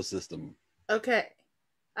our solar system? Okay.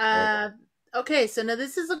 Okay, so now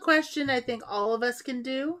this is a question I think all of us can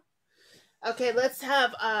do. Okay, let's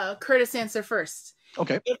have Curtis answer first.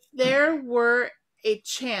 Okay. If there were a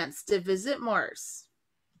chance to visit Mars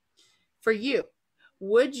for you,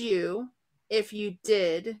 would you, if you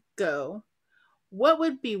did go, what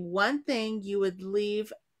would be one thing you would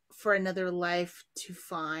leave for another life to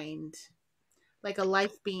find? Like a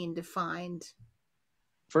life being to find?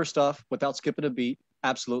 First off, without skipping a beat,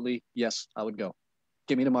 absolutely, yes, I would go.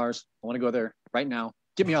 Get me to Mars. I want to go there right now.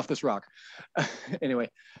 Get me off this rock. Anyway.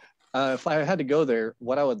 If I had to go there,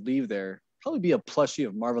 what I would leave there probably be a plushie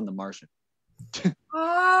of Marvin the Martian.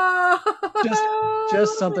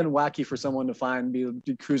 just something wacky for someone to find,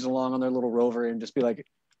 be cruising along on their little rover and just be like,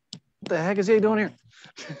 what the heck is he doing here?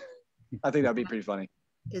 I think that'd be pretty funny.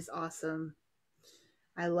 It's awesome.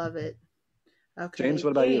 I love it. Okay. James,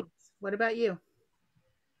 what about you? What about you?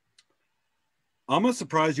 I'm going to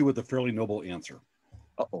surprise you with a fairly noble answer.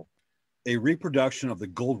 Uh-oh. A reproduction of the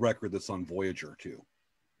gold record that's on Voyager 2.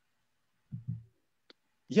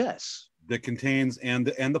 Yes. That contains, and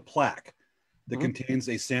the plaque that contains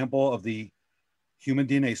a sample of the human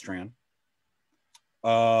DNA strand,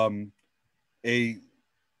 a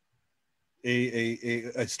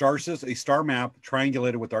a star system, a star map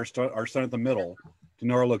triangulated with our sun at the middle to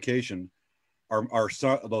know our location, our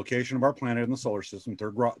sun, location of our planet in the solar system,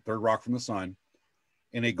 third rock from the sun,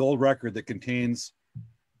 and a gold record that contains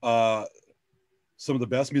some of the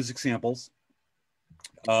best music samples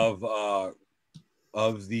of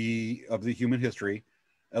the human history,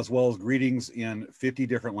 as well as greetings in 50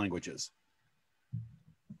 different languages.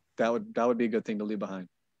 That would be a good thing to leave behind.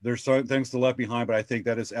 There's some things to left behind, but I think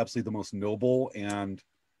that is absolutely the most noble, and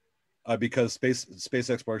because space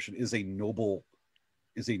exploration is a noble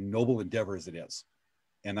endeavor as it is,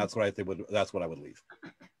 and that's what I think that's what I would leave.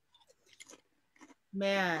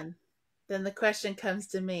 Man, then the question comes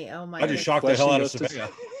to me. Oh my! I just shocked the hell out of Savannah.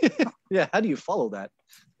 Yeah, how do you follow that?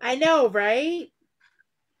 I know, right?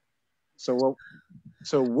 So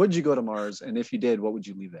would you go to Mars, and if you did, what would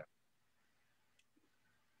you leave there?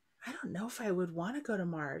 I don't know if I would want to go to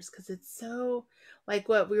Mars because it's so, like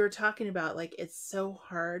what we were talking about, like it's so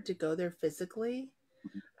hard to go there physically.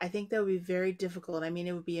 I think that would be very difficult. I mean,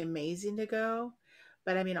 it would be amazing to go,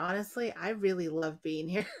 but I mean, honestly, I really love being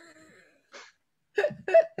here.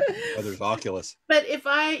 Oh, there's Oculus. But if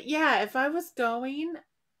I was going,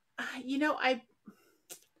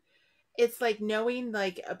 it's like knowing,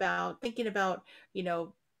 like thinking about,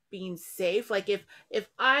 being safe. Like if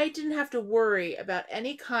I didn't have to worry about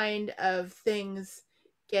any kind of things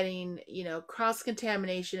getting, cross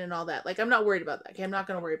contamination and all that, like I'm not worried about that. Okay, I'm not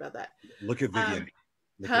going to worry about that. Look at Vivian.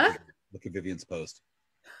 Look at Vivian's post.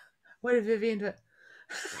 What did Vivian do?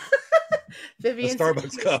 Vivian's a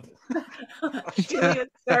Starbucks cup.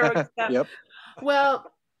 Starbucks cup. Yep.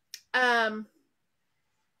 Well, I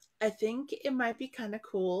think it might be kind of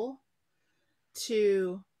cool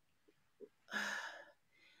to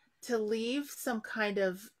leave some kind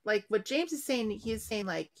of, like what James is saying. He's saying,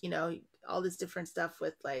 like, all this different stuff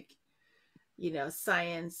with, like,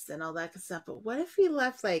 science and all that kind of stuff. But what if we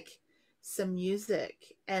left like some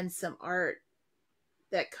music and some art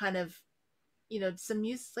that kind of, some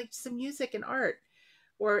music and art,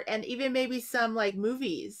 and even maybe some like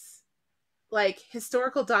movies, like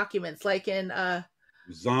historical documents, like in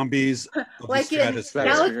Zombies like in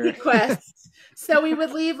Galaxy Quest. So we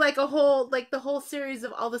would leave like the whole series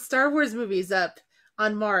of all the Star Wars movies up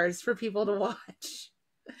on Mars for people to watch.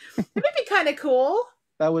 It would be kind of cool.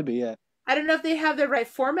 That would be, yeah. I don't know if they have the right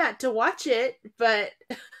format to watch it, but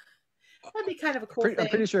that'd be kind of a cool thing. I'm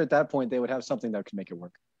pretty sure at that point they would have something that could make it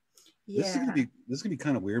work. Yeah. This is gonna be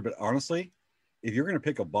kind of weird, but honestly, if you're gonna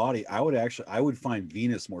pick a body, I would find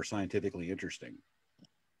Venus more scientifically interesting.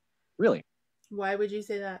 Really? Why would you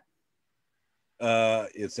say that?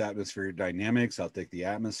 Its atmospheric dynamics, how thick the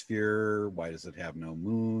atmosphere, why does it have no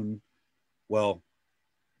moon? Well,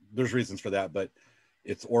 there's reasons for that, but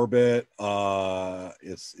its orbit,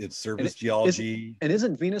 its surface geology. And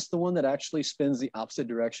isn't Venus the one that actually spins the opposite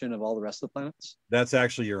direction of all the rest of the planets? That's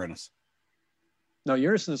actually Uranus. No,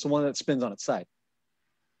 Uranus is the one that spins on its side.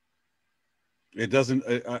 It doesn't.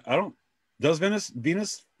 I don't. Does Venus?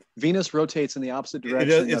 Venus rotates in the opposite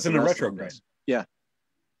direction. It's in a retrograde. Yeah.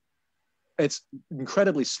 It's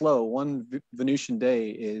incredibly slow. One Venusian day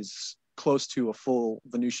is close to a full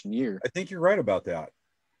Venusian year. I think you're right about that.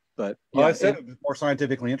 But yeah, I said it was more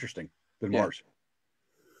scientifically interesting than Mars.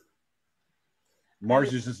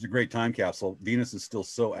 Mars is just a great time capsule. Venus is still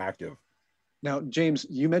so active. Now, James,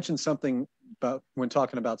 you mentioned something about when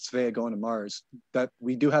talking about Svea going to Mars, that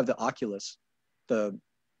we do have the Oculus.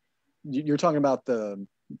 You're talking about the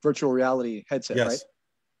virtual reality headset, yes. Right?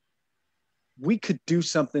 We could do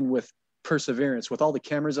something with Perseverance with all the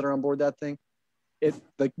cameras that are on board that thing.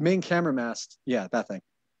 The main camera mast, that thing.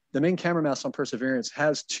 The main camera mast on Perseverance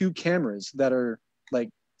has two cameras that are like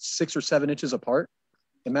 6 or 7 inches apart.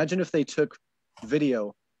 Imagine if they took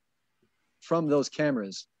video from those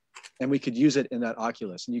cameras and we could use it in that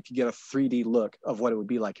Oculus, and you could get a 3D look of what it would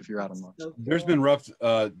be like if you're out on Mars. There's been rough,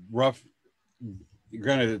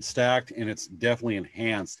 granted it's stacked and it's definitely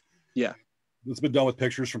enhanced. Yeah. It's been done with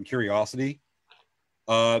pictures from Curiosity.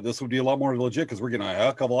 This would be a lot more legit because we're getting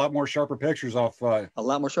a lot more sharper pictures off. A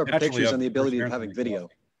lot more sharper pictures and the ability of having video.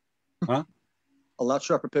 Huh? A lot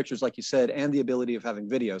sharper pictures, like you said, and the ability of having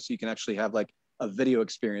video, so you can actually have like a video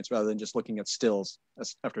experience rather than just looking at stills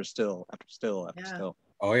after still after still after still.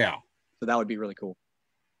 Oh yeah. So that would be really cool.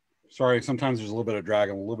 Sorry, sometimes there's a little bit of drag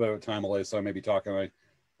and a little bit of time delay, so I may be talking.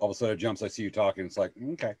 All of a sudden it jumps. I see you talking. It's like,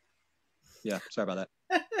 okay. Yeah, sorry about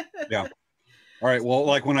that. Yeah. All right. Well,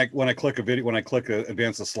 like when I click a video, when I click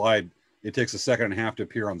advance a slide, it takes 1.5 seconds to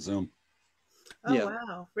appear on Zoom. Oh yeah.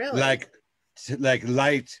 Wow! Really? Like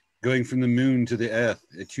light going from the moon to the Earth,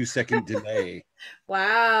 a 2-second delay.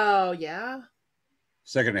 Wow! Yeah. 1.5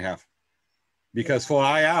 seconds, because for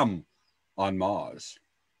I am on Mars.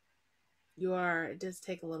 You are. It does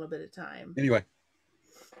take a little bit of time. Anyway.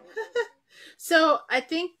 So I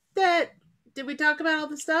think that, did we talk about all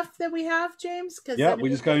the stuff that we have, James? Because yeah, we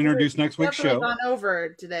just got to introduce next week's show. Gone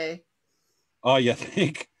over today. Oh, you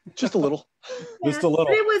think? Just a little. Just a little.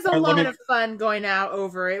 But it was a lot of fun going out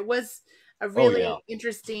over. It was a really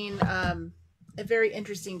interesting, a very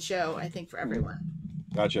interesting show, I think, for everyone.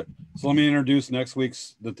 Gotcha. So let me introduce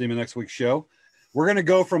the theme of next week's show. We're going to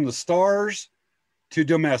go from the stars to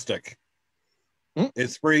domestic.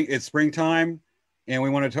 It's springtime, and we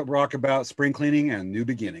want to talk about spring cleaning and new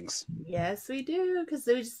beginnings. Yes, we do, because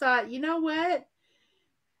we just thought, you know what?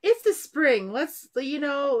 It's the spring. Let's,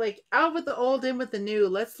 out with the old, in with the new.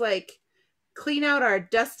 Let's clean out our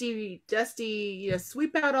dusty,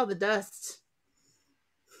 sweep out all the dust.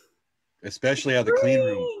 Especially out of the clean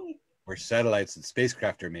room where satellites and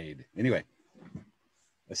spacecraft are made. Anyway,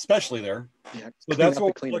 especially there. Yeah, so that's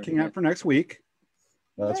what we're looking at for next week.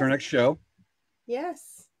 That's our next show.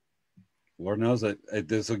 Yes. Lord knows that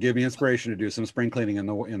this will give me inspiration to do some spring cleaning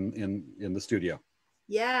in the studio.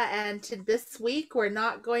 Yeah, and this week we're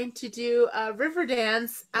not going to do a river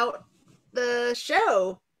dance out the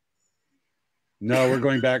show. No, we're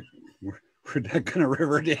going back. We're not going to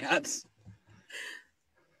river dance.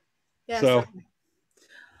 Yeah. So.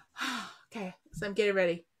 Okay, so I'm getting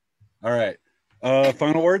ready. All right.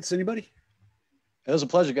 Final words, anybody? It was a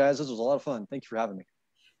pleasure, guys. This was a lot of fun. Thank you for having me.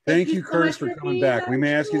 Thank you, Curtis, for coming back. We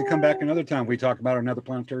may ask you to come back another time. We talk about another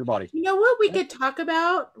planetary body. You know what we could talk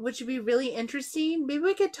about, which would be really interesting? Maybe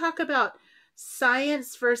we could talk about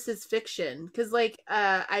science versus fiction. Because,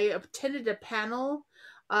 I attended a panel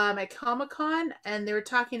at Comic-Con, and they were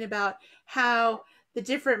talking about how the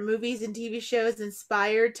different movies and TV shows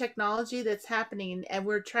inspired technology that's happening, and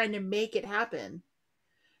we're trying to make it happen.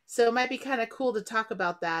 So it might be kind of cool to talk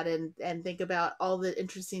about that and think about all the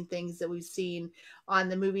interesting things that we've seen on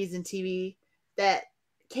the movies and TV that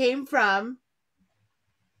came from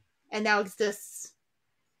and now exists.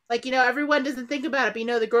 Everyone doesn't think about it,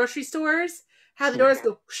 but the grocery stores, how the doors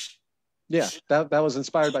go. Whoosh, yeah, that was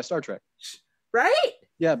inspired by Star Trek. Right?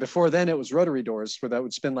 Yeah, before then it was rotary doors where that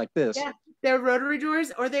would spin like this. Yeah, there were rotary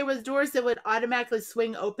doors, or there was doors that would automatically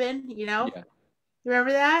swing open, Yeah. You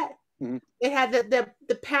remember that? Mm-hmm. It had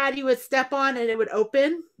the pad you would step on and it would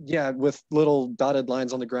open. Yeah, with little dotted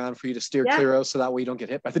lines on the ground for you to steer clear of, so that way you don't get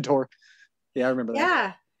hit by the door. Yeah, I remember that.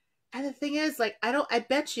 Yeah, and the thing is, I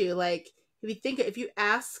bet you, if you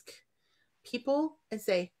ask people and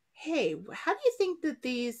say, "Hey, how do you think that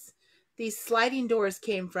these sliding doors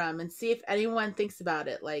came from?" and see if anyone thinks about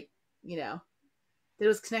it, that it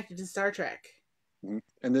was connected to Star Trek.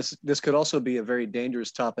 And this could also be a very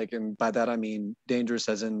dangerous topic, and by that I mean dangerous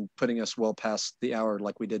as in putting us well past the hour,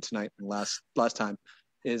 like we did tonight and last time.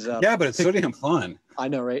 But it's so damn fun. I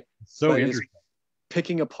know, right? So interesting.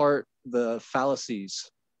 Picking apart the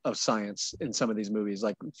fallacies of science in some of these movies,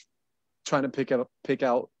 trying to pick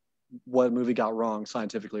out what a movie got wrong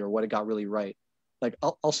scientifically or what it got really right.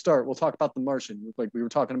 I'll start. We'll talk about The Martian. We were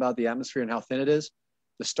talking about the atmosphere and how thin it is.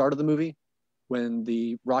 The start of the movie, when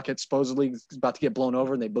the rocket supposedly is about to get blown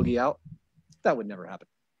over and they boogie out, that would never happen.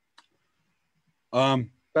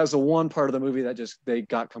 That's the one part of the movie that they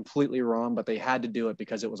got completely wrong, but they had to do it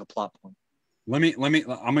because it was a plot point. I'm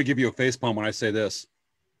gonna give you a face palm when I say this.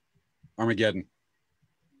 Armageddon.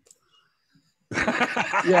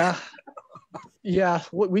 Yeah.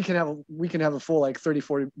 We can have a full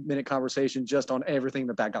 30-40 minute conversation just on everything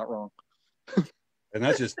that got wrong. And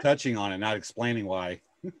that's just touching on it, not explaining why.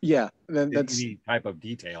 Yeah, that's any type of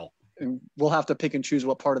detail. And we'll have to pick and choose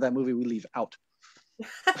what part of that movie we leave out.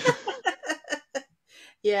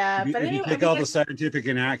 Yeah, if you take all the scientific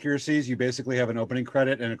inaccuracies, you basically have an opening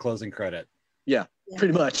credit and a closing credit. Yeah.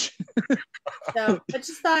 Pretty much. So I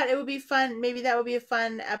just thought it would be fun. Maybe that would be a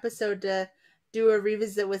fun episode to do a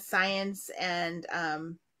revisit with science and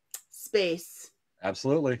space.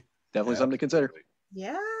 Absolutely. Definitely something to consider.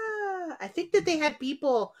 Yeah. I think that they had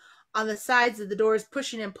people on the sides of the doors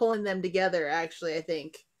pushing and pulling them together, actually. I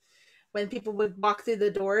think when people would walk through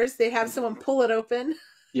the doors, they'd have someone pull it open.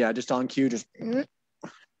 Yeah, just on cue. Just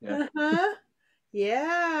yeah.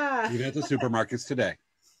 Yeah. Even at the supermarkets today.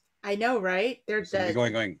 I know, right? They're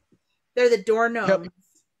going. They're the door gnomes. Yep.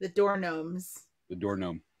 The door gnomes. The door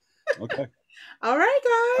gnome. Okay. All right,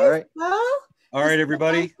 guys. All right. Well, all right,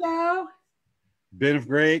 everybody. Been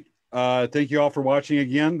great. Thank you all for watching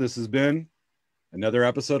again. This has been another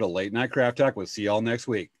episode of Late Night Craft Talk. We'll see you all next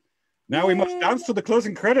week. Now we must dance to the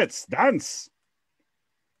closing credits. Dance.